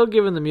 So we're still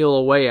giving the mule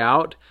a way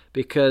out,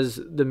 because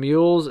the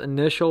mule's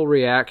initial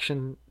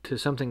reaction to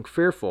something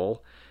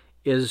fearful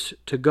is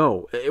to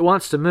go. It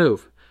wants to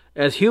move.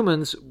 As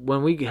humans,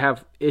 when we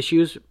have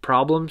issues,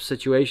 problems,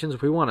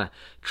 situations, we want to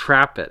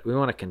trap it. We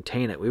want to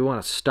contain it. We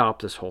want to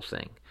stop this whole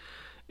thing.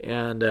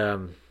 And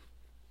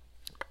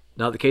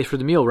not the case for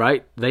the mule,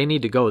 right? They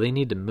need to go. They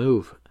need to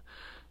move.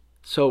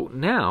 So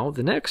now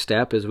the next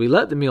step is we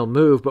let the mule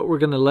move, but we're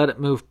going to let it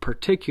move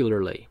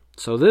particularly.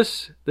 So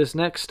this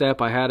next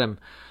step, I had him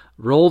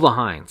roll the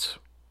hinds.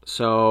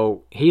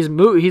 So he's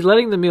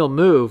letting the mule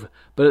move,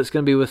 but it's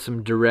going to be with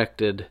some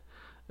directed,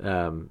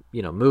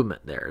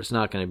 movement there. It's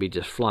not going to be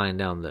just flying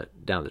down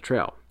the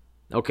trail.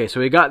 Okay, so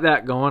we got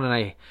that going, and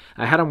I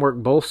had him work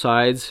both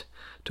sides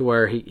to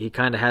where he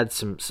kind of had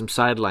some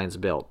sidelines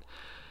built.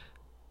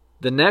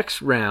 The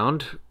next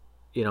round,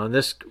 and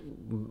this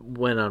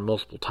went on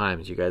multiple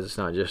times, you guys. It's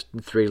not just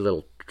 3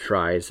 little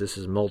tries. This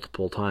is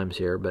multiple times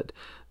here. But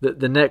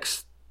the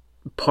next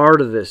part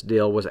of this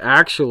deal was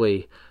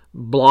actually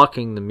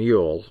blocking the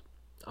mule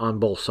on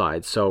both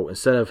sides. So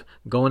instead of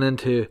going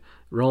into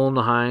rolling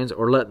the hinds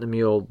or letting the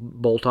mule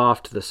bolt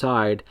off to the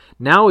side,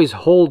 now he's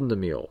holding the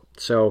mule.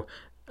 So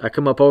I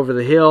come up over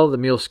the hill, the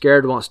mule's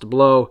scared, wants to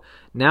blow.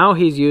 Now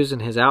he's using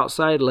his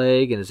outside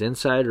leg and his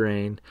inside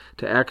rein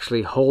to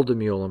actually hold the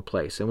mule in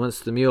place. And once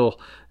the mule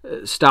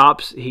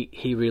stops,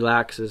 he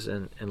relaxes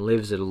and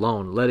leaves it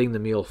alone, letting the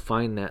mule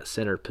find that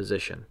center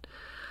position.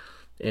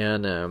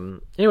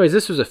 And anyways,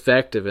 this was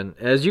effective. And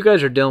as you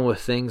guys are dealing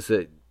with things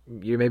that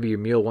maybe your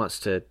mule wants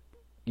to,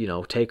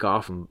 take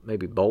off and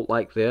maybe bolt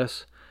like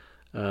this,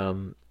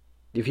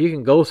 if you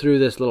can go through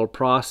this little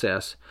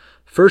process,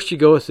 first you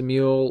go with the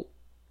mule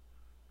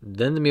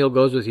then the mule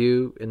goes with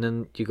you, and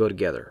then you go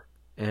together.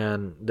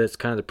 And that's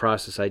kind of the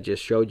process I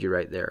just showed you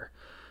right there,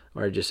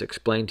 or I just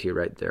explained to you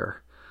right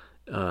there.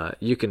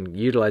 You can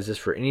utilize this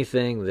for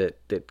anything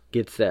that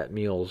gets that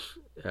mule's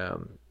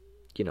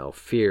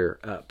fear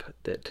up,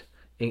 that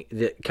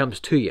comes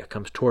to you,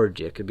 comes towards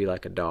you. It could be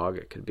like a dog.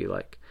 It could be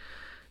like,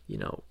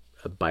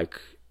 a bike,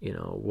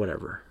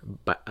 whatever,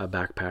 a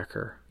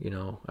backpacker,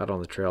 out on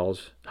the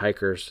trails,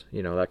 hikers,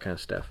 that kind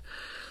of stuff.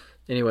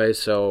 Anyway,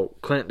 so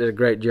Clint did a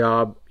great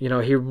job.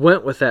 He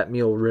went with that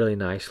mule really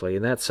nicely,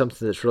 and that's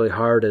something that's really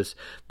hard, is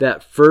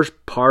that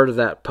first part of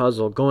that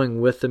puzzle,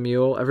 going with the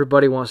mule.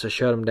 Everybody wants to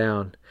shut him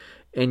down,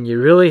 and you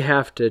really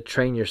have to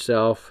train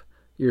yourself,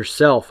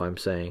 I'm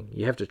saying.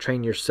 You have to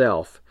train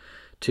yourself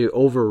to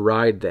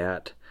override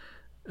that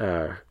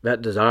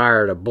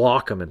desire to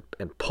block him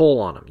and pull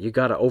on him. You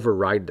got to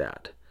override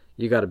that.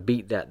 You got to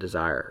beat that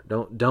desire.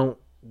 Don't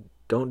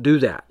do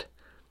that.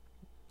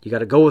 You got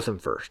to go with him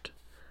first.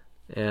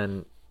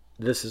 And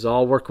this is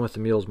all working with the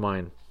mule's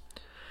mind.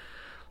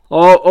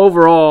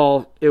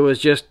 Overall, it was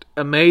just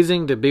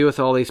amazing to be with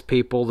all these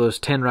people. Those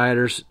 10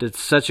 riders did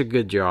such a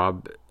good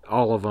job,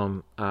 all of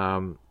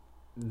them.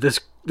 This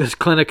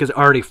clinic is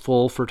already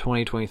full for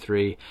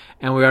 2023,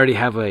 and we already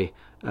have a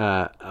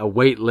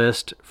wait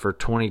list for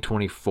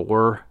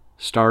 2024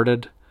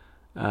 started,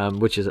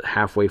 which is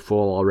halfway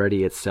full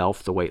already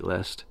itself, the wait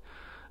list.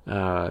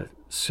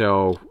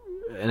 So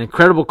an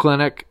incredible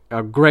clinic,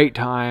 a great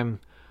time.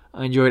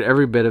 I enjoyed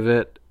every bit of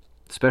it,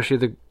 especially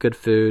the good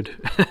food.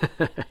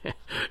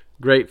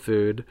 Great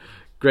food,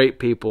 great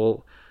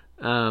people.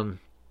 I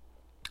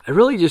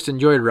really just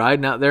enjoyed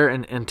riding out there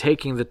and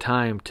taking the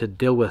time to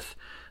deal with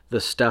the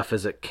stuff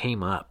as it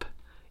came up.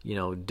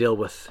 Deal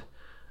with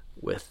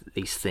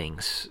these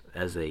things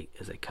as they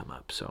come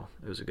up. So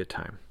it was a good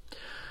time.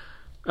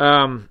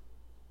 Now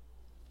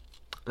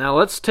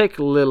let's take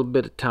a little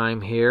bit of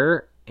time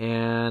here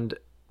and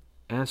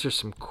answer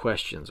some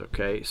questions.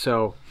 Okay,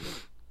 so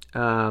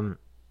I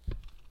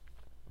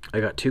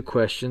got 2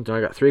 questions. No,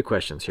 I got 3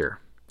 questions here.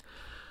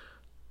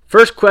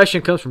 First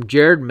question comes from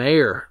Jared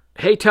Mayer.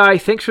 Hey Ty,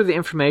 thanks for the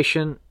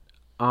information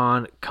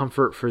on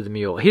Comfort for the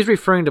Mule. He's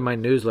referring to my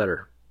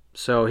newsletter.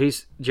 So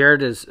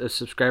Jared is a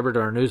subscriber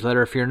to our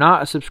newsletter. If you're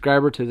not a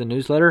subscriber to the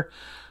newsletter,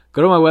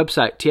 go to my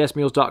website,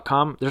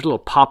 tsmules.com. There's a little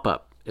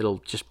pop-up. It'll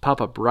just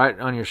pop up right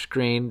on your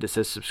screen that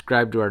says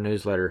subscribe to our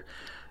newsletter.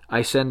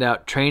 I send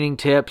out training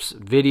tips,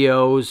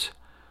 videos,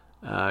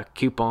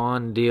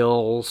 coupon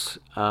deals.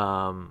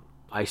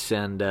 I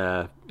send,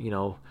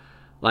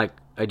 like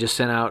I just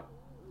sent out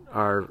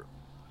our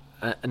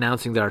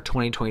announcing that our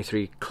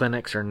 2023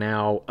 clinics are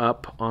now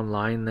up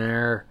online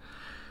there.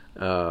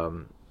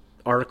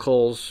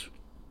 Articles,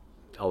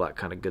 all that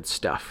kind of good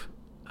stuff.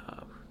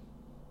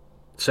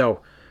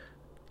 So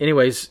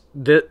anyways,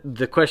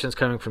 the question's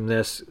coming from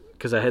this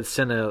because I had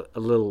sent a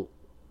little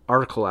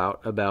article out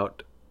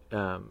about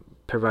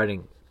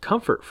providing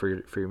comfort for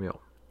your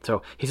mule.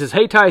 So he says,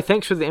 hey Ty,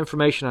 thanks for the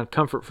information on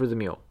Comfort for the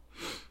Mule.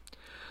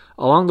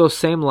 Along those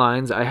same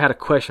lines, I had a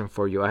question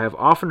for you. I have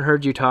often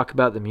heard you talk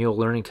about the mule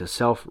learning to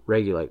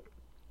self-regulate.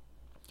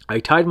 I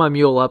tied my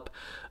mule up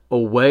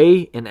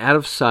away and out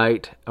of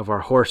sight of our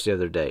horse the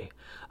other day.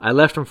 I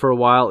left him for a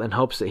while in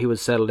hopes that he would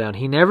settle down.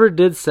 He never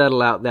did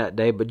settle out that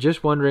day, but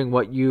just wondering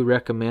what you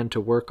recommend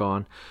to work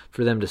on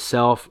for them to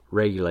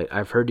self-regulate.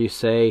 I've heard you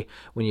say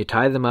when you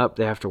tie them up,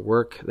 they have to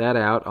work that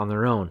out on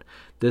their own.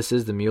 This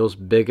is the mule's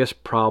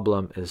biggest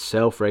problem, is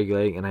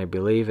self-regulating, and I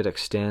believe it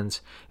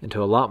extends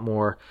into a lot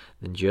more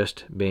than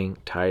just being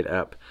tied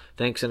up.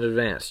 Thanks in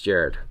advance,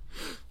 Jared.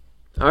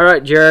 All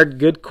right, Jared,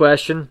 good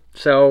question.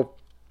 So,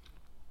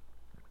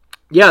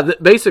 yeah,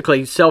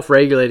 basically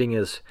self-regulating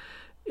is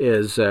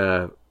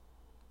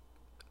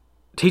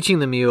teaching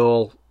the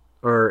mule,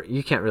 or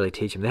you can't really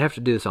teach them. They have to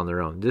do this on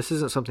their own. This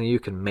isn't something you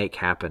can make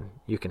happen.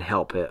 You can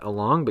help it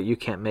along, but you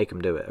can't make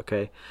them do it,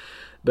 okay?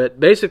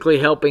 But basically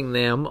helping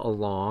them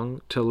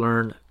along to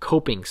learn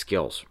coping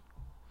skills.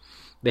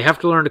 They have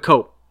to learn to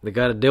cope. They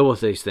got to deal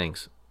with these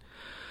things.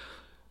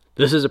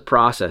 This is a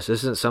process.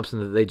 This isn't something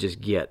that they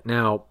just get.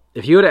 Now,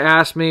 if you would have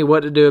asked me what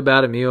to do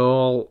about a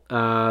mule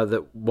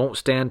that won't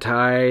stand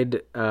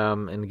tied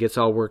and gets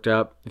all worked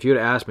up, if you would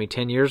have asked me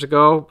 10 years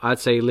ago, I'd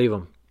say leave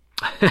them.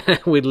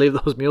 We'd leave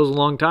those mules a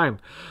long time.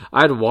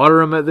 I'd water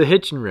them at the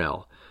hitching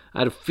rail.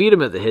 I'd feed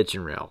them at the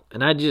hitching rail,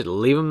 and I'd just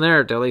leave them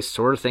there until they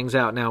sort things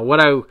out. Now, what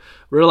I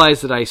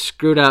realized that I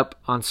screwed up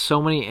on so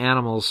many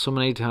animals so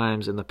many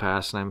times in the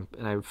past, and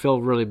I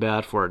feel really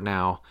bad for it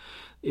now,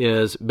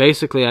 is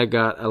basically I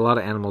got a lot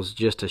of animals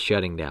just to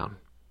shutting down.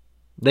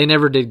 They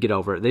never did get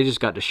over it. They just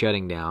got to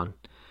shutting down,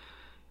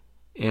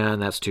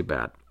 and that's too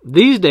bad.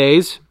 These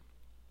days,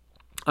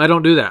 I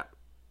don't do that.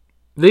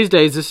 These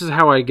days, this is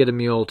how I get a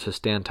mule to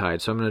stand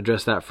tied. So I'm going to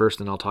address that first,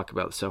 and I'll talk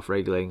about the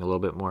self-regulating a little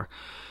bit more.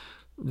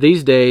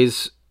 These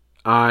days,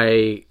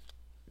 I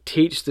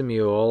teach the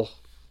mule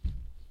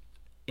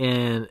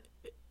in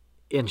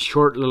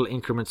short little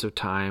increments of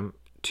time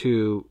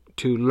to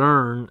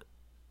learn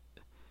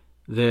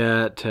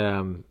that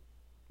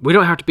we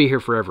don't have to be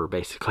here forever,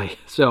 basically.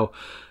 So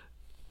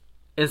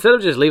instead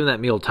of just leaving that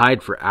mule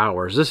tied for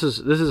hours, this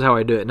is how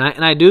I do it.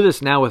 And I do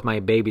this now with my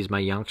babies, my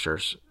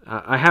youngsters.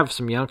 I have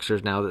some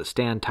youngsters now that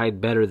stand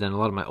tied better than a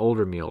lot of my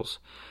older mules,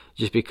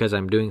 just because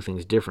I'm doing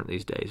things different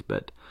these days.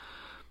 But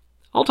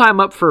I'll tie them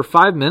up for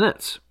 5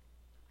 minutes.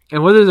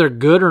 And whether they're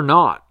good or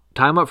not,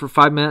 tie them up for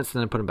 5 minutes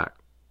and then put them back.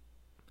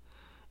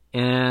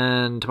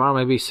 And tomorrow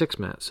maybe 6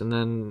 minutes, and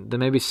then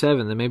maybe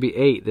 7, then maybe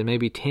 8, then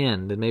maybe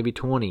 10, then maybe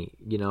 20,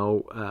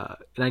 and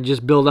I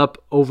just build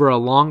up over a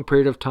long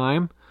period of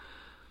time.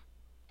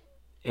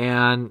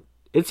 And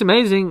it's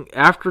amazing.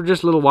 After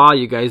just a little while,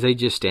 you guys, they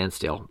just stand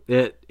still.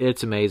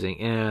 It's amazing.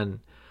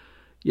 And,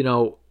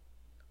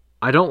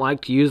 I don't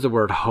like to use the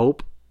word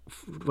hope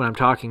when I'm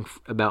talking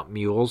about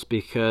mules,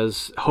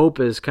 because hope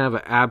is kind of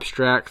an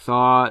abstract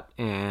thought.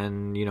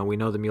 And, we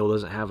know the mule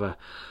doesn't have a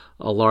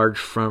large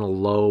frontal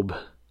lobe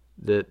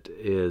that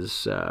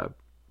is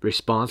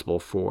responsible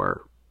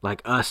for,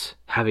 like us,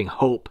 having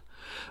hope.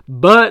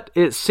 But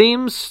it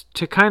seems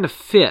to kind of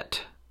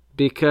fit,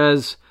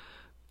 because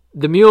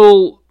the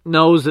mule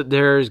knows that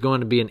there's going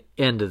to be an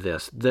end to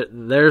this. That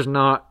there's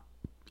not,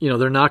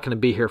 they're not going to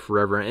be here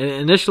forever. And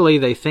initially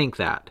they think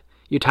that.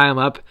 You tie them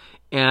up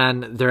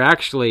and they're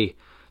actually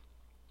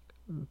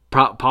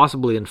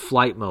possibly in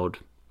flight mode.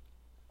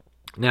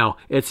 Now,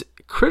 it's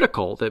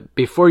critical that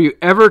before you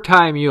ever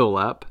tie a mule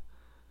up,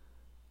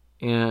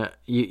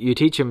 you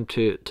teach them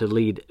to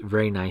lead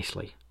very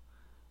nicely.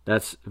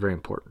 That's very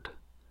important.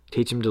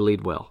 Teach them to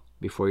lead well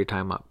before you tie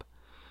them up.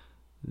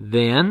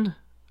 Then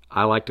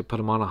I like to put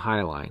them on a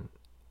high line.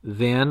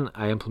 Then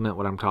I implement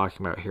what I'm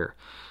talking about here.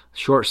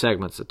 Short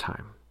segments of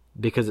time.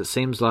 Because it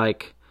seems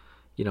like,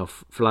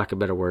 for lack of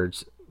better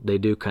words, they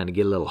do kind of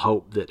get a little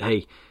hope that,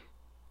 hey,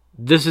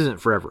 this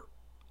isn't forever.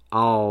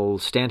 I'll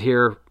stand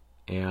here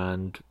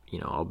and,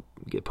 I'll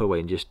get put away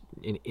in just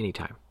any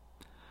time.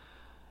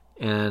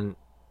 And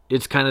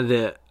it's kind of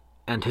the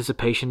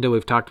anticipation deal.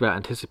 We've talked about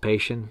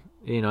anticipation.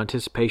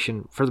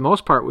 Anticipation, for the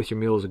most part, with your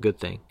mule is a good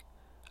thing.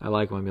 I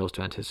like my mules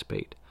to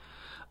anticipate.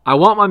 I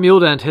want my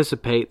mule to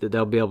anticipate that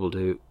they'll be able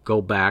to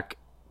go back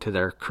to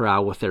their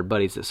corral with their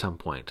buddies at some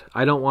point.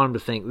 I don't want them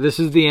to think, this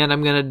is the end,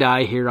 I'm going to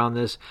die here on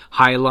this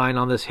high line,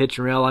 on this hitch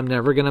and rail, I'm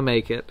never going to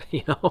make it.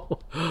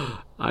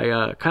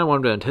 I kind of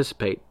want them to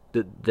anticipate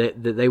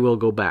that they will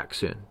go back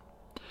soon.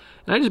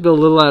 And I just build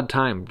a little at a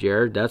time,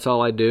 Jared. That's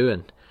all I do,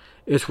 and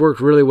it's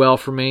worked really well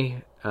for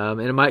me. And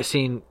it might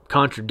seem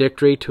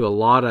contradictory to a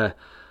lot of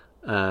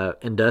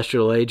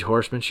industrial age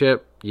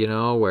horsemanship,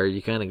 where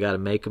you kind of got to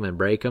make them and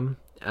break them.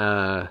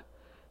 The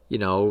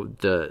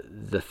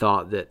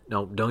thought that,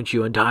 no, don't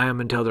you untie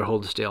them until they're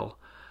holding still.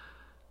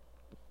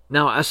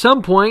 Now, at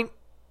some point,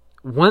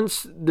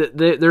 once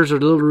there's a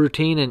little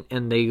routine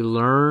and they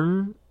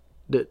learn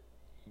that,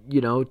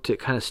 to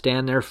kind of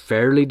stand there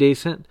fairly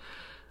decent,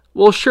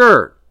 well,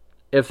 sure,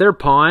 if they're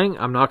pawing,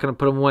 I'm not going to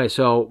put them away.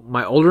 So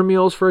my older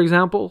mules, for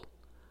example,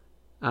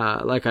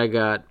 like I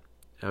got,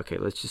 okay,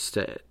 let's just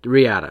say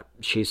Riata,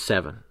 she's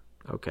 7,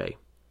 okay.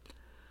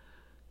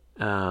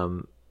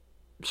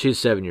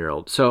 She's a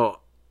 7-year-old. So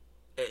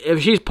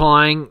if she's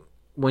pawing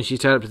when she's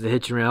tied up to the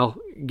hitch and rail,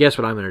 guess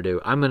what I'm going to do?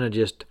 I'm going to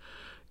just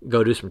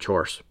go do some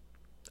chores.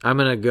 I'm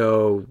going to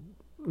go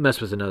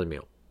mess with another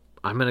mule.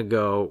 I'm going to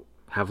go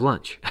have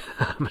lunch.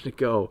 I'm going to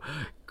go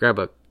grab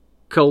a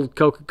cold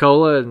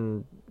Coca-Cola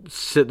and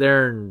sit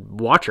there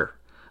and watch her.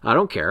 I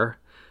don't care.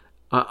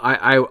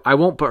 I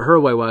won't put her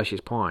away while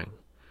she's pawing.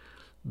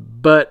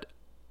 But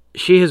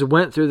she has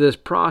went through this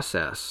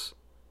process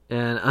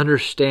and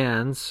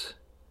understands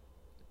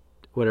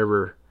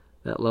whatever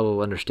that level of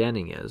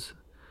understanding is,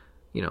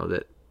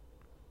 that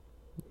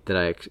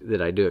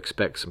I do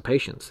expect some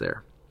patience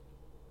there.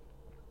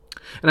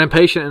 And I'm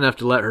patient enough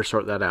to let her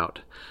sort that out.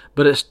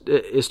 But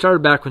it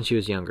started back when she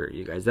was younger,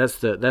 you guys. That's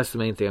the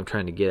main thing I'm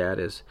trying to get at,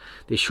 is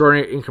these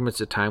short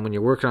increments of time. When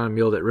you're working on a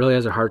mule that really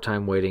has a hard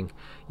time waiting,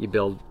 you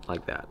build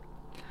like that.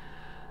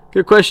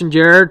 Good question,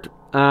 Jared.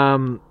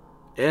 And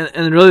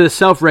really the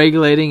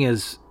self-regulating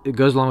it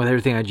goes along with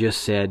everything I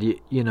just said.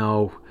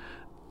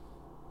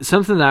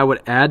 Something that I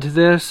would add to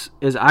this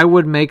is I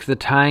would make the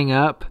tying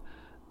up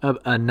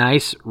a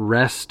nice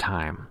rest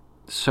time.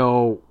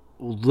 So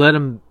let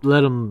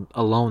them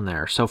alone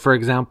there. So for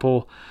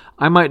example,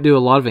 I might do a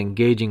lot of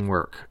engaging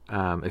work.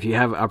 If you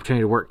have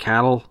opportunity to work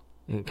cattle,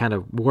 and kind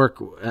of work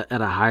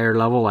at a higher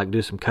level, like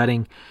do some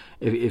cutting.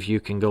 If you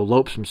can go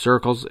lope some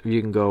circles, if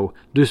you can go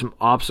do some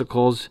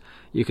obstacles,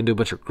 you can do a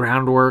bunch of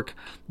groundwork.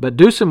 But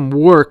do some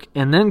work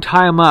and then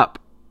tie them up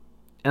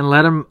and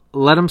let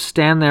them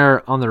stand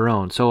there on their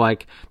own. So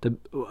like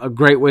a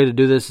great way to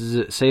do this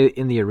is, say,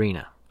 in the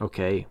arena,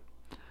 okay?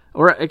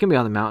 Or it can be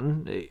on the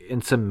mountain,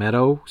 in some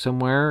meadow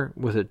somewhere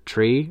with a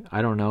tree,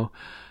 I don't know.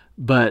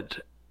 But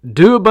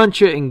do a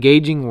bunch of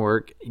engaging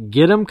work,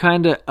 get them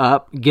kind of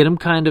up, get them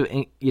kind of,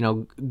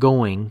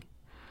 going,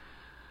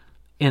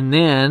 and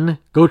then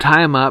go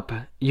tie them up,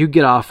 you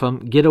get off them,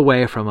 get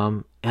away from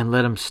them, and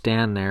let them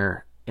stand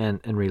there and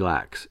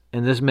relax.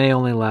 And this may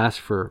only last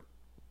for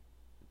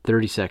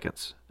 30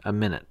 seconds, a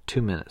minute,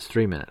 2 minutes,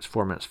 3 minutes,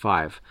 4 minutes,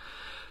 5.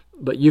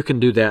 But you can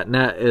do that, and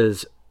that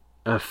is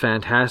a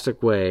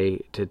fantastic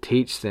way to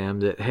teach them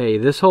that, hey,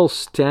 this whole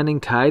standing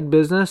tide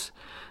business,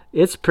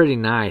 it's pretty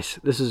nice.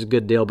 This is a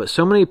good deal. But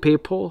so many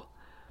people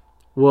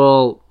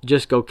will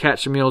just go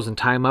catch the mules and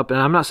tie them up. And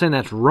I'm not saying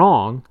that's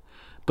wrong,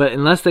 but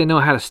unless they know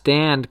how to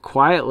stand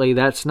quietly,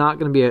 that's not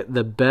going to be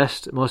the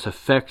best, most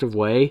effective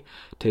way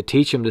to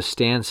teach them to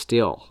stand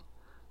still.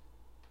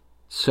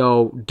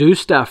 So do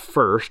stuff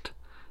first,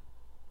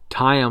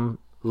 tie them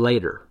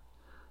later.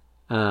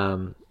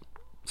 So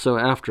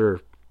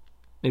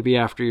maybe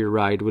after your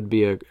ride would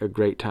be a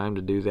great time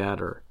to do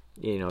that, or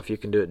if you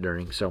can do it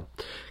during. So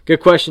good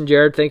question,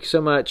 Jared. Thank you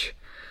so much.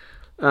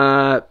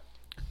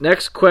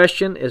 Next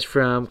question is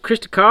from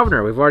Christy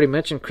Kovner. We've already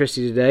mentioned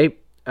Christy today.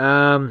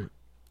 While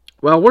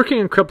working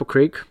in Cripple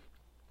Creek,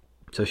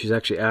 so she's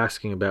actually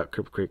asking about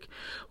Cripple Creek.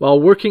 While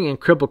working in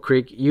Cripple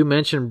Creek, you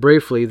mentioned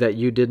briefly that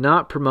you did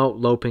not promote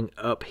loping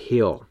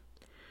uphill.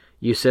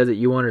 You said that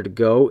you wanted to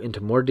go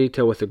into more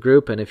detail with the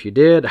group, and if you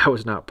did, I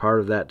was not part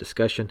of that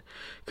discussion.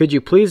 Could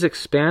you please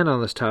expand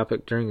on this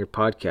topic during your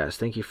podcast?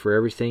 Thank you for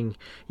everything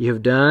you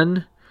have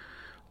done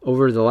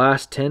over the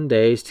last 10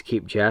 days to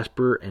keep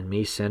Jasper and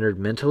me centered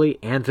mentally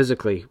and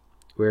physically.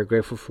 We are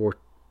grateful for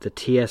the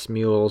TS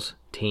Mules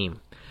team.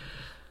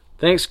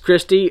 Thanks,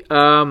 Christy.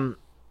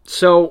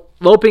 So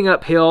loping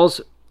up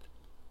hills,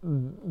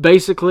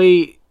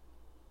 basically,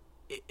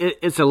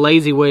 it's a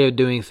lazy way of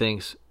doing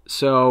things.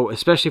 So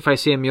especially if I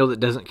see a mule that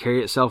doesn't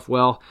carry itself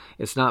well,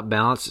 it's not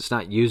balanced, it's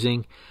not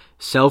using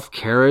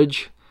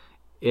self-carriage,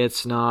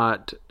 it's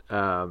not,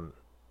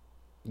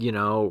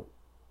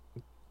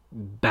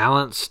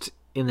 balanced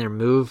in their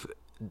move.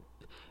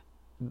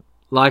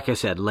 Like I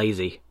said,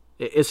 lazy.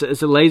 It's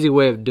a lazy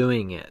way of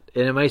doing it.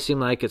 And it may seem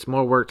like it's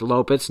more work to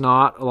lope. It's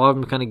not. A lot of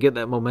them kind of get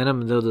that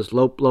momentum and they'll just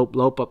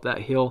lope up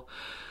that hill.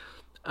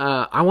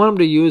 I want them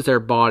to use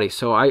their body.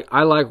 So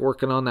I like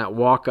working on that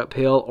walk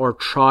uphill or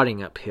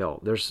trotting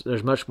uphill. There's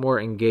much more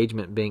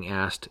engagement being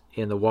asked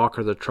in the walk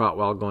or the trot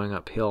while going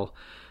uphill.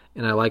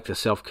 And I like the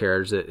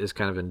self-carriage that is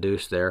kind of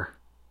induced there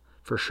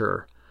for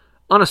sure.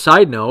 On a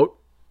side note,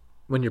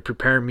 when you're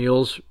preparing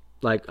mules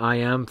like I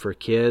am for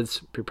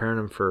kids, preparing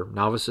them for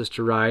novices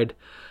to ride,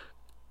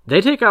 they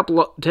take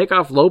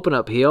off loping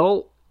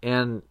uphill,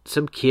 and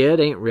some kid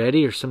ain't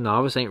ready or some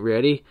novice ain't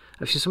ready.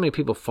 I've seen so many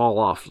people fall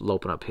off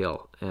loping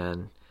uphill,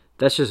 and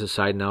that's just a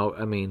side note.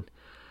 I mean,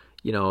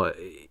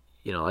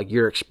 like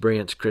you're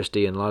experienced,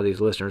 Christy, and a lot of these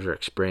listeners are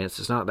experienced.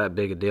 It's not that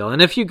big a deal.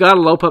 And if you got to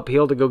lope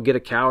uphill to go get a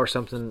cow or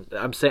something,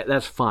 I'm saying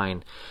that's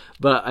fine.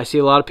 But I see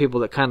a lot of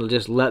people that kind of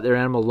just let their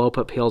animal lope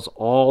up hills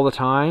all the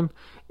time.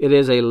 It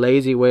is a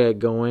lazy way of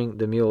going.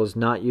 The mule is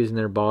not using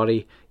their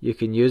body. You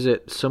can use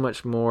it so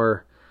much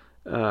more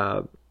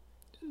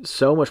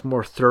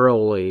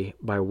thoroughly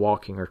by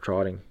walking or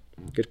trotting.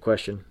 Good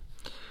question.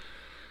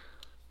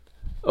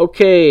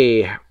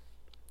 Okay.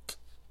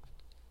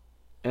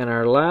 And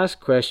our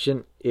last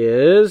question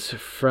is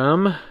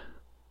from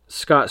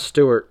Scott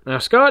Stewart. Now,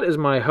 Scott is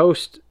my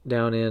host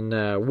down in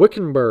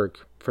Wickenburg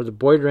for the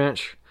Boyd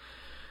Ranch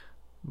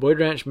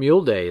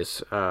Mule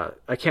Days.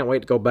 I can't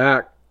wait to go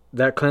back.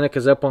 That clinic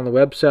is up on the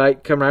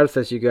website. Come ride with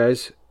us, you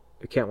guys.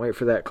 I can't wait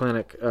for that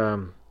clinic.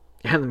 And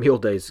the Mule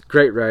Days.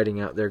 Great riding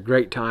out there.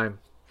 Great time.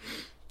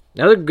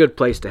 Another good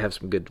place to have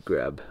some good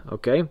grub.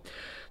 Okay?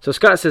 So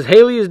Scott says,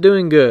 Haley is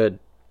doing good.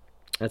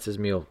 That's his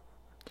mule.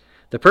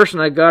 The person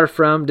I got her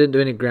from didn't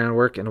do any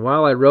groundwork, and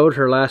while I rode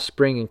her last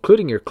spring,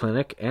 including your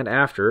clinic, and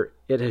after,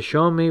 it has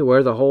shown me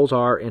where the holes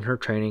are in her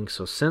training.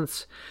 So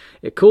since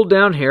it cooled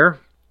down here,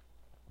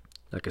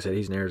 like I said,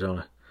 he's in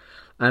Arizona,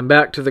 I'm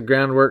back to the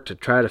groundwork to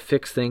try to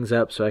fix things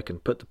up so I can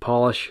put the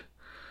polish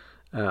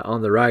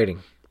on the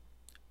riding.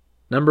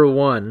 Number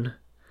one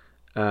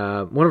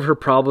of her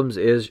problems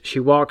is she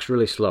walks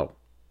really slow.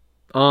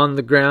 On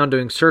the ground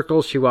doing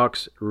circles, she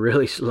walks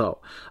really slow.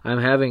 I'm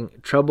having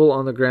trouble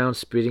on the ground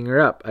speeding her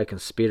up. I can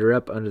speed her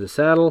up under the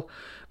saddle,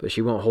 but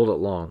she won't hold it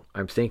long.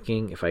 I'm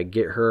thinking if I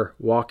get her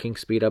walking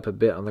speed up a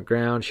bit on the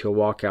ground, she'll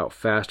walk out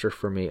faster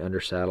for me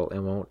under saddle and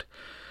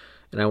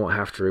I won't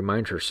have to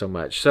remind her so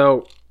much.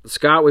 So,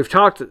 Scott, we've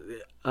talked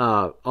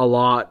a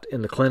lot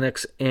in the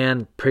clinics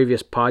and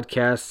previous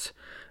podcasts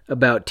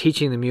about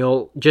teaching the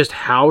mule just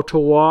how to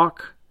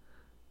walk.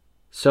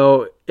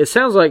 So it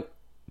sounds like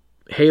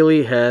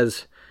Haley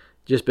has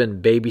just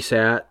been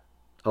babysat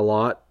a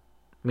lot,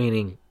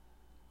 meaning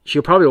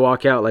she'll probably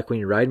walk out like when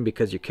you're riding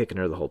because you're kicking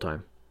her the whole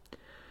time.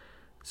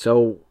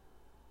 So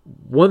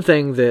one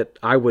thing that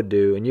I would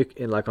do,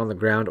 and like on the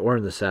ground or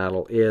in the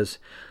saddle, is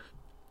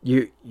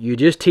you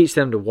just teach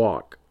them to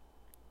walk.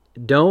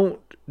 Don't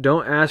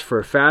ask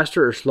for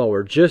faster or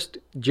slower. Just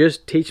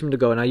teach them to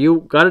go. Now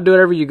you got to do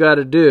whatever you got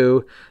to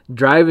do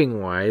driving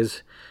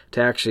wise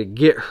to actually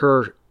get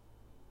her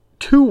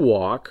to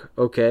walk,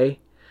 okay?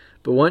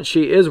 But once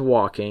she is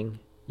walking,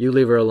 you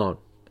leave her alone.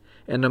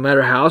 And no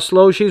matter how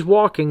slow she's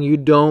walking, you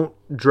don't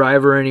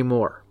drive her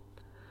anymore.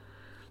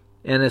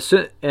 And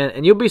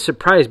you'll be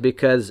surprised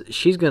because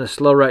she's going to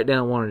slow right down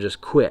and want to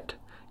just quit.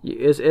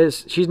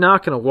 She's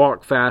not going to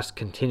walk fast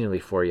continually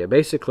for you.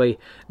 Basically,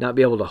 not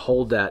be able to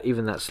hold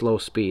even that slow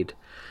speed.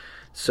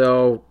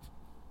 So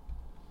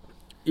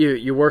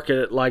you work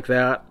it like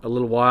that a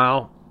little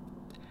while,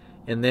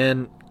 and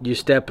then you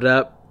step it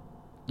up.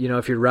 You know,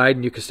 if you're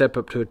riding, you can step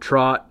up to a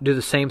trot. Do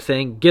the same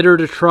thing. Get her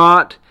to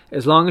trot.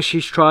 As long as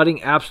she's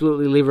trotting,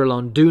 absolutely leave her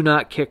alone. Do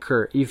not kick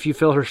her. If you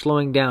feel her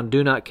slowing down,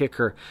 do not kick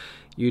her.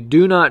 You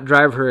do not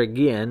drive her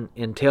again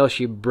until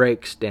she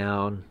breaks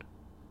down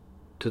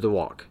to the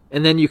walk.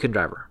 And then you can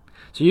drive her.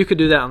 So you could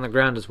do that on the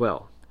ground as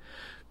well.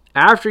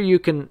 After you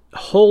can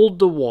hold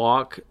the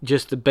walk,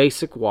 just the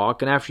basic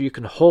walk, and after you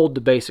can hold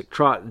the basic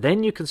trot,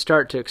 then you can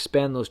start to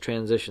expand those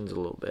transitions a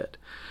little bit.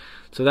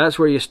 So that's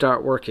where you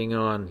start working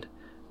on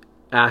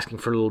asking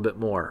for a little bit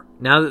more.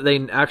 Now that they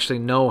actually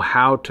know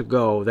how to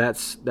go,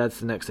 that's the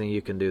next thing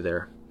you can do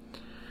there.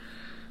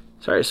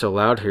 Sorry it's so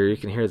loud here. You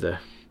can hear the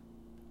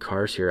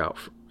cars here out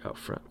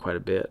front quite a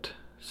bit.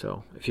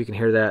 So if you can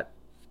hear that,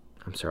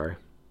 I'm sorry.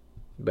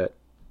 But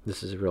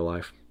this is real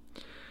life.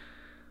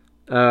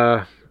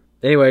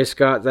 Anyway,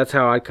 Scott, that's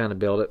how I kind of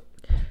build it.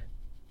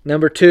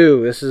 Number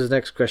 2, this is the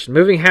next question.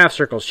 Moving half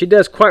circles. She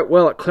does quite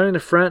well at clearing the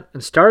front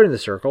and starting the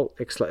circle,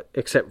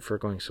 except for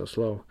going so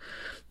slow.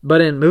 But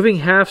in moving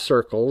half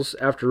circles,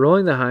 after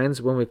rolling the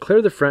hinds, when we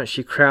clear the front,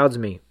 she crowds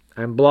me.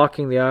 I'm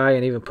blocking the eye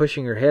and even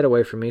pushing her head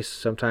away from me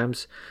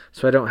sometimes,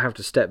 so I don't have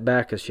to step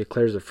back as she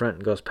clears the front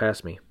and goes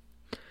past me.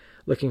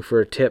 Looking for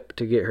a tip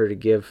to get her to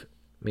give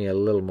me a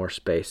little more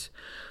space.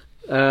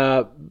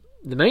 The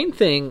main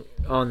thing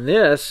on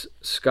this,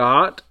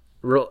 Scott,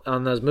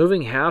 on those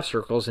moving half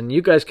circles, and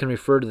you guys can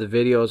refer to the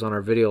videos on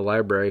our video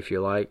library if you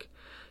like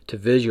to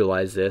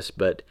visualize this,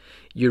 but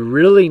you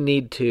really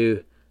need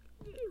to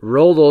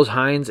roll those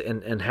hinds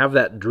and have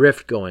that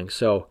drift going.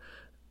 So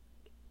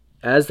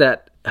as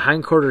that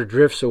hindquarter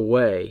drifts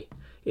away,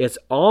 it's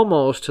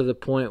almost to the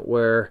point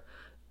where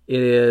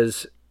it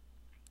is,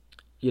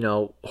 you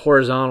know,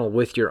 horizontal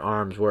with your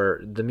arms,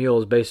 where the mule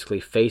is basically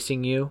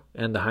facing you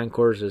and the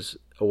hindquarters is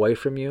away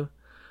from you.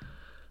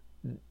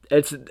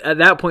 It's at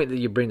that point that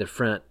you bring the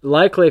front.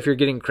 Likely, if you're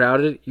getting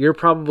crowded, you're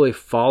probably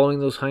following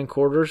those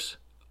hindquarters,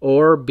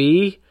 or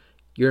B,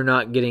 you're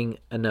not getting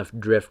enough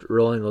drift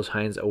rolling those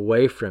hinds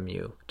away from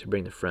you to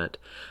bring the front.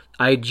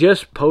 I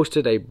just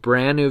posted a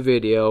brand new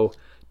video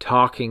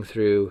talking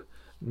through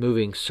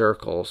moving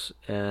circles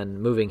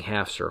and moving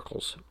half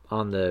circles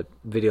on the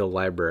video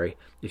library.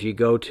 If you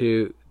go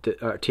to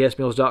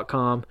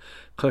tsmules.com,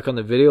 click on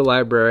the video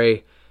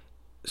library,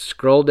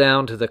 scroll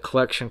down to the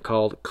collection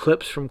called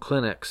Clips from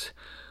Clinics.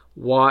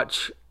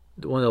 Watch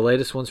one of the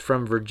latest ones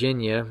from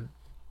Virginia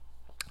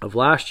of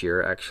last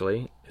year,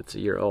 actually. It's a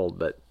year old,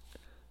 but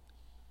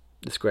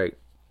it's great.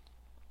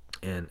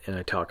 And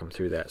I talk them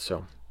through that.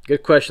 So,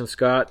 good question,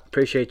 Scott.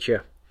 Appreciate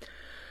you.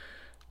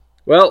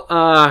 Well,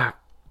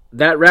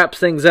 that wraps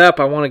things up.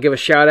 I want to give a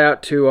shout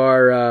out to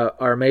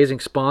our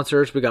amazing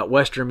sponsors. We got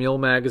Western Mule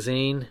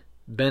Magazine.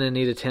 Ben and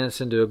Nita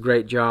Tennyson do a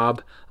great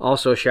job.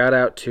 Also, a shout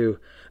out to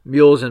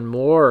Mules and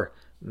More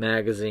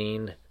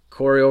Magazine.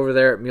 Corey over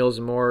there at Mules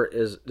and More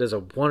does a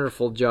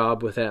wonderful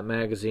job with that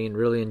magazine.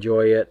 Really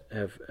enjoy it.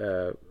 Have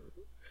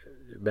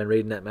been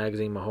reading that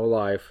magazine my whole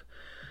life.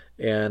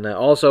 And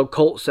also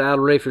Colt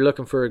Saddlery. If you're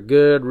looking for a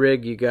good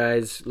rig, you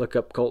guys look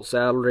up Colt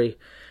Saddlery.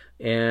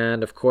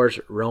 And of course,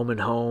 Roman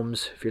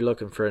Homes. If you're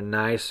looking for a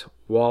nice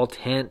wall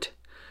tent,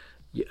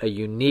 a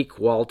unique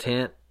wall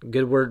tent,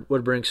 good wood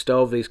burning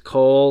stove. These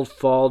cold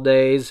fall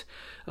days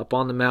up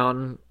on the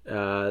mountain,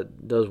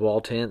 those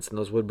wall tents and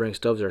those wood burning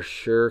stoves are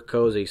sure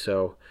cozy.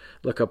 So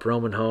look up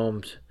Roman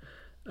Homes,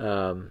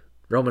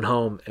 Roman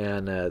Home,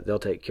 and they'll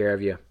take care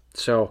of you.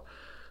 So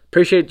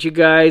appreciate you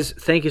guys.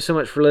 Thank you so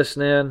much for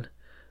listening.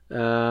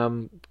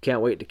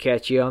 Can't wait to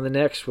catch you on the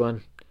next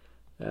one.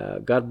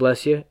 God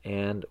bless you,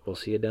 and we'll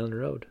see you down the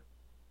road.